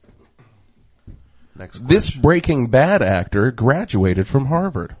 Next question. This Breaking Bad actor graduated from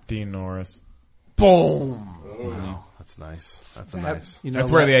Harvard. Dean Norris. Boom. Wow, that's nice. That's nice. You know that's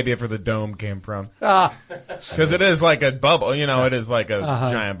where the idea for the dome came from. Ah. Because it is like a bubble. You know, it is like a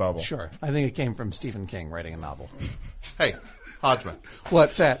giant bubble. Sure. I think it came from Stephen King writing a novel. Hey, Hodgman.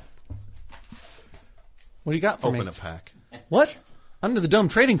 What's that? What do you got for me? Open a pack. What? Under the Dome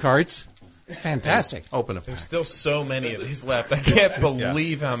trading cards? Fantastic. Open a pack. There's still so many of these left. I can't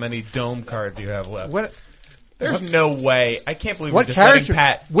believe how many dome cards you have left. What? There's no way. I can't believe What we're just letting character-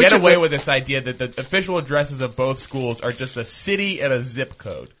 Pat which get of away the- with this idea that the official addresses of both schools are just a city and a zip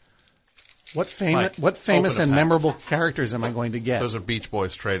code. What Mike, famous open a and pack. memorable characters am I going to get? Those are Beach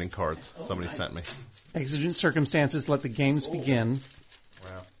Boys trading cards somebody sent me. Exigent circumstances, let the games begin.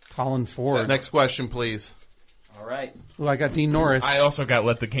 Wow. Colin Ford. Next question, please. All right. Ooh, I got Dean Norris. I also got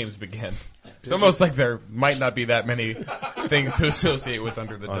Let the Games Begin. It's almost like there might not be that many things to associate with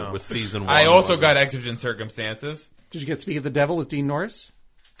Under the Dome. With season 1. I also got Exigent Circumstances. Did you get Speak of the Devil with Dean Norris?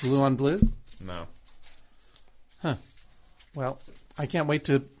 Blue on Blue? No. Huh. Well, I can't wait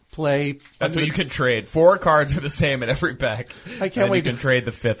to play. That's what you can trade. 4 cards are the same in every pack. I can't and wait you can trade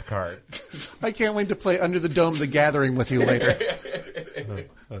the 5th card. I can't wait to play Under the Dome The Gathering with you later.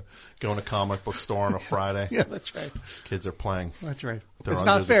 Going to comic book store on a Friday. Yeah, that's right. Kids are playing. That's right. They're It's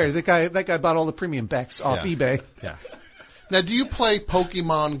under not fair. That guy bought all the premium packs off eBay. Yeah. Now, do you play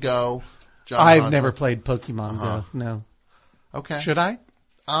Pokemon Go, John I've Hodgman? never played Pokemon Go. No. Okay. Should I?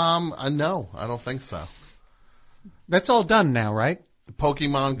 No, I don't think so. That's all done now, right?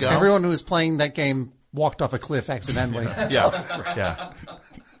 Pokemon Go. Everyone who was playing that game walked off a cliff accidentally. Yeah.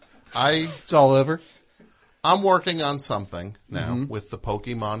 It's all over. I'm working on something now with the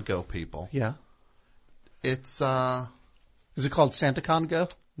Pokemon Go people. Yeah. It's Is it called SantaCon Go?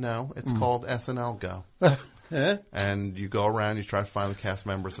 No, it's called SNL Go. And you go around, you try to find the cast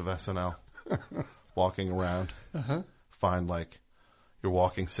members of SNL walking around. Find you're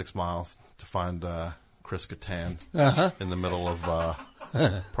walking 6 miles to find Chris Kattan in the middle of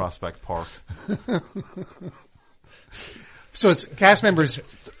Prospect Park. So it's cast members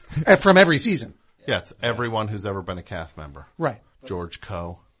from every season. Yeah, it's everyone who's ever been a cast member. Right. George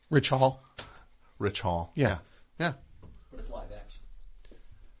Coe. Rich Hall. Yeah. But it's live action.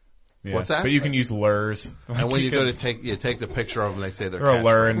 Yeah. What's that? But you can use lures. And when you go to take the picture of them, they say they're throw a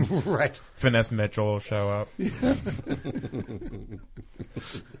lure and right. Finesse Mitchell will show up.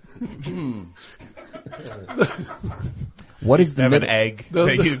 What is the have an egg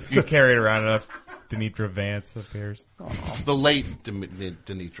that you carry it around enough? Denitra Vance appears. The late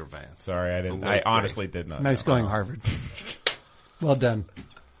Denitra Vance. Sorry, I didn't. I honestly did not. Nice going, Harvard. Well done.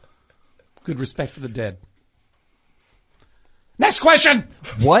 Good respect for the dead. Next question!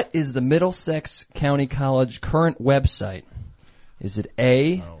 What is the Middlesex County College current website? Is it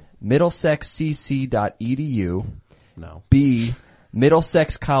A, middlesexcc.edu? No. B,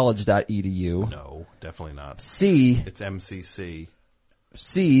 middlesexcollege.edu? No, definitely not. C, it's MCC.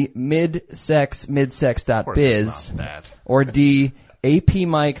 C, midsex.biz? Of course it's not that. Or D,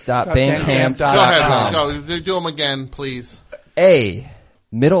 apmike.bandcamp.com? Go ahead, go. Do them again, please. A,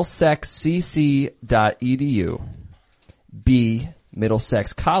 middlesexcc.edu. B,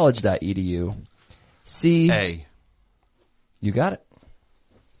 middlesexcollege.edu. C, A. You got it.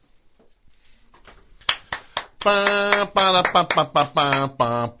 It's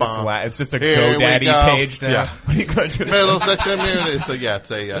just a GoDaddy page now. Yeah. Middlesex Community. So yeah, it's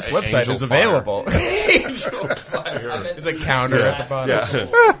a this website is available. Angel Fire. There's a counter at the bottom. Yeah.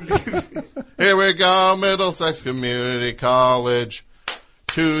 Here we go, Middlesex Community College.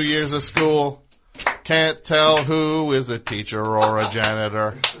 2 years of school. Can't tell who is a teacher or a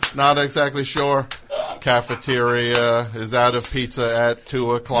janitor. Not exactly sure. Cafeteria is out of pizza at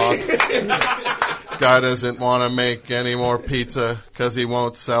 2:00. Guy doesn't want to make any more pizza because he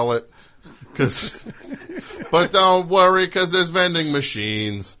won't sell it. But don't worry, because there's vending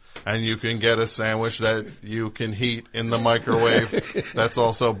machines. And you can get a sandwich that you can heat in the microwave. That's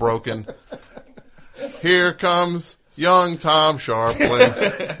also broken. Here comes young Tom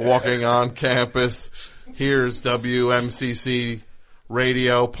Sharplin walking on campus. Here's WMCC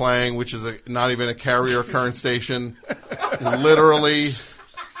radio playing, which is not even a carrier current station. Literally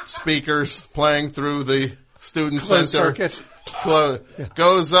speakers playing through the student Closed center. Circuit.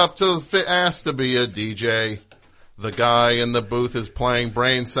 Goes up to ask to be a DJ. The guy in the booth is playing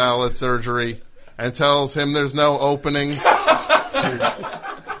brain salad surgery and tells him there's no openings.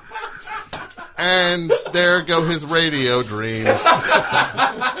 And there go his radio dreams.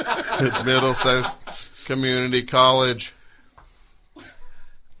 At Middlesex Community College.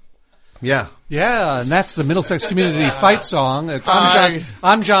 Yeah. Yeah, and that's the Middlesex Community Fight Song.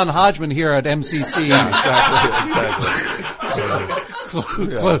 I'm John Hodgman here at MCC. Exactly.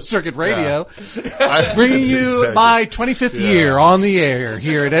 Closed Circuit Radio. Bringing you my 25th year on the air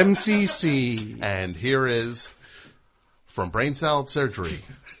here at MCC. And here is, from Brain Salad Surgery,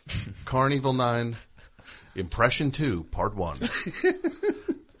 Carnival 9, Impression 2, Part 1.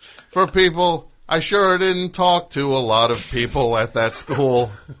 For people, I sure didn't talk to a lot of people at that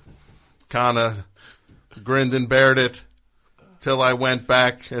school. Kinda grinned and bared it till I went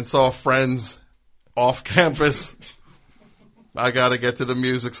back and saw friends off campus. I gotta get to the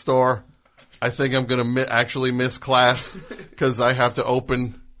music store. I think I'm gonna actually miss class because I have to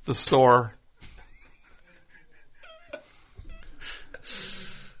open the store.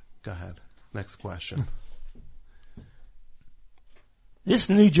 Go ahead. Next question. This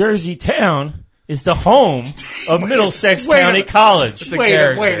New Jersey town is the home of Middlesex County College. Wait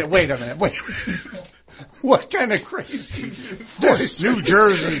a minute. What kind of crazy? This New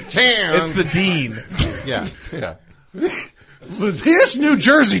Jersey town. It's the dean. Yeah. This New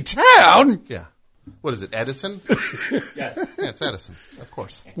Jersey town? Yeah. What is it, Edison? Yes. Yeah, it's Edison, of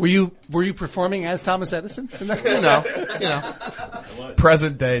course. Were you performing as Thomas Edison? You know.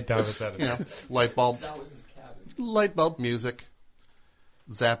 Present day Thomas Edison. You know, light bulb. That was his cabin. Light bulb. Music.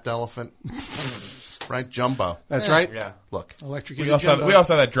 Zapped elephant. Right? Jumbo. That's right. Yeah. Look. Electrocuted We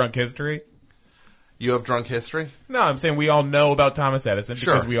also have that drunk history. You have drunk history? No, I'm saying we all know about Thomas Edison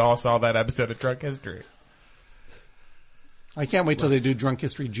because Sure. we all saw that episode of Drunk History. I can't wait till they do Drunk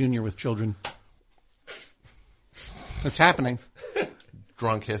History Junior with children. It's happening.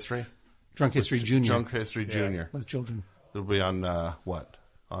 Drunk history? Drunk History Junior. Drunk history junior. With children. It'll be on, what?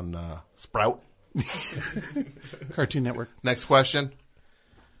 On, Sprout? Cartoon Network. Next question.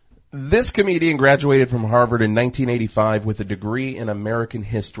 This comedian graduated from Harvard in 1985 with a degree in American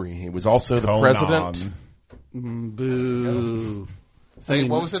history. He was also the president. Boo. Say,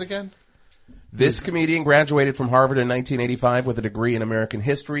 what was it again? This comedian graduated from Harvard in 1985 with a degree in American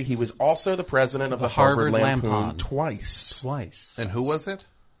history. He was also the president of the Harvard Lampoon twice. And who was it?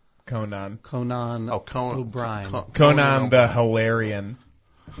 Conan. Conan O'Brien. Conan the Hilarian.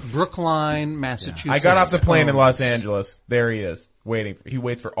 Brookline, Massachusetts. I got off the plane in Los Angeles. There he is, waiting. He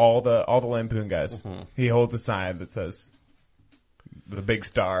waits for all the Lampoon guys. Mm-hmm. He holds a sign that says the big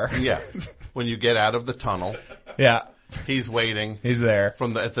star. Yeah. When you get out of the tunnel. Yeah. He's waiting. He's there.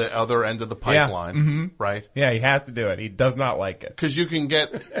 From at the other end of the pipeline. Yeah. Mm-hmm. Right? Yeah, he has to do it. He does not like it. Because you can get,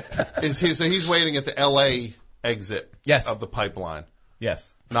 so he's waiting at the LA exit. Yes. Of the pipeline.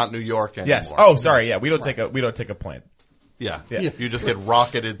 Yes. Not New York anymore. Yes. Oh, sorry. Yeah. We don't take a plane. Yeah. You just get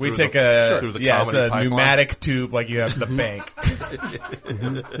rocketed through through the comedy it's a pipeline. pneumatic tube like you have at the bank.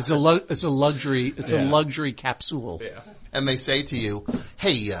 It's a luxury capsule. Yeah. And they say to you,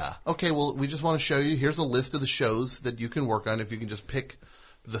 hey, okay, well, we just want to show you, here's a list of the shows that you can work on. If you can just pick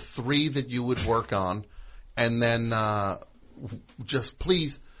the 3 that you would work on, and then just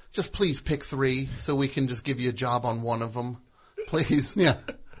please pick 3 so we can just give you a job on one of them. Please. Yeah.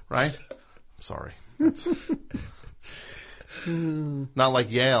 Right? Sorry. Not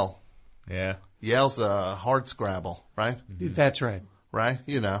like Yale. Yeah. Yale's a hard scrabble, right? That's right. Right?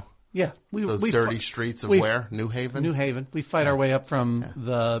 You know. Yeah. Those dirty streets of where? New Haven? New Haven. We fight our way up from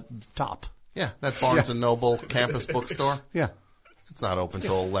the top. Yeah, that Barnes & Noble campus bookstore. Yeah. It's not open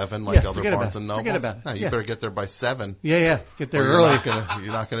till 11 like other Barnes & Nobles. Forget about it. No, you better get there by 7. Yeah. Get there early.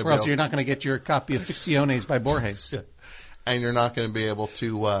 You're not going to or else you're not going to get your copy of Ficciones by Borges. Yeah. And you're not going to be able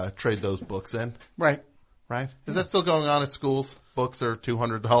to trade those books in. Right. Is that still going on at schools? Books are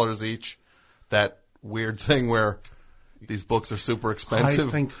 $200 each. That weird thing where these books are super expensive.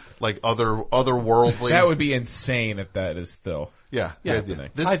 I think like otherworldly. That would be insane if that is still. Yeah. I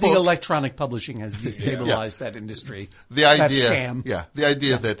think electronic publishing has destabilized that industry. The idea, that scam. Yeah. The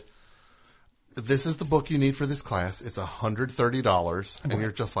idea that this is the book you need for this class. It's $130, and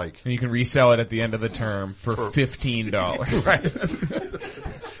you're just like, and you can resell it at the end of the term for $15. Right.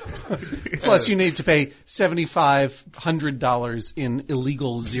 Plus, you need to pay $7,500 in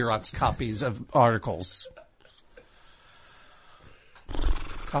illegal Xerox copies of articles.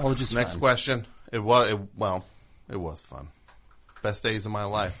 College is Next fun. question. It was fun. Best days of my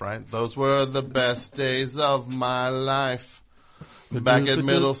life, right? Those were the best days of my life. Back at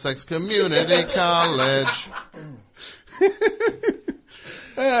Middlesex Community College.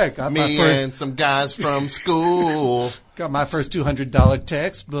 Me and some guys from school. Got my first $200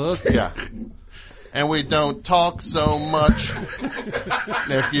 textbook. Yeah. And we don't talk so much.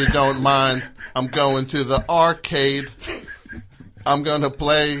 If you don't mind, I'm going to the arcade. I'm going to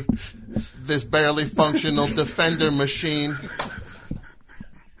play this barely functional Defender machine.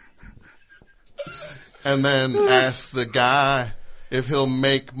 And then ask the guy if he'll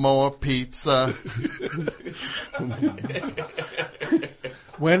make more pizza.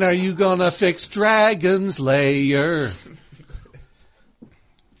 When are you gonna fix Dragon's Lair?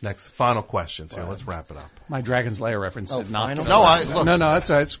 Next, final questions here. Let's wrap it up. My Dragon's Lair reference did not. No, it's all right.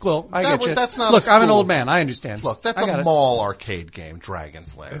 It's cool. I get you. That's not Look, a I'm an school. old man. I understand. Look, that's a mall arcade game,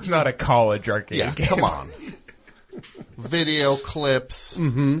 Dragon's Lair. It's not a college arcade game. Come on. Video clips,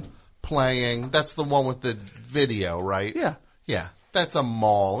 playing. That's the one with the video, right? Yeah. Yeah. That's a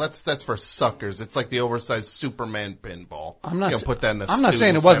mall. That's for suckers. It's like the oversized Superman pinball. I'm not put that in the I'm not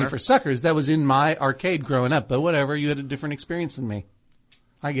saying it wasn't center. for suckers. That was in my arcade growing up. But whatever. You had a different experience than me.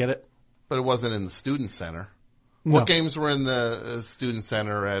 I get it. But it wasn't in the student center. No. What games were in the student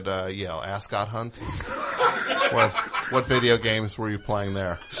center at Yale? Ascot Hunt? What video games were you playing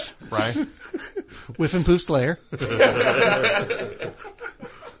there? Right? Whiff and Poof Slayer.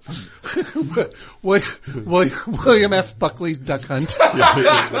 William F. Buckley's Duck Hunt.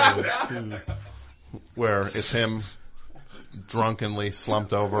 Where it's him drunkenly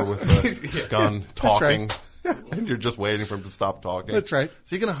slumped over with the gun talking. Right. And you're just waiting for him to stop talking. That's right. Is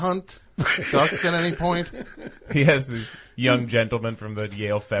he going to hunt ducks at any point? He has these young gentlemen from the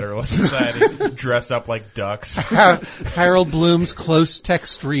Yale Federalist Society dress up like ducks. Harold Bloom's close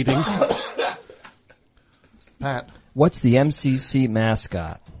text reading. Pat. What's the MCC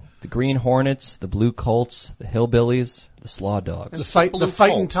mascot? The Green Hornets, the Blue Colts, the Hillbillies, the Slaw Dogs. It's the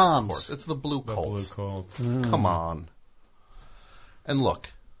fighting Colts, Toms. of course. It's the Blue Colts. Blue Colts. Come on. And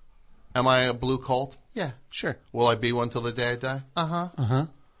look, am I a Blue Colt? Yeah. Sure. Will I be one till the day I die? Uh-huh. Uh-huh.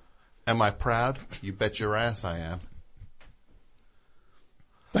 Am I proud? You bet your ass I am.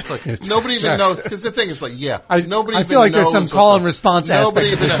 Look, nobody even knows, because the thing is like, nobody I even feel like there's knows some call and response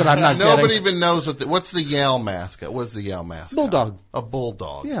aspect of this that I'm not Nobody getting. even knows what's the Yale mascot? What's the Yale mascot? Bulldog. A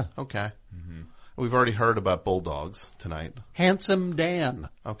bulldog. Yeah. Okay. We've already heard about bulldogs tonight. Handsome Dan.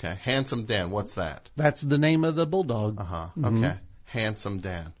 Okay. Handsome Dan. What's that? That's the name of the bulldog. Uh-huh. Okay. Handsome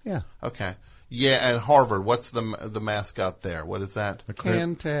Dan. Yeah. Okay. Yeah, and Harvard, what's the mascot there? What is that?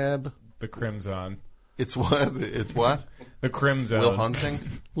 Cantab. The Crimson. It's what? It's what? The Crimson. Will Hunting?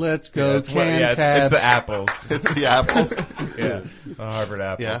 Let's go, it's the apples. It's the apples? Yeah. The Harvard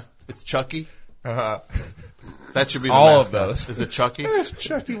apples. Yeah. It's Chucky? Uh-huh. That should be the all mascot. of those. Is it Chucky?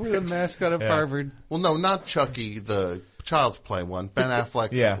 Chucky with the mascot of Harvard. Well, no, not Chucky, the Child's Play one. Ben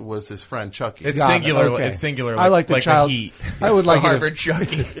Affleck was his friend Chucky. It's singular. Okay. It's singular. I like the child. The Heat. I would like Harvard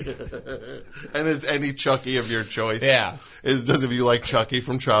Chucky. And it's any Chucky of your choice. Yeah. If you like Chucky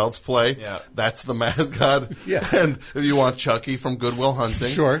from Child's Play, that's the mascot. Yeah. And if you want Chucky from Good Will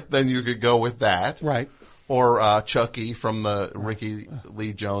Hunting, then you could go with that. Right. Or Chucky from the Ricky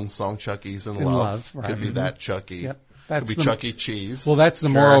Lee Jones song "Chucky's in Love." Right. Could be that Chucky. Yep. Could be Chuck E. Cheese. Well, that's the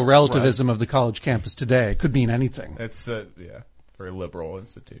moral relativism of the college campus today. It could mean anything. It's very liberal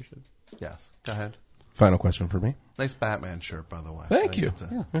institution. Yes. Go ahead. Final question for me. Nice Batman shirt, by the way. Thank you.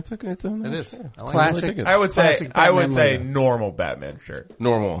 It is. I like Classic. it. I would say normal Batman shirt.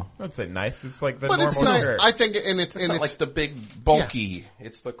 Normal. I would say nice. It's like the But normal it's not, shirt. I think, and it's Not like the big bulky.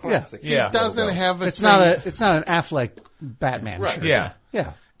 It's the classic. He doesn't have It's not an Affleck Batman shirt. Yeah.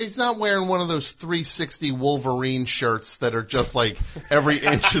 Yeah. He's not wearing one of those 360 Wolverine shirts that are just like every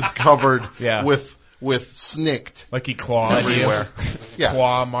inch is covered with snicked. Like he clawed everywhere. Yeah.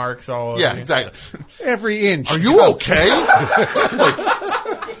 Claw marks all over. Yeah, exactly. Every inch. Are you okay?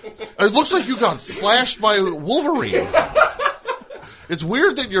 It looks like you got slashed by Wolverine. It's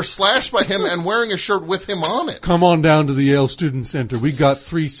weird that you're slashed by him and wearing a shirt with him on it. Come on down to the Yale Student Center. We got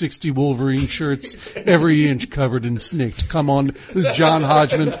 360 Wolverine shirts, every inch covered in snicked. Come on. This is John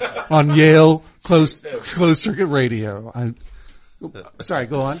Hodgman on Yale Closed Circuit Radio. Sorry,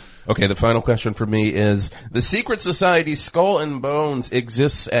 go on. Okay, the final question for me is, the secret society Skull and Bones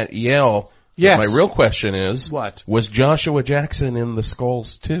exists at Yale. Yes. My real question is, what? Was Joshua Jackson in the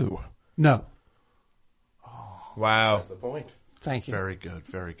Skulls too? No. Wow. That's the point. Thank you. Very good,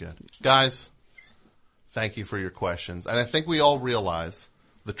 very good. Guys, thank you for your questions. And I think we all realize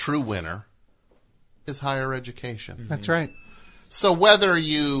the true winner is higher education. That's right. So whether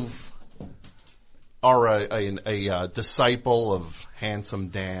you are a disciple of Handsome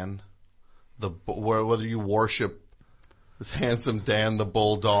Dan, whether you worship this Handsome Dan the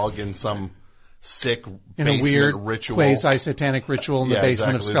Bulldog in some sick in a weird ritual, quasi-satanic ritual in the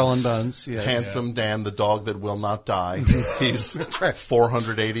basement of Skull and Bones. Yes. Handsome Dan, the dog that will not die. He's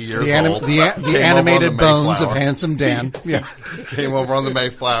 480 years old. The animated bones of Handsome Dan. Yeah. Came over on the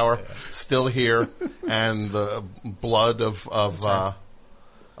Mayflower, still here, and the blood of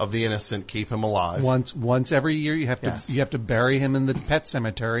the innocent keep him alive. Once every year you have to bury him in the pet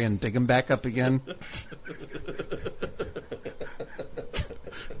cemetery and dig him back up again.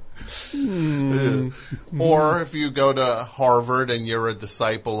 Or if you go to Harvard and you're a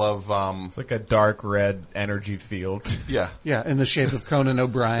disciple of it's like a dark red energy field. Yeah. Yeah, in the shape of Conan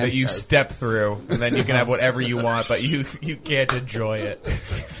O'Brien. That you step through, and then you can have whatever you want, but you can't enjoy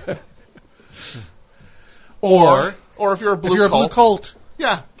it. Or if you're a blue blue cult.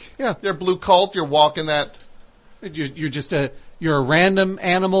 Yeah. You're a blue cult, you're walking that. You're a random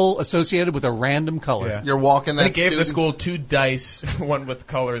animal associated with a random color. Yeah. You're walking that. They gave the school 2 dice, one with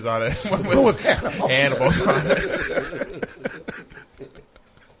colors on it, one with animals on it.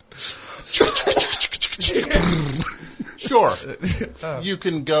 Sure. You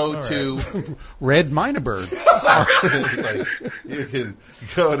can go to Red Minabird. You can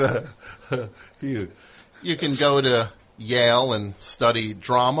go to you can go to Yale and study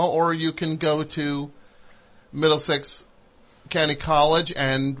drama, or you can go to Middlesex County College,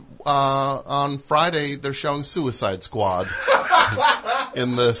 and on Friday they're showing Suicide Squad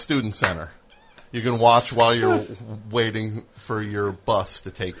in the student center. You can watch while you're waiting for your bus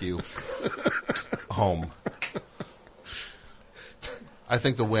to take you home. I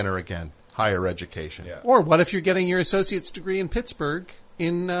think the winner again, higher education. Yeah. Or what if you're getting your associate's degree in Pittsburgh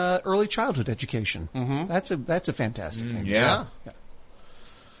in early childhood education? Mm-hmm. That's a fantastic thing. Yeah.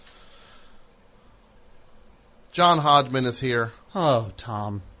 John Hodgman is here. Oh,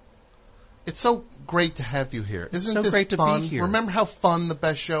 Tom. It's so great to have you here. Isn't so this great fun? to be here. Remember how fun the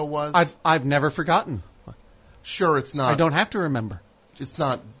best show was? I've never forgotten. Sure, it's not. I don't have to remember. It's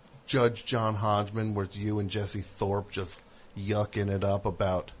not Judge John Hodgman where you and Jesse Thorpe just yucking it up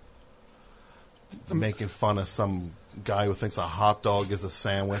about making fun of some guy who thinks a hot dog is a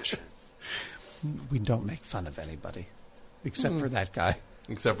sandwich. We don't make fun of anybody except for that guy.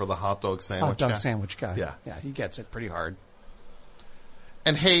 Except for the hot dog sandwich guy. Sandwich guy. Yeah. Yeah, he gets it pretty hard.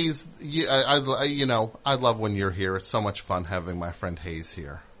 And Hayes, I love when you're here. It's so much fun having my friend Hayes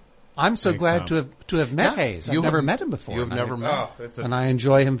here. I'm so glad to have met Hayes. I've never met him before. You've never met him. And I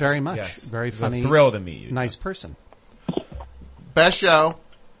enjoy him very much. Yes. Very It's funny. a thrill to meet you. Nice person. Best show.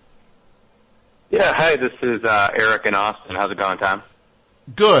 Yeah, hi, this is Eric in Austin. How's it going, Tom?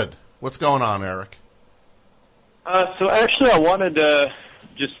 Good. What's going on, Eric? So actually, I wanted to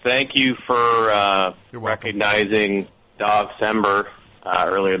just thank you for recognizing Dog Sember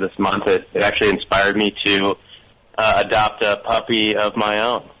earlier this month. It actually inspired me to adopt a puppy of my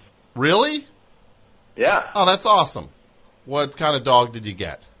own. Really? Yeah. Oh, that's awesome. What kind of dog did you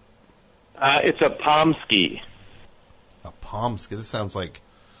get? It's a Pomsky. A Pomsky. This sounds like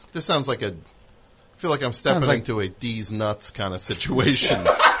a. I feel like I'm stepping into a D's nuts kind of situation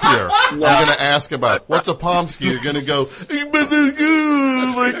here. I'm going to ask about what's a Pomsky. You're going to go.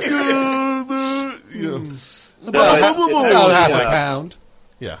 About half a pound.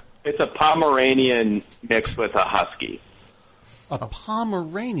 Yeah. It's a Pomeranian mixed with a Husky. A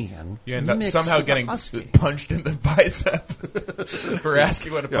Pomeranian. You end up mixed somehow with a getting husky. punched in the bicep for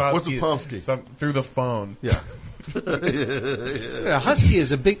asking what a Pomsky what's a Pomsky? through the phone. Yeah. A husky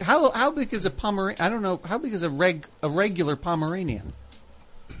is a big. How big is a Pomeranian? I don't know. How big is a regular Pomeranian?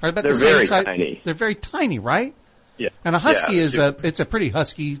 Are about They're the same very size? tiny. They're very tiny, right? Yeah. And a husky Yeah, it's a pretty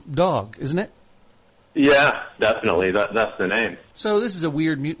husky dog, isn't it? Yeah, definitely. That's the name. So this is a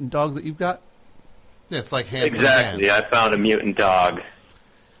weird mutant dog that you've got. Yeah, it's like hands Exactly. in hand. I found a mutant dog.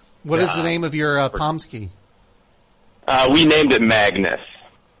 What is the name of your Pomsky? We named it Magnus.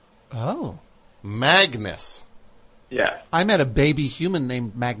 Oh, Magnus. Yeah. I met a baby human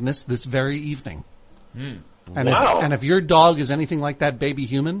named Magnus this very evening. And Wow. if your dog is anything like that baby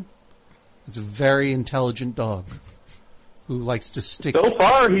human, it's a very intelligent dog who likes to stick. So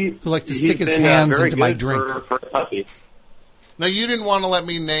far, who likes to he's stick his been, hands very into my good drink. for a puppy. Now, you didn't want to let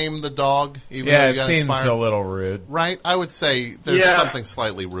me name the dog, even though Yeah, you it got seems inspired. a little rude. Right? I would say there's Yeah. something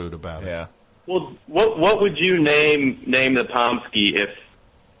slightly rude about it. Yeah. Well, what would you name the Pomsky if,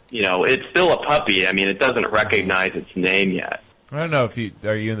 it's still a puppy? I mean, it doesn't recognize its name yet. I don't know if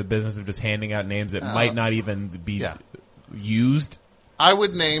are you in the business of just handing out names that might not even be used? I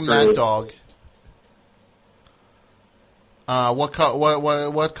would name that dog. What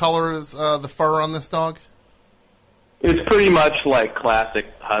color is the fur on this dog? It's pretty much like classic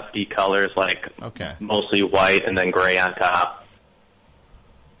husky colors, like mostly white and then gray on top.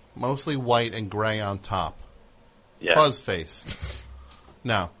 Mostly white and gray on top. Yeah. Fuzz face.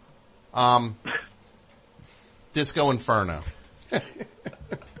 No. Disco Inferno.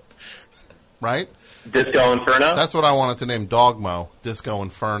 Right? Disco Inferno? That's what I wanted to name Dogmo. Disco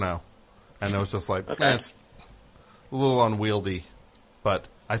Inferno. And it was just like, it's a little unwieldy, but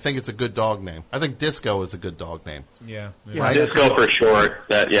I think it's a good dog name. I think Disco is a good dog name. Yeah. Right? Disco for short.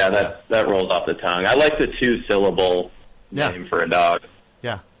 That rolls off the tongue. I like the 2-syllable name for a dog.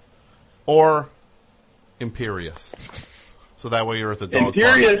 Yeah. Or Imperious. So that way you're at the dog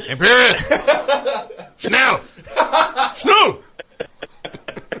Imperious. park. Imperious! Schnell! Schnell!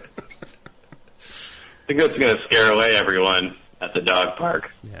 I think that's going to scare away everyone at the dog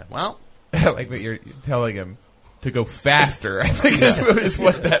park. Yeah, well. Like that you're telling him to go faster, I think is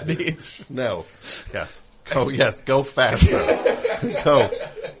what that means. No. Yes. Go faster. Go.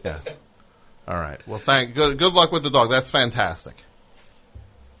 Yes. All right. Well, good luck with the dog. That's fantastic.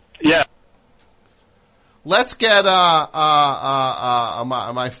 Yeah. Let's get my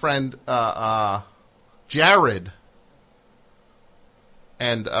friend Jared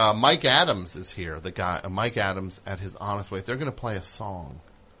and Mike Adams is here. The guy Mike Adams at his Honest Way. They're going to play a song.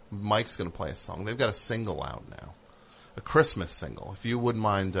 Mike's going to play a song. They've got a single out now, a Christmas single. If you wouldn't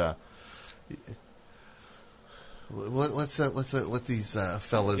mind, let these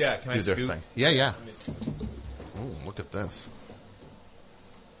fellas do their thing. Yeah. Ooh, look at this.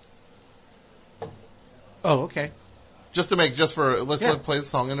 Oh, okay. Let's play the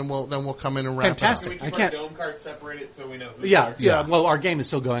song and then we'll come in and wrap Fantastic. it up. Can we keep our dome card separated so we know who Yeah. Well, our game is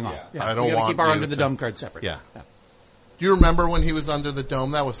still going on. Yeah. I don't we gotta want keep our you under the to- dome card separate. Yeah. Do you remember when he was under the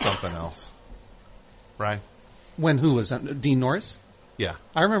dome? That was something else, right? When who was Dean Norris? Yeah.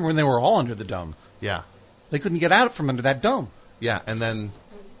 I remember when they were all under the dome. Yeah. They couldn't get out from under that dome. Yeah, and then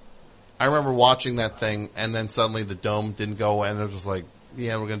I remember watching that thing, and then suddenly the dome didn't go away, and they're just like,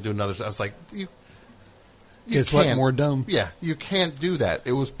 yeah, we're going to do another. I was like, you Guess what? can't- More dome. Yeah, you can't do that.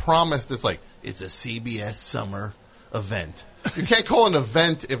 It was promised. It's like, it's a CBS summer event. You can't call it an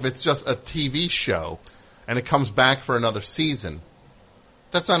event if it's just a TV show, and it comes back for another season.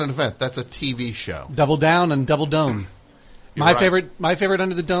 That's not an event. That's a TV show. Double down and double dome. You're My right. favorite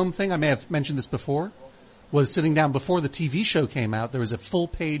under the dome thing. I may have mentioned this before. was sitting down before the TV show came out. There was a full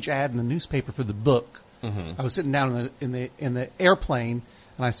page ad in the newspaper for the book. Mhm. I was sitting down in the airplane,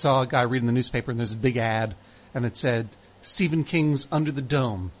 and I saw a guy reading the newspaper, and there's a big ad, and it said Stephen King's Under the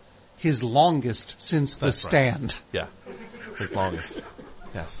Dome, his longest since The That's right. Stand. Yeah, his longest.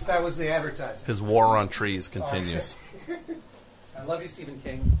 Yes. That was the advertising. His war on trees continues. Okay. I love you, Stephen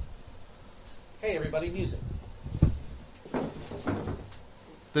King. Hey, everybody, music.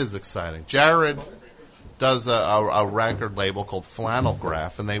 This is exciting. Jared does a record label called Flannel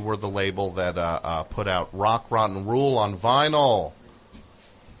Graph, and they were the label that put out Rock, Rotten Rule on vinyl.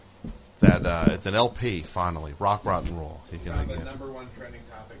 That it's an LP, finally. Rock, Rotten Rule. You can The number one trending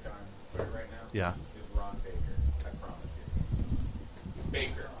topic on Twitter right now Yeah. is Ron Baker. I promise you.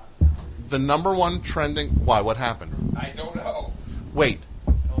 Baker. The number one trending... Why? What happened? I don't know. Wait.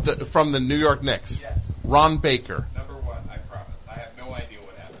 From the New York Knicks. Yes. Ron Baker. Number one, I promise. I have no idea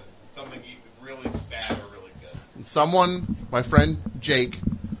what happened. Something either really bad or really good. Someone, my friend Jake,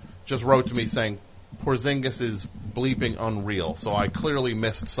 just wrote to me saying Porzingis is bleeping unreal, so I clearly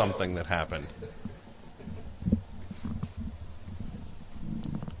missed something that happened.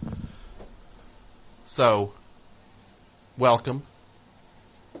 So, welcome.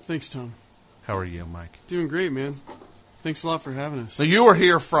 Thanks, Tom. How are you, Mike? Doing great, man. Thanks a lot for having us. So you were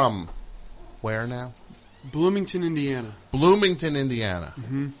here from where now? Bloomington, Indiana. Bloomington, Indiana.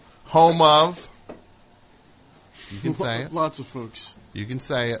 Mm-hmm. Home of... You can say it. Lots of folks. You can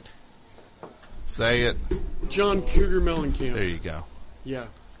say it. Say it. John Cougar Mellencamp. There you go. Yeah.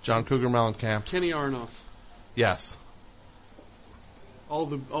 John Cougar Mellencamp. Kenny Arnoff. Yes. All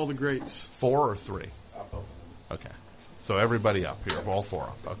the greats. 4 or 3? Okay. So everybody up here, all 4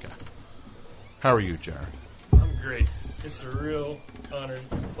 up. Okay. How are you, Jared? I'm great. It's a real honor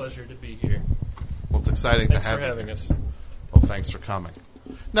and pleasure to be here. Well, it's exciting Thanks to have for you having here. us. Well, thanks for coming.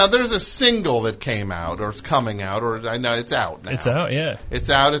 Now, there's a single that came out, or it's coming out, or I know it's out now. It's out, yeah. It's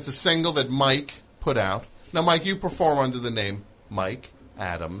out. It's a single that Mike put out. Now, Mike, you perform under the name Mike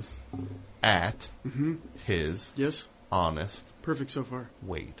Adams at his honest. Perfect so far.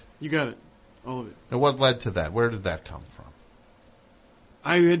 Wait. You got it. All of it. Now, what led to that? Where did that come from?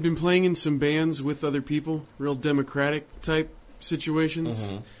 I had been playing in some bands with other people, real democratic type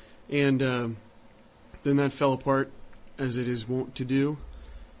situations, and then that fell apart, as it is wont to do,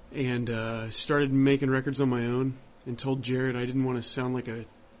 and started making records on my own, and told Jared I didn't want to sound like a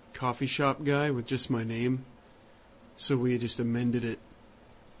coffee shop guy with just my name, so we just amended it.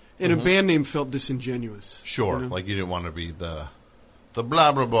 And a band name felt disingenuous. Sure, you know? like you didn't want to be the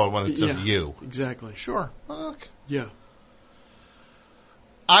blah blah blah when it's just you. Exactly. Sure. Look. Yeah.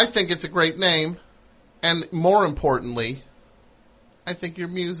 I think it's a great name, and more importantly, I think your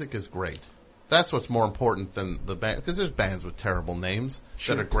music is great. That's what's more important than the band, because there's bands with terrible names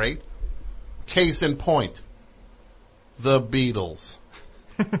that are great. Case in point, The Beatles.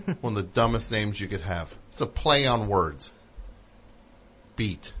 One of the dumbest names you could have. It's a play on words.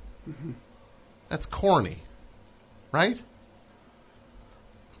 Beat. That's corny, right?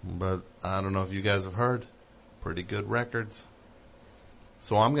 But I don't know if you guys have heard. Pretty good records.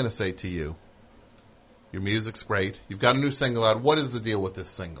 So I'm going to say to you, your music's great. You've got a new single out. What is the deal with this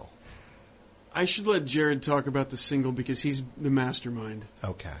single? I should let Jared talk about the single because he's the mastermind.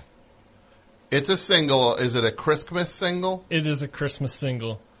 Okay. It's a single. Is it a Christmas single? It is a Christmas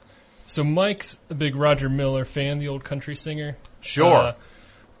single. So Mike's a big Roger Miller fan, the old country singer. Sure.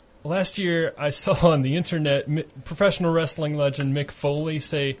 Last year, I saw on the internet professional wrestling legend Mick Foley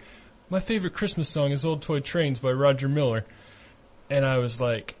say, "My favorite Christmas song is Old Toy Trains by Roger Miller." And I was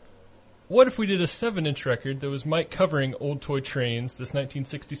like, what if we did a 7-inch record that was Mike covering Old Toy Trains, this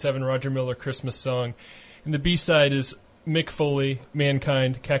 1967 Roger Miller Christmas song, and the B-side is Mick Foley,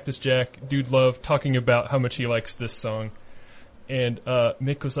 Mankind, Cactus Jack, Dude Love, talking about how much he likes this song. And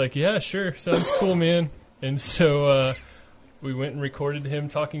Mick was like, yeah, sure, sounds cool, man. And so we went and recorded him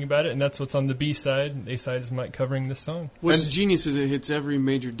talking about it, and that's what's on the B-side. And A-side is Mike covering this song. What's genius is it hits every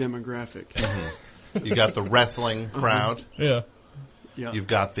major demographic. You got the wrestling crowd. Yeah. Yeah. You've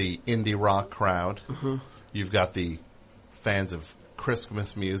got the indie rock crowd. You've got the fans of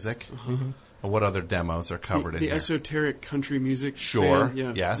Christmas music. And what other demos are covered in the here? esoteric country music. Sure. fan,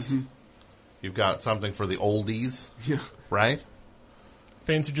 yeah. Yes. You've got something for the oldies. Yeah. Right?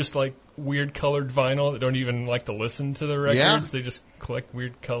 Fans who just like weird colored vinyl that don't even like to listen to the records. Yeah. They just collect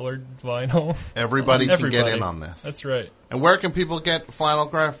weird colored vinyl. Everybody can get in on this. That's right. And where can people get Flannel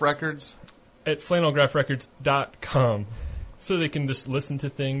Graph Records? At flannelgraphrecords.com. So they can just listen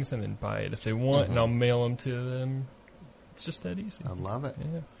to things and then buy it if they want, and I'll mail them to them. It's just that easy. I love it.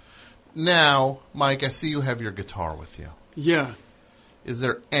 Yeah. Now, Mike, I see you have your guitar with you. Yeah. Is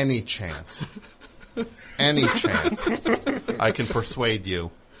there any chance any chance I can persuade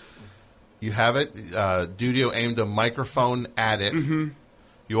you, you have it. Dudio aimed a microphone at it. Mm-hmm.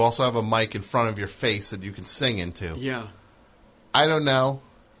 You also have a mic in front of your face that you can sing into. Yeah. I don't know.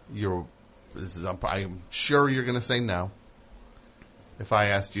 I'm sure you're going to say no. If I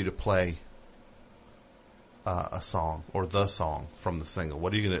asked you to play a song or the song from the single,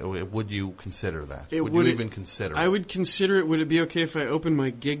 what are you going to? Would you consider that? Would you even consider? I would consider it. Would it be okay if I open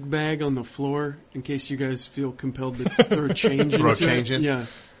my gig bag on the floor in case you guys feel compelled to throw change throw into change it? in?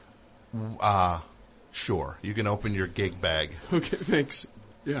 Yeah. Sure. You can open your gig bag. Okay, thanks.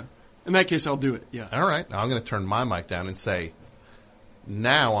 Yeah. In that case, I'll do it. Yeah. All right. Now I'm going to turn my mic down and say,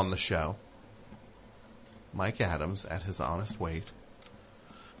 now on the show, Mike Adams at his honest weight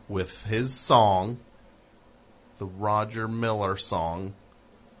with his song, the Roger Miller song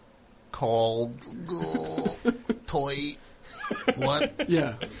called Toy what?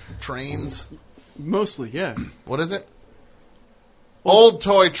 Yeah. Trains? Mostly, yeah. What is it? Old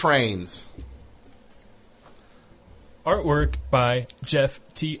Toy Trains. Artwork by Jeff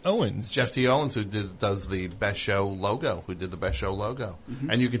T. Owens. Jeff T. Owens, who does the Best Show logo, Mm-hmm.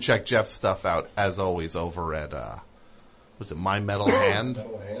 And you can check Jeff's stuff out, as always, over at, was it My Metal Hand?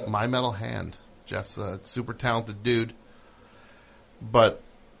 My Metal Hand. Jeff's a super talented dude. But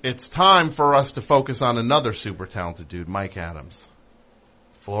it's time for us to focus on another super talented dude, Mike Adams.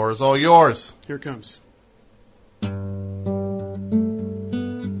 Floor is all yours. Here it comes.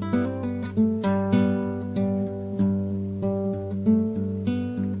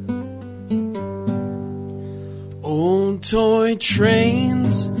 Old toy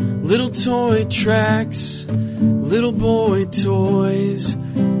trains, little toy tracks, little boy toys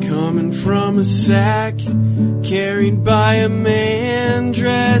coming from a sack, carried by a man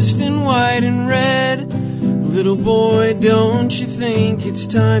dressed in white and red. Little boy, don't you think it's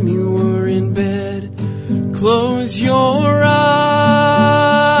time you were in bed? Close your eyes,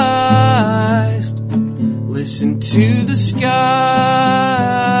 listen to the skies.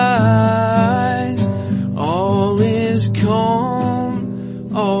 All is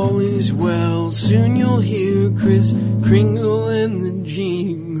calm, all is well. Soon you'll hear Kris Kringle and the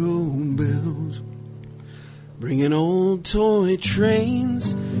jingle bells, bringing old toy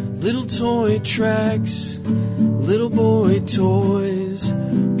trains, little toy tracks, little boy toys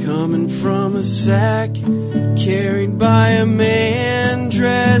coming from a sack, carried by a man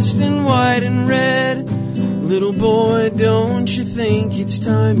dressed in white and red. Little boy, don't you think it's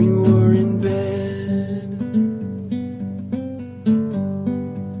time you were in bed?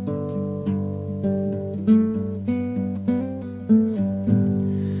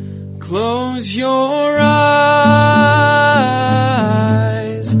 Close your eyes,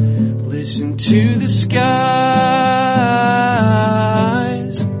 listen to the skies.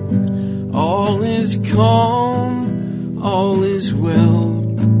 All is calm, all is well.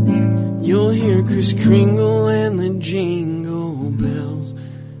 You'll hear Kris Kringle and the jingle bells,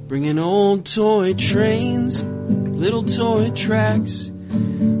 bringing old toy trains, little toy tracks,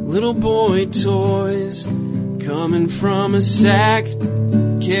 little boy toys coming from a sack,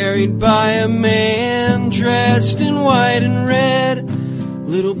 carried by a man dressed in white and red.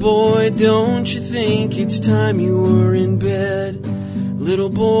 Little boy, don't you think it's time you were in bed? Little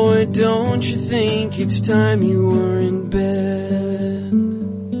boy, don't you think it's time you were in bed?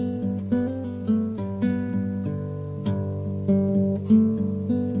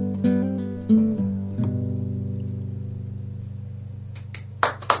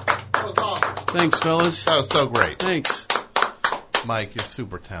 That was awesome. Thanks, fellas. That was so great. Thanks. Mike, you're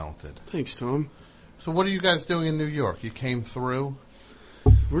super talented. Thanks, Tom. So what are you guys doing in New York? You came through?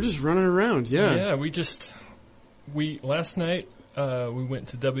 We're just running around, yeah. Yeah, last night, we went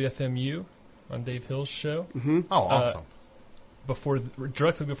to WFMU on Dave Hill's show. Mm-hmm. Oh, awesome.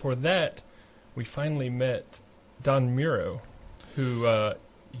 Directly before that, we finally met Don Muro, who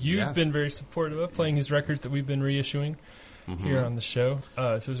you've been very supportive of, playing his records that we've been reissuing here on the show.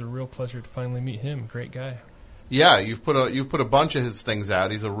 So it was a real pleasure to finally meet him. Great guy. Yeah, you've put a bunch of his things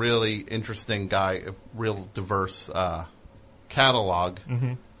out. He's a really interesting guy, a real diverse catalog.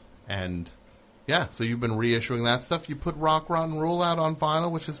 Mm-hmm. And yeah, so you've been reissuing that stuff. You put Rock Rotten Rule out on vinyl,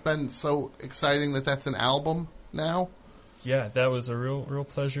 which has been so exciting that that's an album now. Yeah, that was a real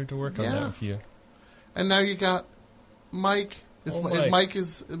pleasure to work on that with you. And now you got Mike. Mike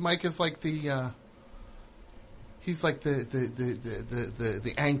is like the he's like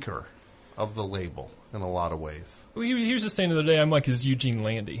the anchor of the label in a lot of ways. Well, he was just saying the other day, I'm like his Eugene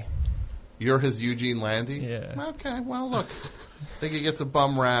Landy. You're his Eugene Landy? Yeah. Okay, well, look. I think he gets a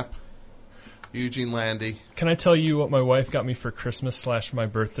bum rap. Eugene Landy. Can I tell you what my wife got me for Christmas / my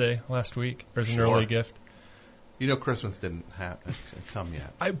birthday last week, or as an early gift? You know, Christmas didn't come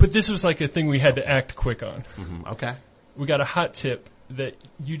yet. But this was like a thing we had to act quick on. Mm-hmm. Okay. We got a hot tip that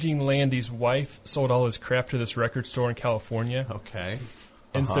Eugene Landy's wife sold all his crap to this record store in California. Okay.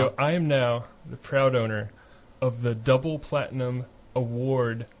 And so I am now the proud owner of the double platinum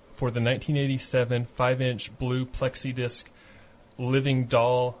award for the 1987 5-inch blue plexi-disc Living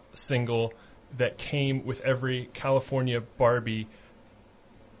Doll single that came with every California Barbie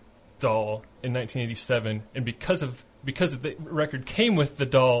doll in 1987. And because the record came with the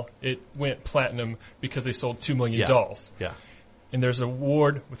doll, it went platinum because they sold 2 million dolls. Yeah. And there's an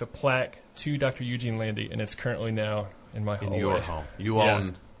award with a plaque to Dr. Eugene Landy, and it's currently now in my hallway. In your home. You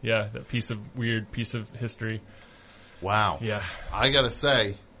own... Yeah, that weird piece of history. Wow. Yeah. I gotta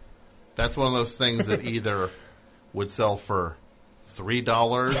say, that's one of those things that either would sell for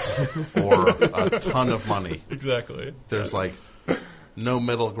 $3 or a ton of money. Exactly. There's like no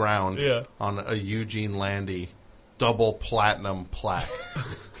middle ground on a Eugene Landy double platinum plaque.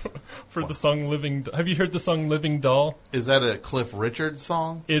 For the song Living... Have you heard the song Living Doll? Is that a Cliff Richard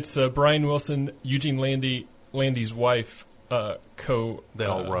song? It's Brian Wilson, Eugene Landy's wife, They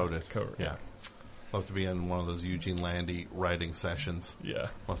all wrote it. Yeah. Love to be in one of those Eugene Landy writing sessions. Yeah.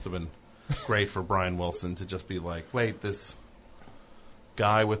 Must have been great for Brian Wilson to just be like, wait, this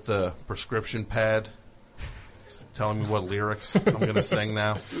guy with the prescription pad is telling me what lyrics I'm going to sing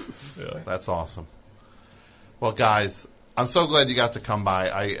now. Yeah. That's awesome. Well, guys, I'm so glad you got to come by.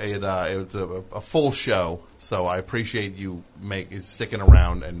 It was a full show, so I appreciate you sticking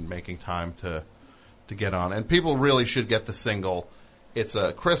around and making time to get on. And people really should get the single. It's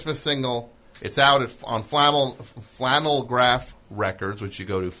a Christmas single. It's out on Flannelgraph Records, which you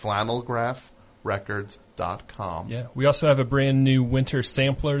go to flannelgraphrecords.com. Yeah. We also have a brand new winter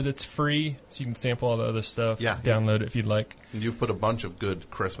sampler that's free, so you can sample all the other stuff. Yeah. Download it if you'd like. And you've put a bunch of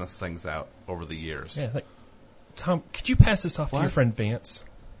good Christmas things out over the years. Yeah. Tom, could you pass this off to your friend Vance?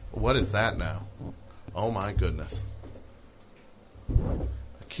 What is that now? Oh, my goodness.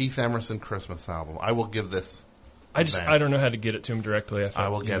 A Keith Emerson Christmas album. I will give this I don't know how to get it to him directly. I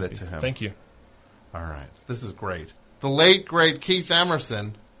will get it to him. Thank you. All right. This is great. The late, great Keith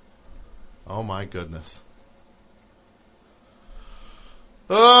Emerson. Oh, my goodness.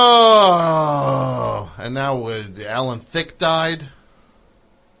 Oh! And now Alan Thicke died.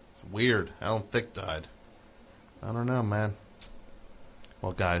 It's weird. Alan Thicke died. I don't know, man.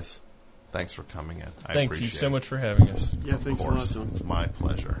 Well, guys, thanks for coming in. I appreciate it. Thank you so much for having us. Yeah, thanks a lot, Tom. It's my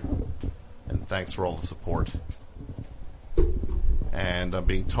pleasure. And thanks for all the support. And I'm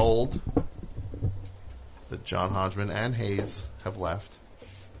being told that John Hodgman and Hayes have left.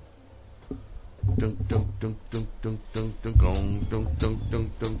 Dunk dunk dunk dunk dunk dunk dunk dunk dunk dunk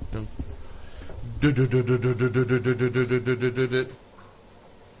dunk dunk.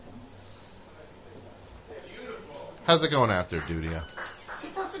 How's it going out there, Dudio? So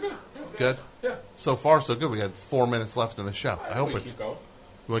far, so good. Good? Yeah. So far, so good. We got 4 minutes left in the show. I hope it's... Keep going.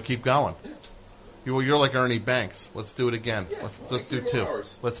 You want to keep going? Yeah. You're like Ernie Banks. Let's do it again. Yeah, let's do 2.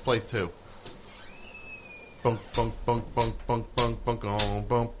 Hours. Let's play 2. Bunk, bunk, bunk, bunk, bunk, bunk, bunk, bunk,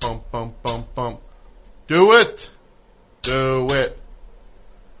 bunk, bunk, bunk, bunk, bunk. Do it! Do it.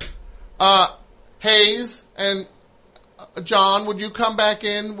 Hayes and John, would you come back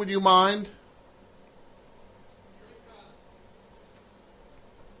in? Would you mind?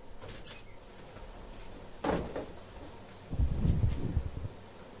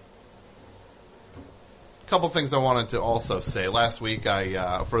 Couple things I wanted to also say. Last week,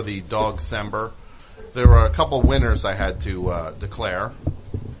 for the Dog-Sember, there were a couple winners I had to declare.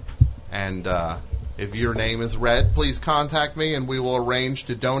 And if your name is read, please contact me and we will arrange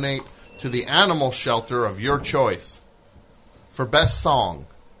to donate to the animal shelter of your choice for best song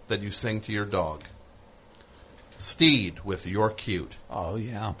that you sing to your dog. Steed with You're Cute. Oh,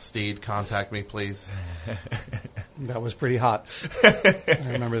 yeah. Steed, contact me, please. That was pretty hot. I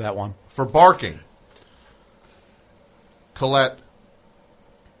remember that one. For barking, Colette,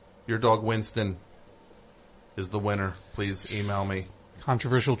 your dog Winston is the winner. Please email me.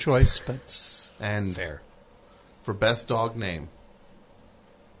 Controversial choice, but and fair. For best dog name,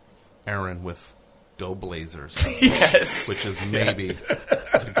 Aaron with Go Blazers. Yes. Which is maybe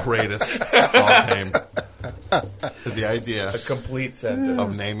the greatest dog name. The idea. A complete sentence.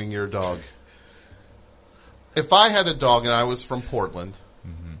 Of naming your dog. If I had a dog and I was from Portland,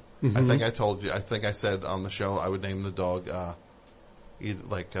 I think I told you, I think I said on the show I would name the dog either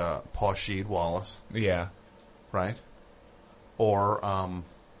like Paw Sheed Wallace. Yeah. Right? Or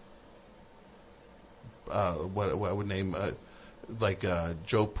what I would name like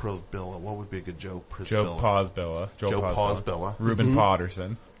Joe Prisbilla. What would be a good Joe Prisbilla? Joe Pausbilla. Joe Pausbilla. Ruben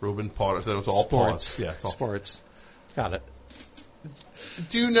Potterson. Ruben Potterson. It was all Sports. pause. Yeah, it's all Sports. Got it.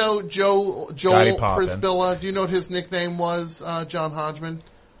 Do you know Joel Prisbilla? Do you know what his nickname was, John Hodgman?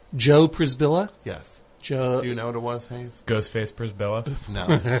 Joe Prisbilla? Yes. Joe. Do you know what it was, Hayes? Ghostface Prisbilla? No.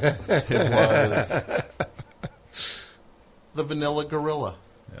 It was the Vanilla Gorilla.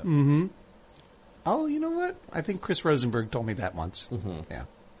 Yeah. Mm-hmm. Oh, you know what? I think Chris Rosenberg told me that once. Mm-hmm. Yeah.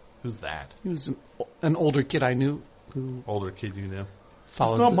 Who's that? He was an older kid I knew who... Older kid you knew?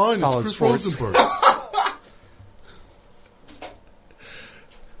 Followed, it's not mine, it's Chris sports. Rosenberg.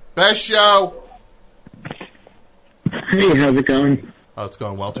 Best show! Hey, how's it going? Oh, it's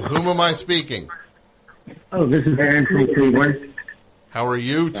going well. To whom am I speaking? Oh, this is Aaron from Cleveland. How are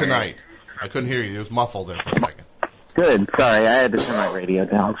you tonight? I couldn't hear you. It was muffled there for a second. Good. Sorry, I had to turn my radio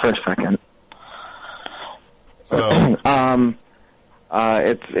down for a second. So,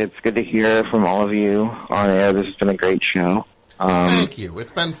 it's good to hear from all of you on air. This has been a great show. Thank you.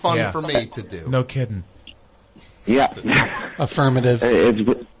 It's been fun for me to do. No kidding. Yeah. Affirmative.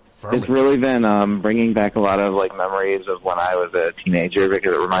 It's really been bringing back a lot of like memories of when I was a teenager,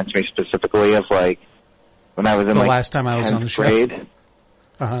 because it reminds me specifically of like when I was in the like last time I was 10th on the show. grade.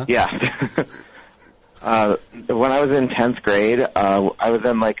 Uh-huh. Yeah. When I was in 10th grade, I was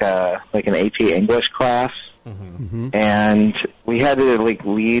in like an AP English class, and we had to like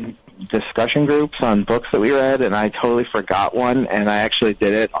lead discussion groups on books that we read, and I totally forgot one, and I actually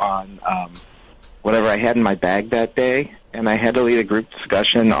did it on whatever I had in my bag that day, and I had to lead a group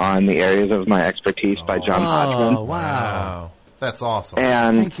discussion on the areas of my expertise by John Hodgman. Oh, wow. That's awesome.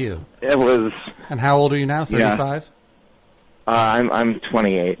 And thank you. It was. And how old are you now? 35? Yeah. I'm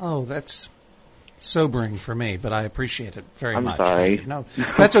 28. Oh, that's sobering for me, but I appreciate it very much. I'm sorry. No,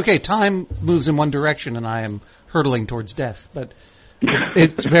 that's okay. Time moves in one direction, and I am hurtling towards death. But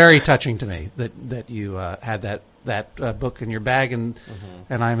it's very touching to me that you had that book in your bag, and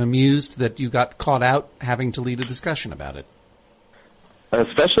I'm amused that you got caught out having to lead a discussion about it.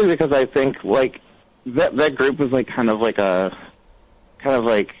 Especially because I think like that group was like kind of like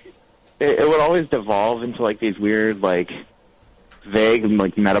it would always devolve into like these weird like vague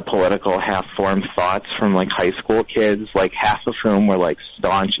like metapolitical half-formed thoughts from like high school kids, like half of whom were like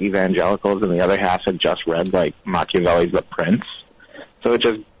staunch evangelicals and the other half had just read like Machiavelli's The Prince. So it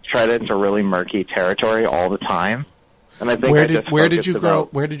just tread into really murky territory all the time. And I think where did you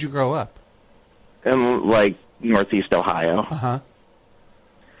grow up? In like Northeast Ohio. Uh-huh.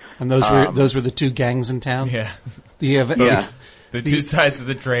 And those were the two gangs in town? Yeah. The two sides of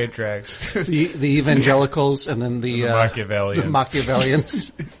the train tracks. the evangelicals and then the Machiavellians. The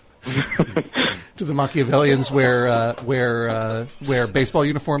Machiavellians. Do the Machiavellians wear baseball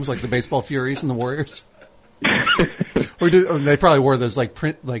uniforms like the Baseball Furies and the Warriors? Or they probably wore those like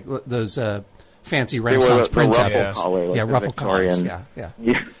those fancy Renaissance prints outfits. Ruffle collars. Yeah.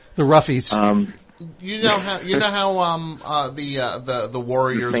 The roughies. You know how the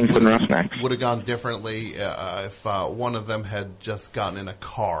Warriors would have gone differently if one of them had just gotten in a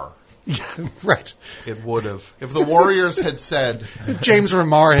car. Right. It would have. If the Warriors had said... If James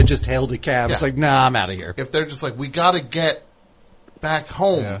Remar had just hailed a cab, it's like, nah, I'm out of here. If they're just like, we got to get back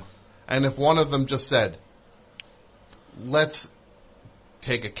home, and if one of them just said, let's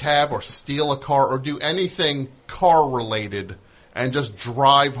take a cab or steal a car or do anything car-related and just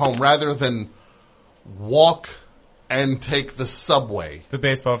drive home rather than walk and take the subway. The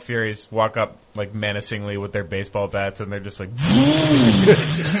Baseball Furies walk up like menacingly with their baseball bats, and they're just like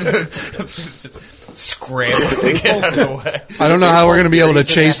just scrambling to get out of the way. I don't know how we're going to be able to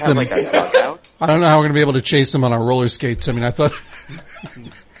chase them. I don't know how we're going to be able to chase them on our roller skates. I mean, I thought.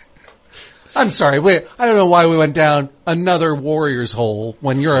 I'm sorry. Wait, I don't know why we went down another Warriors hole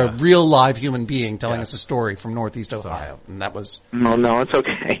when you're a real live human being telling us a story from Northeast Ohio, and that was. No, it's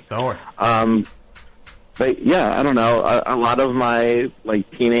okay. Don't worry. But yeah, I don't know. A lot of my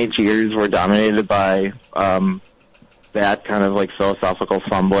like teenage years were dominated by that kind of like philosophical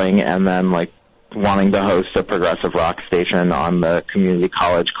fumbling, and then like wanting to host a progressive rock station on the community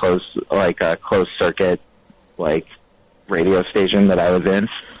college closed circuit like radio station that I was in.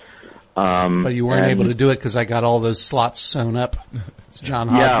 But you weren't able to do it because I got all those slots sewn up. It's John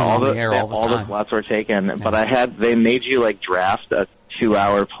Hodgman on the air all the time. All the slots were taken, but they made you like draft a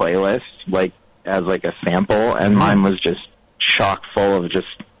 2-hour playlist like as like a sample, and mine was just chock full of just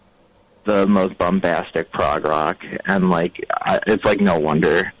the most bombastic prog rock, and like it's like no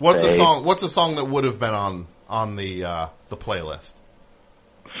wonder. What's a song that would have been on the playlist?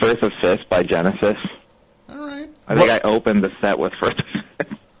 Firth of Fifth by Genesis. All right. I think I opened the set with Firth of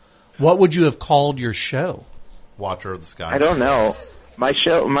Fifth. What would you have called your show? watcher of the sky? I don't know. My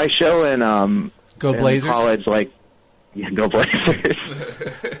show in Go in Blazers. college, go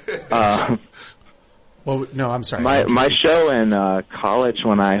Blazers. Well, no, I'm sorry. My show in college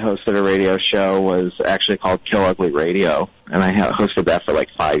when I hosted a radio show was actually called Kill Ugly Radio, and I hosted that for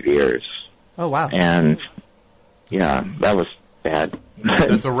 5 years. Oh wow! And yeah, that was bad.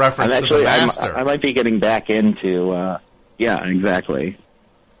 That's a reference to the master. I might be getting back into. Yeah, exactly.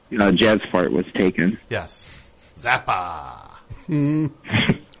 Jazz part was taken. Yes, Zappa.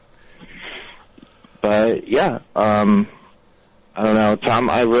 But yeah, I don't know, Tom.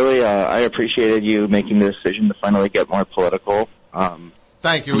 I really I appreciated you making the decision to finally get more political.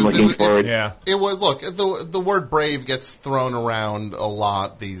 Thank you. I'm looking forward. It was. Look, the word brave gets thrown around a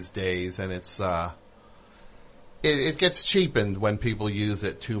lot these days, and it's it gets cheapened when people use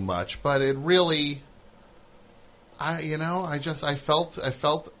it too much. But it really, I felt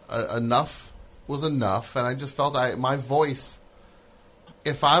enough was enough, and I just felt my voice.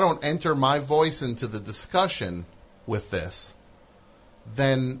 If I don't enter my voice into the discussion with this,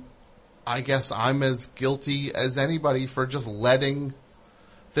 then I guess I'm as guilty as anybody for just letting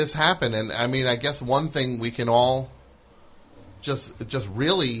this happen. And I mean, I guess one thing we can all just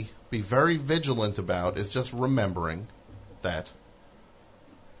really be very vigilant about is just remembering that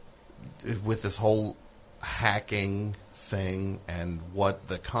with this whole hacking thing and what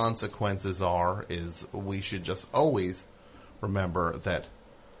the consequences are, is we should just always remember that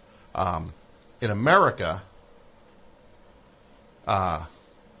in America,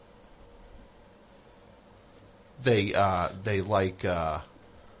 they like I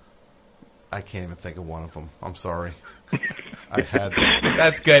can't even think of one of them. I'm sorry. I had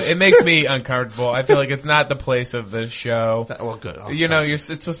That's good. It makes me uncomfortable. I feel like it's not the place of the show. Well, good. It's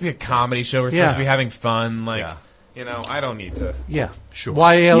supposed to be a comedy show. We're supposed to be having fun. I don't need to. Yeah, sure.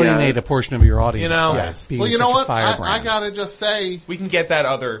 Why alienate a portion of your audience? by being Well, you such know a what? firebrand? I gotta just say, we can get that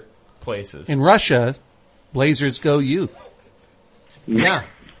other places. In Russia, Blazers go you. Yeah.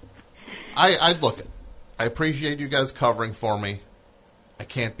 I look. I appreciate you guys covering for me. I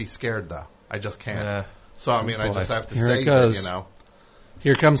can't be scared though. I just can't. So I mean, I just have to Here say it goes. that,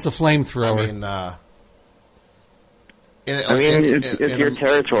 Here comes the flamethrower. I mean, it's your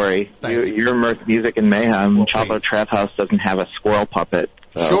territory. You're immersed music and mayhem. Chocolate Trap House doesn't have a squirrel puppet.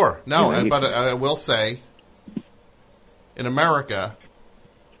 So, Sure. No, but I will say, in America,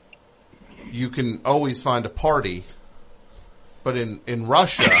 you can always find a party, but in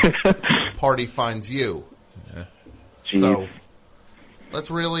Russia, party finds you. So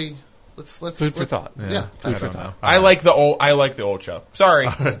let's really let's food for thought. Yeah, food for thought. I like the old show. Sorry.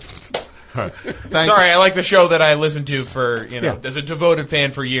 Right. Sorry, I like the show that I listened to for, as a devoted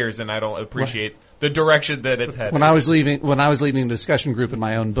fan for years, and I don't appreciate the direction that it's headed. When I was leading a discussion group in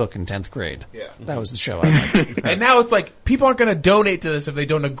my own book in 10th grade, that was the show I liked. And now it's like, people aren't going to donate to this if they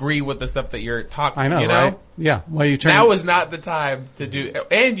don't agree with the stuff that you're talking. I know, right? Yeah. Well, now is not the time to do,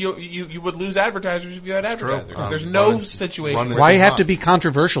 and you would lose advertisers if you had advertisers. There's no situation. Why you have to be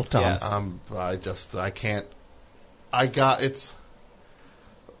controversial, Tom? Yes. I can't. Thanks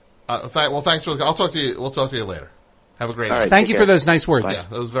for. I'll talk to you. We'll talk to you later. Have a great night. Right, thank you for those nice words. Yeah,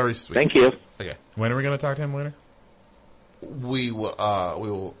 that was very sweet. Thank you. Okay. When are we going to talk to him later? We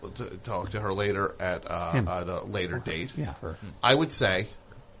will talk to her later at a later date. Yeah, her. I would say,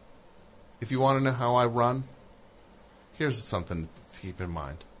 if you want to know how I run, here's something to keep in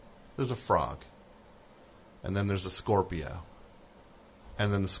mind. There's a frog, and then there's a Scorpio,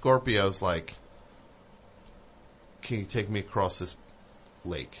 and then the Scorpio's like, "Can you take me across this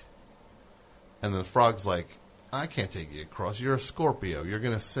lake?" And then the frog's like, "I can't take you across. You're a Scorpio. You're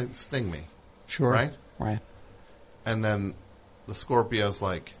going to sting me." Sure. Right? Right. And then the Scorpio's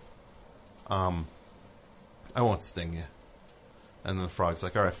like, "I won't sting you." And then the frog's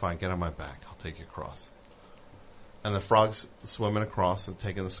like, "All right, fine. Get on my back. I'll take you across." And the frog's swimming across and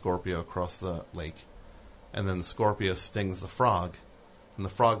taking the Scorpio across the lake. And then the Scorpio stings the frog. And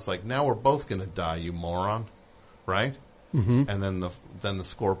the frog's like, "Now we're both going to die, you moron." Right? Mm-hmm. And then the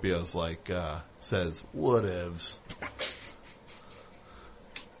Scorpio's like, says, "Whatevs."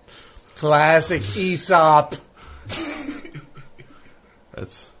 Classic Aesop.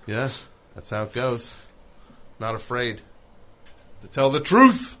 That's how it goes. Not afraid to tell the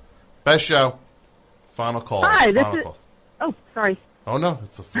truth. Best show. Final call. Hi, this Final is. call. Oh, sorry. Oh no,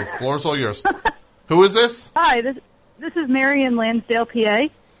 the floor's all yours. Who is this? Hi, this is Mary in Lansdale, PA.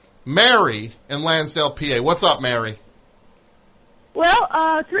 Mary in Lansdale, PA. What's up, Mary?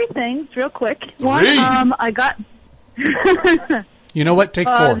 Well, three things, real quick. Three? One, I got. You know what? Take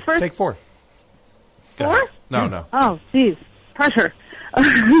four. Take four. Four? No. Oh, geez, pressure.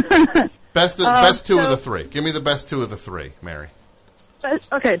 Best two of the three. Give me the best two of the three, Mary. Best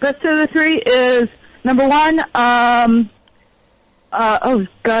two of the three is number one. Oh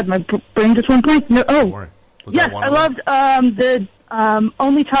God, my brain just went blank. No, yes, I loved the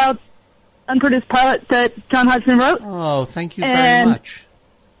Only Child unproduced pilot that John Hodgman wrote. Oh, thank you very much.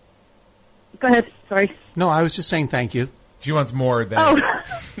 Go ahead. Sorry. No, I was just saying thank you. She wants more than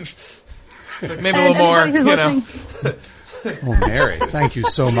maybe a little more, you know. Oh, Mary, thank you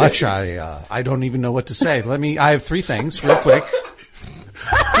so much. I don't even know what to say. I have three things real quick.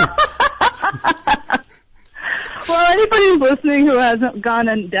 Well, anybody who's listening who hasn't gone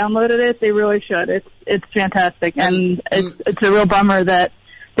and downloaded it, they really should. It's fantastic, and it's a real bummer that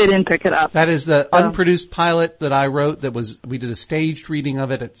they didn't pick it up. That is the unproduced pilot that I wrote. We did a staged reading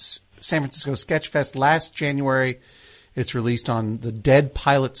of it at San Francisco Sketch Fest last January. It's released on the Dead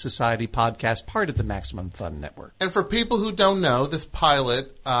Pilot Society podcast, part of the Maximum Fun Network. And for people who don't know, this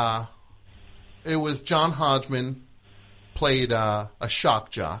pilot, it was John Hodgman played a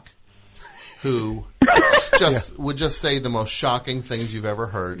shock jock who would just say the most shocking things you've ever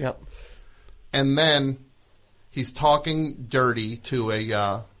heard. Yep. And then he's talking dirty to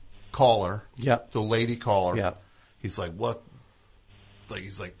a caller. Yep. To a lady caller. Yep. He's like, what?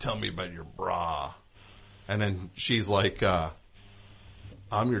 He's like, tell me about your bra. And then she's like,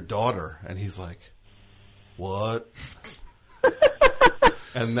 I'm your daughter. And he's like, what?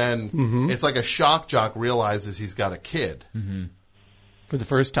 And then it's like a shock jock realizes he's got a kid. Mm-hmm. For the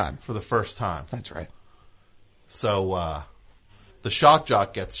first time. That's right. So the shock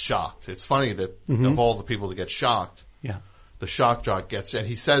jock gets shocked. It's funny that of all the people that get shocked, the shock jock gets, and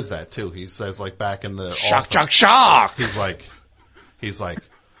he says that too. He says like back in the shock jock shock. He's like,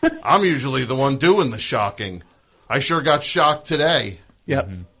 I'm usually the one doing the shocking. I sure got shocked today. Yep.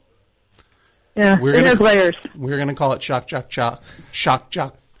 Mm-hmm. Yeah, it has layers. We're going to call it shock jock shock. Shock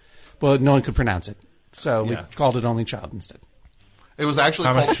jock. Well, no one could pronounce it. So we called it Only Child instead. It was actually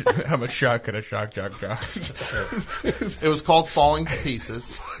how much shock could a shock jock jock? It was called Falling to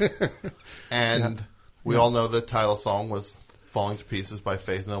Pieces. And we all know the title song was Falling to Pieces by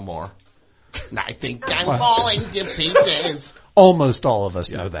Faith No More. I think I'm falling to pieces. Almost all of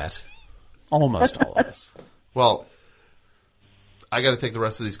us know that. Almost all of us. Well, I got to take the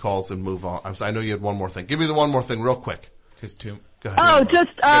rest of these calls and move on. I know you had one more thing. Give me the one more thing real quick. Just two. Go ahead. Oh,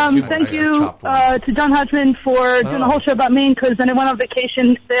 just thank you to John Hodgman for doing a whole show about Maine, because then I went on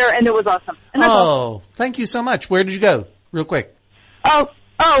vacation there and it was awesome. And that's all. Thank you so much. Where did you go? Real quick.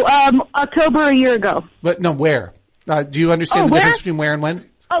 October a year ago. But no, where? Do you understand the difference between where and when?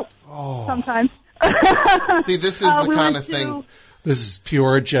 Sometimes. See, this is the kind of thing. This is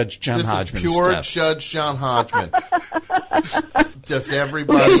pure Judge John Hodgman stuff. Judge John Hodgman. Just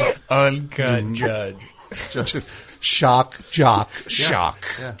everybody. Uncut judge. Just shock, jock, shock.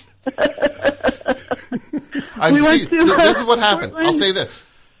 Yeah. This is what happened. I'll say this.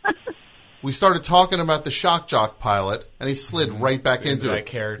 We started talking about the shock jock pilot, and he slid right back into that it.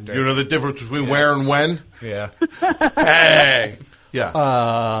 character. You know the difference between where and when? Yeah. Hey.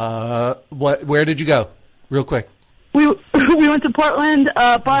 Yeah. Where did you go? Real quick. We went to Portland,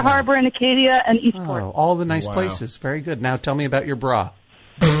 Bar Harbor, and Acadia, and Eastport. Oh, all the nice places. Very good. Now tell me about your bra.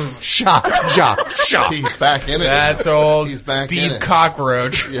 Shock, jock, shock. He's back in it. That's old He's back Steve in it.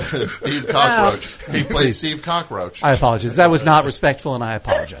 Cockroach. Yeah, Steve Cockroach. He played Steve Cockroach. I apologize. That was not respectful, and I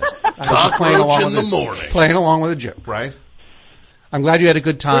apologize. Cockroach in the morning. Playing along with a joke. Right. I'm glad you had a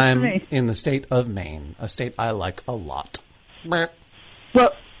good time in the state of Maine, a state I like a lot.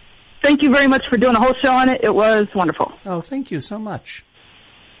 Well, thank you very much for doing a whole show on it. It was wonderful. Oh, thank you so much.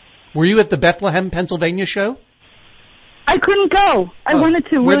 Were you at the Bethlehem, Pennsylvania show? I couldn't go. I wanted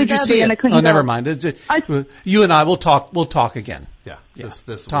to Where really did you badly, see it? and I couldn't go. Never mind. You and I will talk. We'll talk again. Yeah.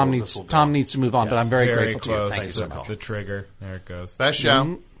 Tom needs to move on, but I'm very grateful to you. Thank you so much. The trigger. There it goes. Best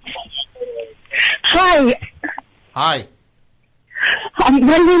show. Hi. Hi.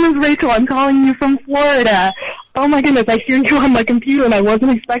 My name is Rachel. I'm calling you from Florida. Oh my goodness, I hear you on my computer, and I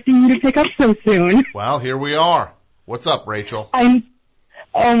wasn't expecting you to pick up so soon. Well, here we are. What's up, Rachel?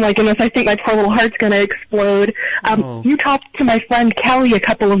 Oh my goodness, I think my poor little heart's gonna explode. You talked to my friend Kelly a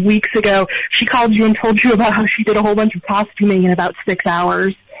couple of weeks ago. She called you and told you about how she did a whole bunch of costuming in about 6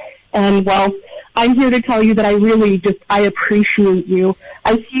 hours. And well, I'm here to tell you that I appreciate you.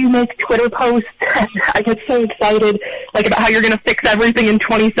 I see you make Twitter posts. I get so excited, about how you're gonna fix everything in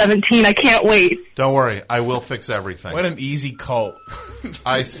 2017. I can't wait. Don't worry, I will fix everything. What an easy cult.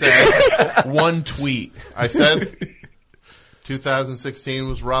 I said one tweet. I said 2016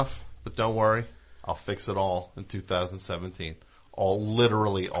 was rough, but don't worry, I'll fix it all in 2017.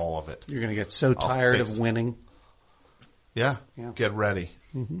 Literally all of it. You're going to get so tired of winning. Yeah. Get ready.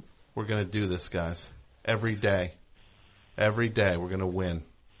 Mm-hmm. We're going to do this, guys. Every day. Every day we're going to win.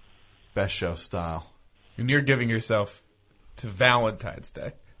 Best show style. And you're giving yourself to Valentine's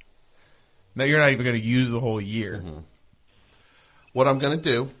Day. No, you're not even going to use the whole year. Mm-hmm. What I'm going to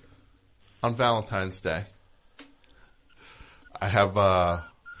do on Valentine's Day, I have a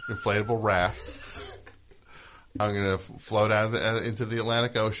inflatable raft. I'm going to float out into the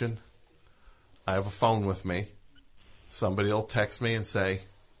Atlantic Ocean. I have a phone with me. Somebody will text me and say,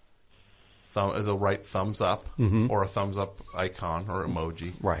 they'll write thumbs up or a thumbs up icon or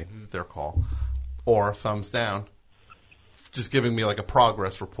emoji. Right. Their call. Or thumbs down. Just giving me like a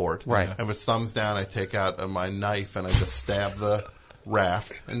progress report. Right. And if it's thumbs down, I take out my knife and I just stab the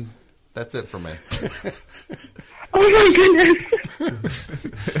raft. And that's it for me. Oh my goodness.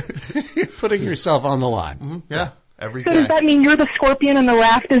 You're putting yourself on the line. Mm-hmm. Yeah. Every So day. does that mean you're the scorpion and the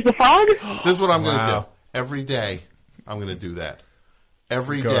raft is the fog? This is what I'm going to do. Every day, I'm going to do that.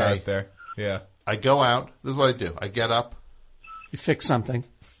 Every Go day. out there. Yeah. I go out. This is what I do. I get up. You fix something.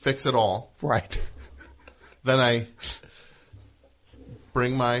 Fix it all. Right. Then I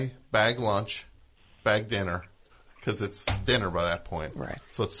bring my bag lunch, bag dinner, because it's dinner by that point. Right.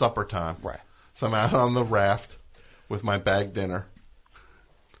 So it's supper time. Right. So I'm out on the raft with my bag dinner.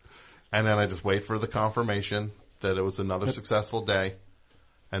 And then I just wait for the confirmation that it was another successful day.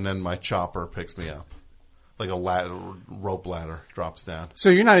 And then my chopper picks me up. Like a rope ladder drops down. So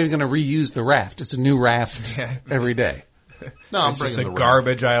you're not even going to reuse the raft. It's a new raft every day. No, I'm it's bringing just the a raft.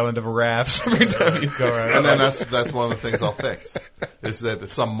 garbage island of rafts every time you go around. And then that's one of the things I'll fix. Is that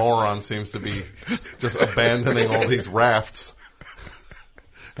some moron seems to be just abandoning all these rafts.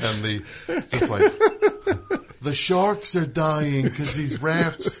 And just like, the sharks are dying because these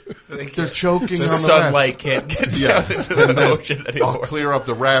rafts, they're choking the on the sunlight raft. can't get down into the ocean anymore. I'll clear up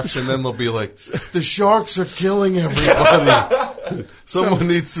the rafts and then they'll be like, the sharks are killing everybody. Someone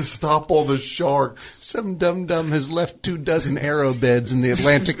needs to stop all the sharks. Some dum-dum has left 24 arrow beds in the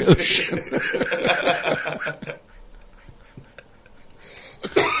Atlantic Ocean.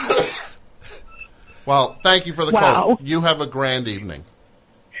 Well, thank you for the call. You have a grand evening.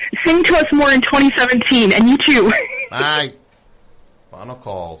 Sing to us more in 2017, and you too. All right. Final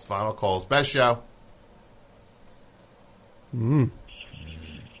calls. Best show.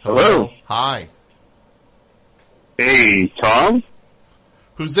 Hello. Hi. Hey, Tom.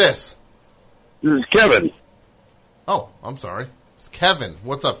 Who's this? This is Kevin. Oh, I'm sorry. It's Kevin.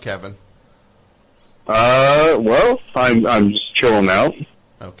 What's up, Kevin? Well, I'm just chilling out.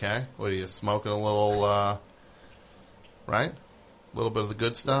 Okay. What are you smoking? A little, right? A little bit of the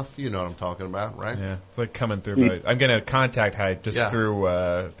good stuff. You know what I'm talking about, right? Yeah, it's like coming through. I'm getting a contact height just through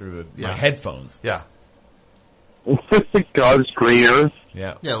my headphones. Yeah. God's greener.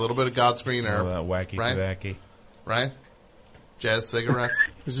 Yeah. Yeah, a little bit of God's green herb. That wacky tobacco. Right? Jazz cigarettes.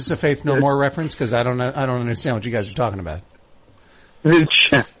 Is this a Faith No More reference? Because I don't understand what you guys are talking about.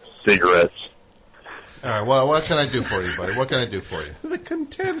 Cigarettes. All right. Well, what can I do for you, buddy? What can I do for you? The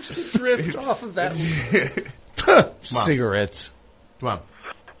contempt that dripped off of that. Cigarettes. Come on.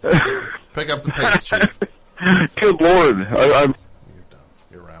 Pick up the pace, Chief. Good Lord. I'm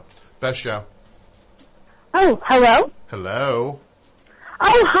You're out. Best show. Oh, hello? Hello.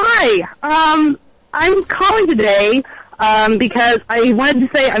 Oh, hi. I'm calling today because I wanted to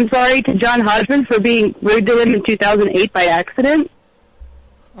say I'm sorry to John Hodgman for being rude to him in 2008 by accident.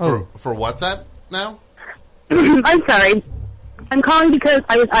 Oh. For what's that now? I'm sorry. I'm calling because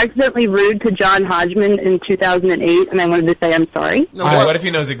I was accidentally rude to John Hodgman in 2008, and I wanted to say I'm sorry. No, what if he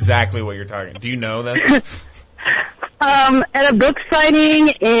knows exactly what you're talking? Do you know that? At a book signing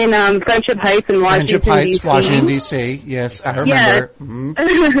in Friendship Heights in Washington, Friendship Heights, D.C. Washington, D.C. Yes, I remember. Yes.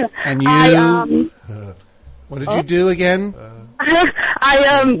 Mm-hmm. And you, what did you do again?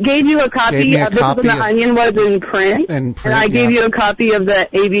 I gave you a copy of This Is the Onion was in print, and I gave you a copy of the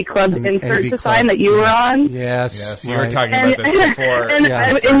AV Club insert to sign that you were on. Yes, you were talking about this before. And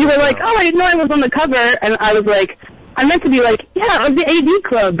you were like, oh, I didn't know I was on the cover, and I was like, I meant to be like, yeah, it was the AV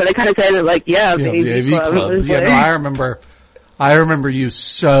Club, but I kind of said it like, yeah, the AV Club. Yeah, no, I remember you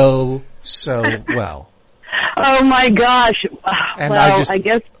so well. Oh my gosh. And well, I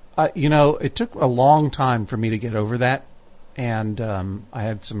guess. It took a long time for me to get over that. And I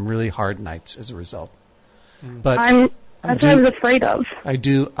had some really hard nights as a result. But that's what I was afraid of.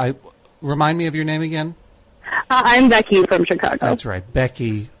 I remind me of your name again? I'm Becky from Chicago. That's right,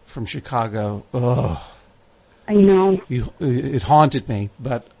 Becky from Chicago. Oh, I know. It haunted me,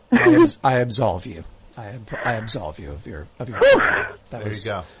 but I absolve you. I absolve you of your. There you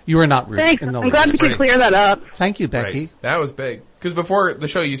go. You were not rude. Thanks. In the I'm glad we could clear that up. Thank you, Becky. Right. That was big. Because before the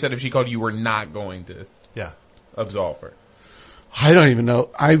show, you said if she called, you were not going to absolve her. I don't even know.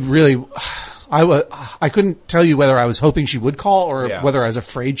 I couldn't tell you whether I was hoping she would call or whether I was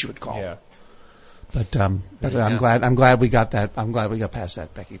afraid she would call. Yeah. But I'm glad we got that. I'm glad we got past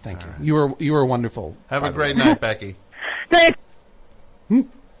that, Becky. Thank you. You were wonderful. Have a great night, Becky. Thanks.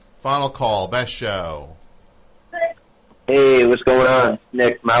 Final call, best show. Hey, what's going on?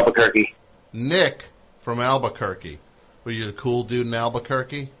 Nick from Albuquerque. Nick from Albuquerque. Were you the cool dude in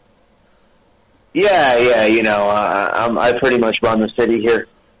Albuquerque? Yeah, you know, I pretty much run the city here.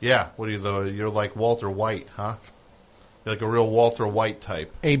 Yeah, what are you, you're like Walter White, huh? You're like a real Walter White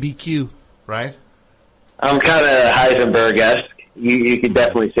type. ABQ. Right? I'm kind of Heisenberg-esque. You could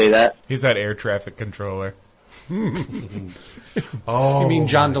definitely say that. He's that air traffic controller. Oh, you mean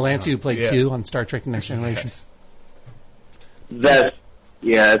John Delancey who played Q on Star Trek: The Next Generation? That's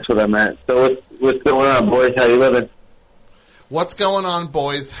what I meant. So what's going on, boys? How you living? What's going on,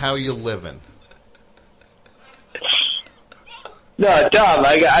 boys? How you living? No, Tom,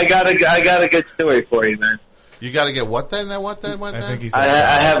 I got a good story for you, man. You got to get what then? What then? I think he's. I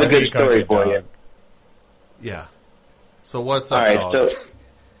have a good story for you. Yeah. So what's up, all right, dog?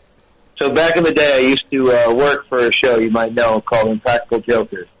 So back in the day, I used to work for a show you might know called Impractical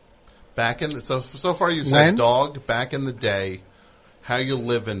Jokers. So far you said dog. Back in the day, how you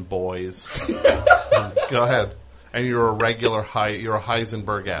living, boys? Go ahead. And you're a regular you're a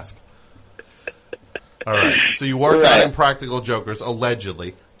Heisenberg-esque. All right. So you worked on Impractical Jokers,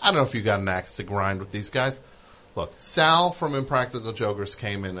 allegedly. I don't know if you got an axe to grind with these guys. Look, Sal from Impractical Jokers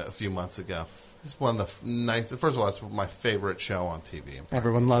came in a few months ago. It's one of the nice. First of all, it's my favorite show on TV.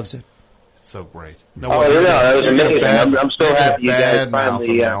 Everyone loves it. It's so great. That was amazing. I'm so happy you guys finally.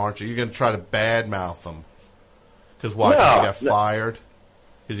 Them now, aren't you? You're going to try to badmouth them because why? 'Cause you got fired?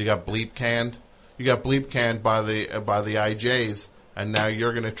 Because you got bleep canned? You got bleep canned by the IJs, and now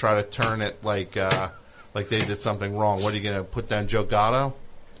you're going to try to turn it like they did something wrong. What are you going to put down Joe Gatto?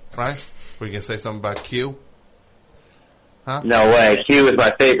 Right? Were you going to say something about Q? Huh? No way. Q is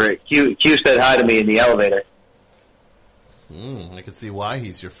my favorite. Q said hi to me in the elevator. I can see why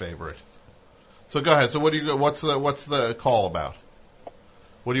he's your favorite. So go ahead. So what's the call about?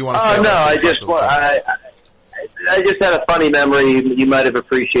 What do you want to say? Oh no, I just had a funny memory you might have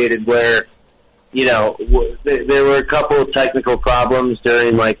appreciated where, you know, there were a couple of technical problems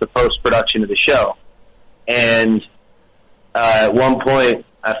during like the post production of the show, and at one point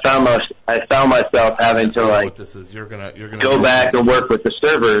I found myself having to like you're gonna go back and work with the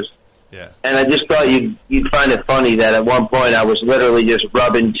servers. Yeah. And I just thought you'd find it funny that at one point I was literally just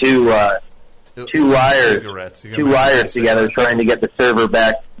rubbing two wires together trying to get the server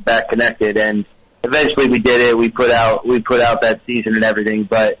back connected, and eventually we did it. We put out that season and everything,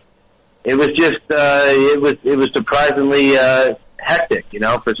 but it was just it was surprisingly hectic, you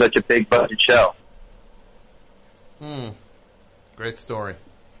know, for such a big budget show. Great story.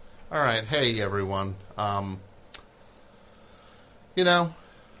 All right, hey everyone. You know,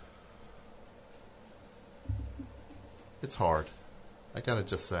 it's hard. I gotta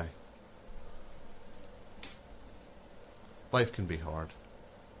just say. Life can be hard.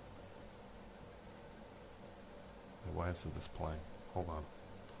 Why isn't this playing? Hold on.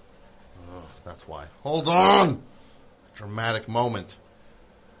 Ugh, that's why. Hold on! Dramatic moment.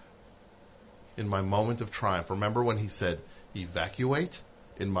 In my moment of triumph. Remember when he said, evacuate?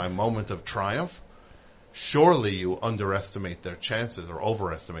 In my moment of triumph? Surely you underestimate their chances or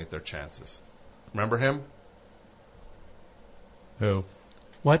overestimate their chances. Remember him? Who?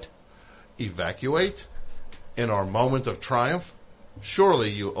 What? Evacuate? In our moment of triumph? Surely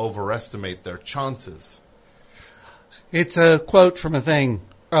you overestimate their chances. It's a quote from a thing.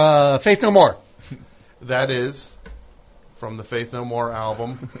 Faith No More. That is from the Faith No More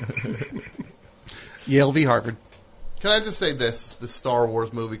album. Yale v. Harvard. Can I just say this Star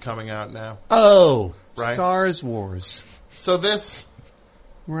Wars movie coming out now? Oh, right? Star Wars. So this,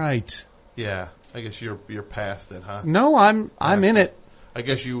 right? Yeah, I guess you're past it, huh? No, I'm in it. I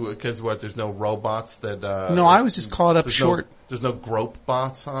guess because what? There's no robots that. No, I was just caught up short. There's no grope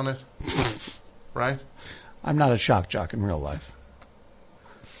bots on it, right? I'm not a shock jock in real life.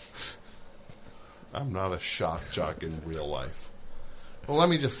 I'm not a shock jock in real life. Well, let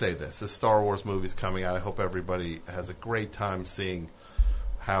me just say this. This Star Wars movie's coming out. I hope everybody has a great time seeing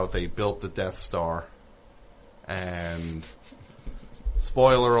how they built the Death Star. And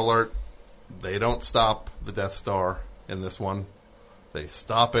spoiler alert, they don't stop the Death Star in this one. They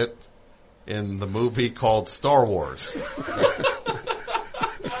stop it in the movie called Star Wars.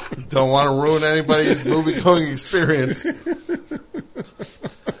 Don't want to ruin anybody's movie-going experience.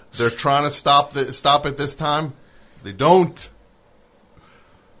 They're trying to stop it this time. They don't.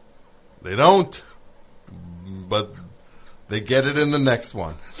 But They get it in the next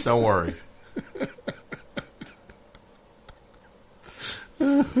one. Don't worry.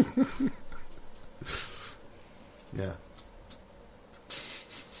 Yeah.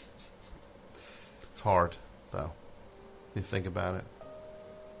 It's hard, though. You think about it.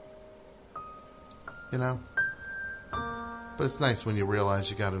 You know? But it's nice when you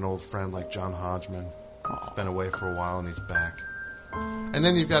realize you got an old friend like John Hodgman. He's been away for a while and he's back. And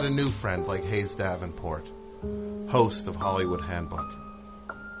then you've got a new friend like Hayes Davenport, host of Hollywood Handbook.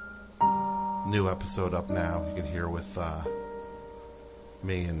 New episode up now. You can hear with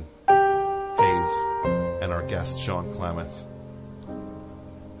me and Hayes and our guest Sean Clements.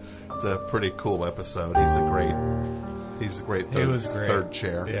 It's a pretty cool episode. He's a great third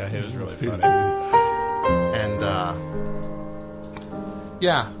chair. Yeah, he was really funny. And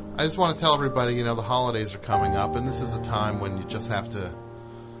yeah, I just want to tell everybody, you know, the holidays are coming up, and this is a time when you just have to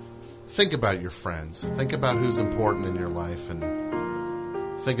think about your friends. Think about who's important in your life, and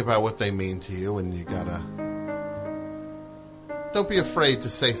think about what they mean to you, and you gotta... Don't be afraid to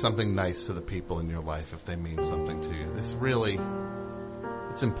say something nice to the people in your life if they mean something to you. This really...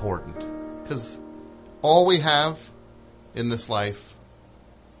 It's important. Because all we have in this life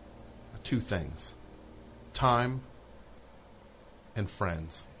are two things. Time and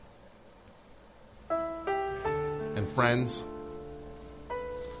friends. And friends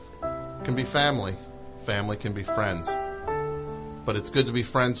can be family. Family can be friends. But it's good to be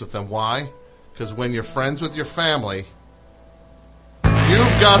friends with them. Why? Because when you're friends with your family,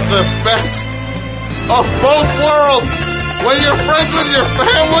 you've got the best of both worlds. When you're friends with your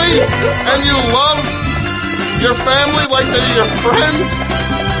family and you love your family like they're your friends,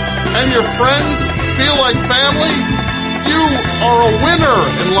 and your friends feel like family, you are a winner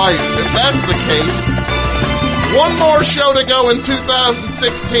in life if that's the case. One more show to go in 2016.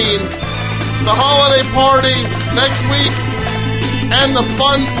 The holiday party next week, and the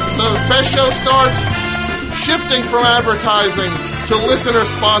best show starts shifting from advertising to listener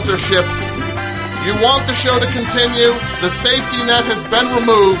sponsorship. You want the show to continue. The safety net has been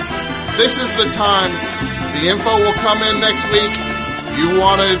removed. This is the time. The info will come in next week. You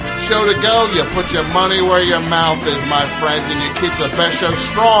want a show to go, you put your money where your mouth is, my friend, and you keep the best show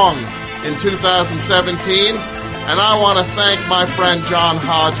strong in 2017. And I want to thank my friend John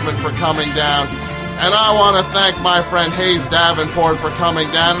Hodgman for coming down. And I want to thank my friend Hayes Davenport for coming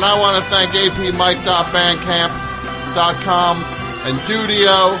down. And I want to thank apmike.bandcamp.com and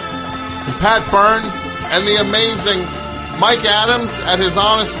Dudio and Pat Byrne and the amazing Mike Adams at his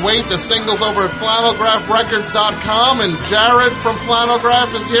Honest Weight, the singles over at flannelgraphrecords.com. And Jared from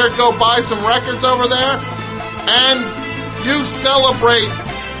Flannelgraph is here. Go buy some records over there. And you celebrate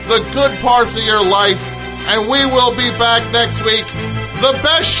the good parts of your life. And we will be back next week. The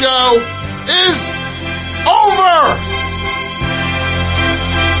best show is over!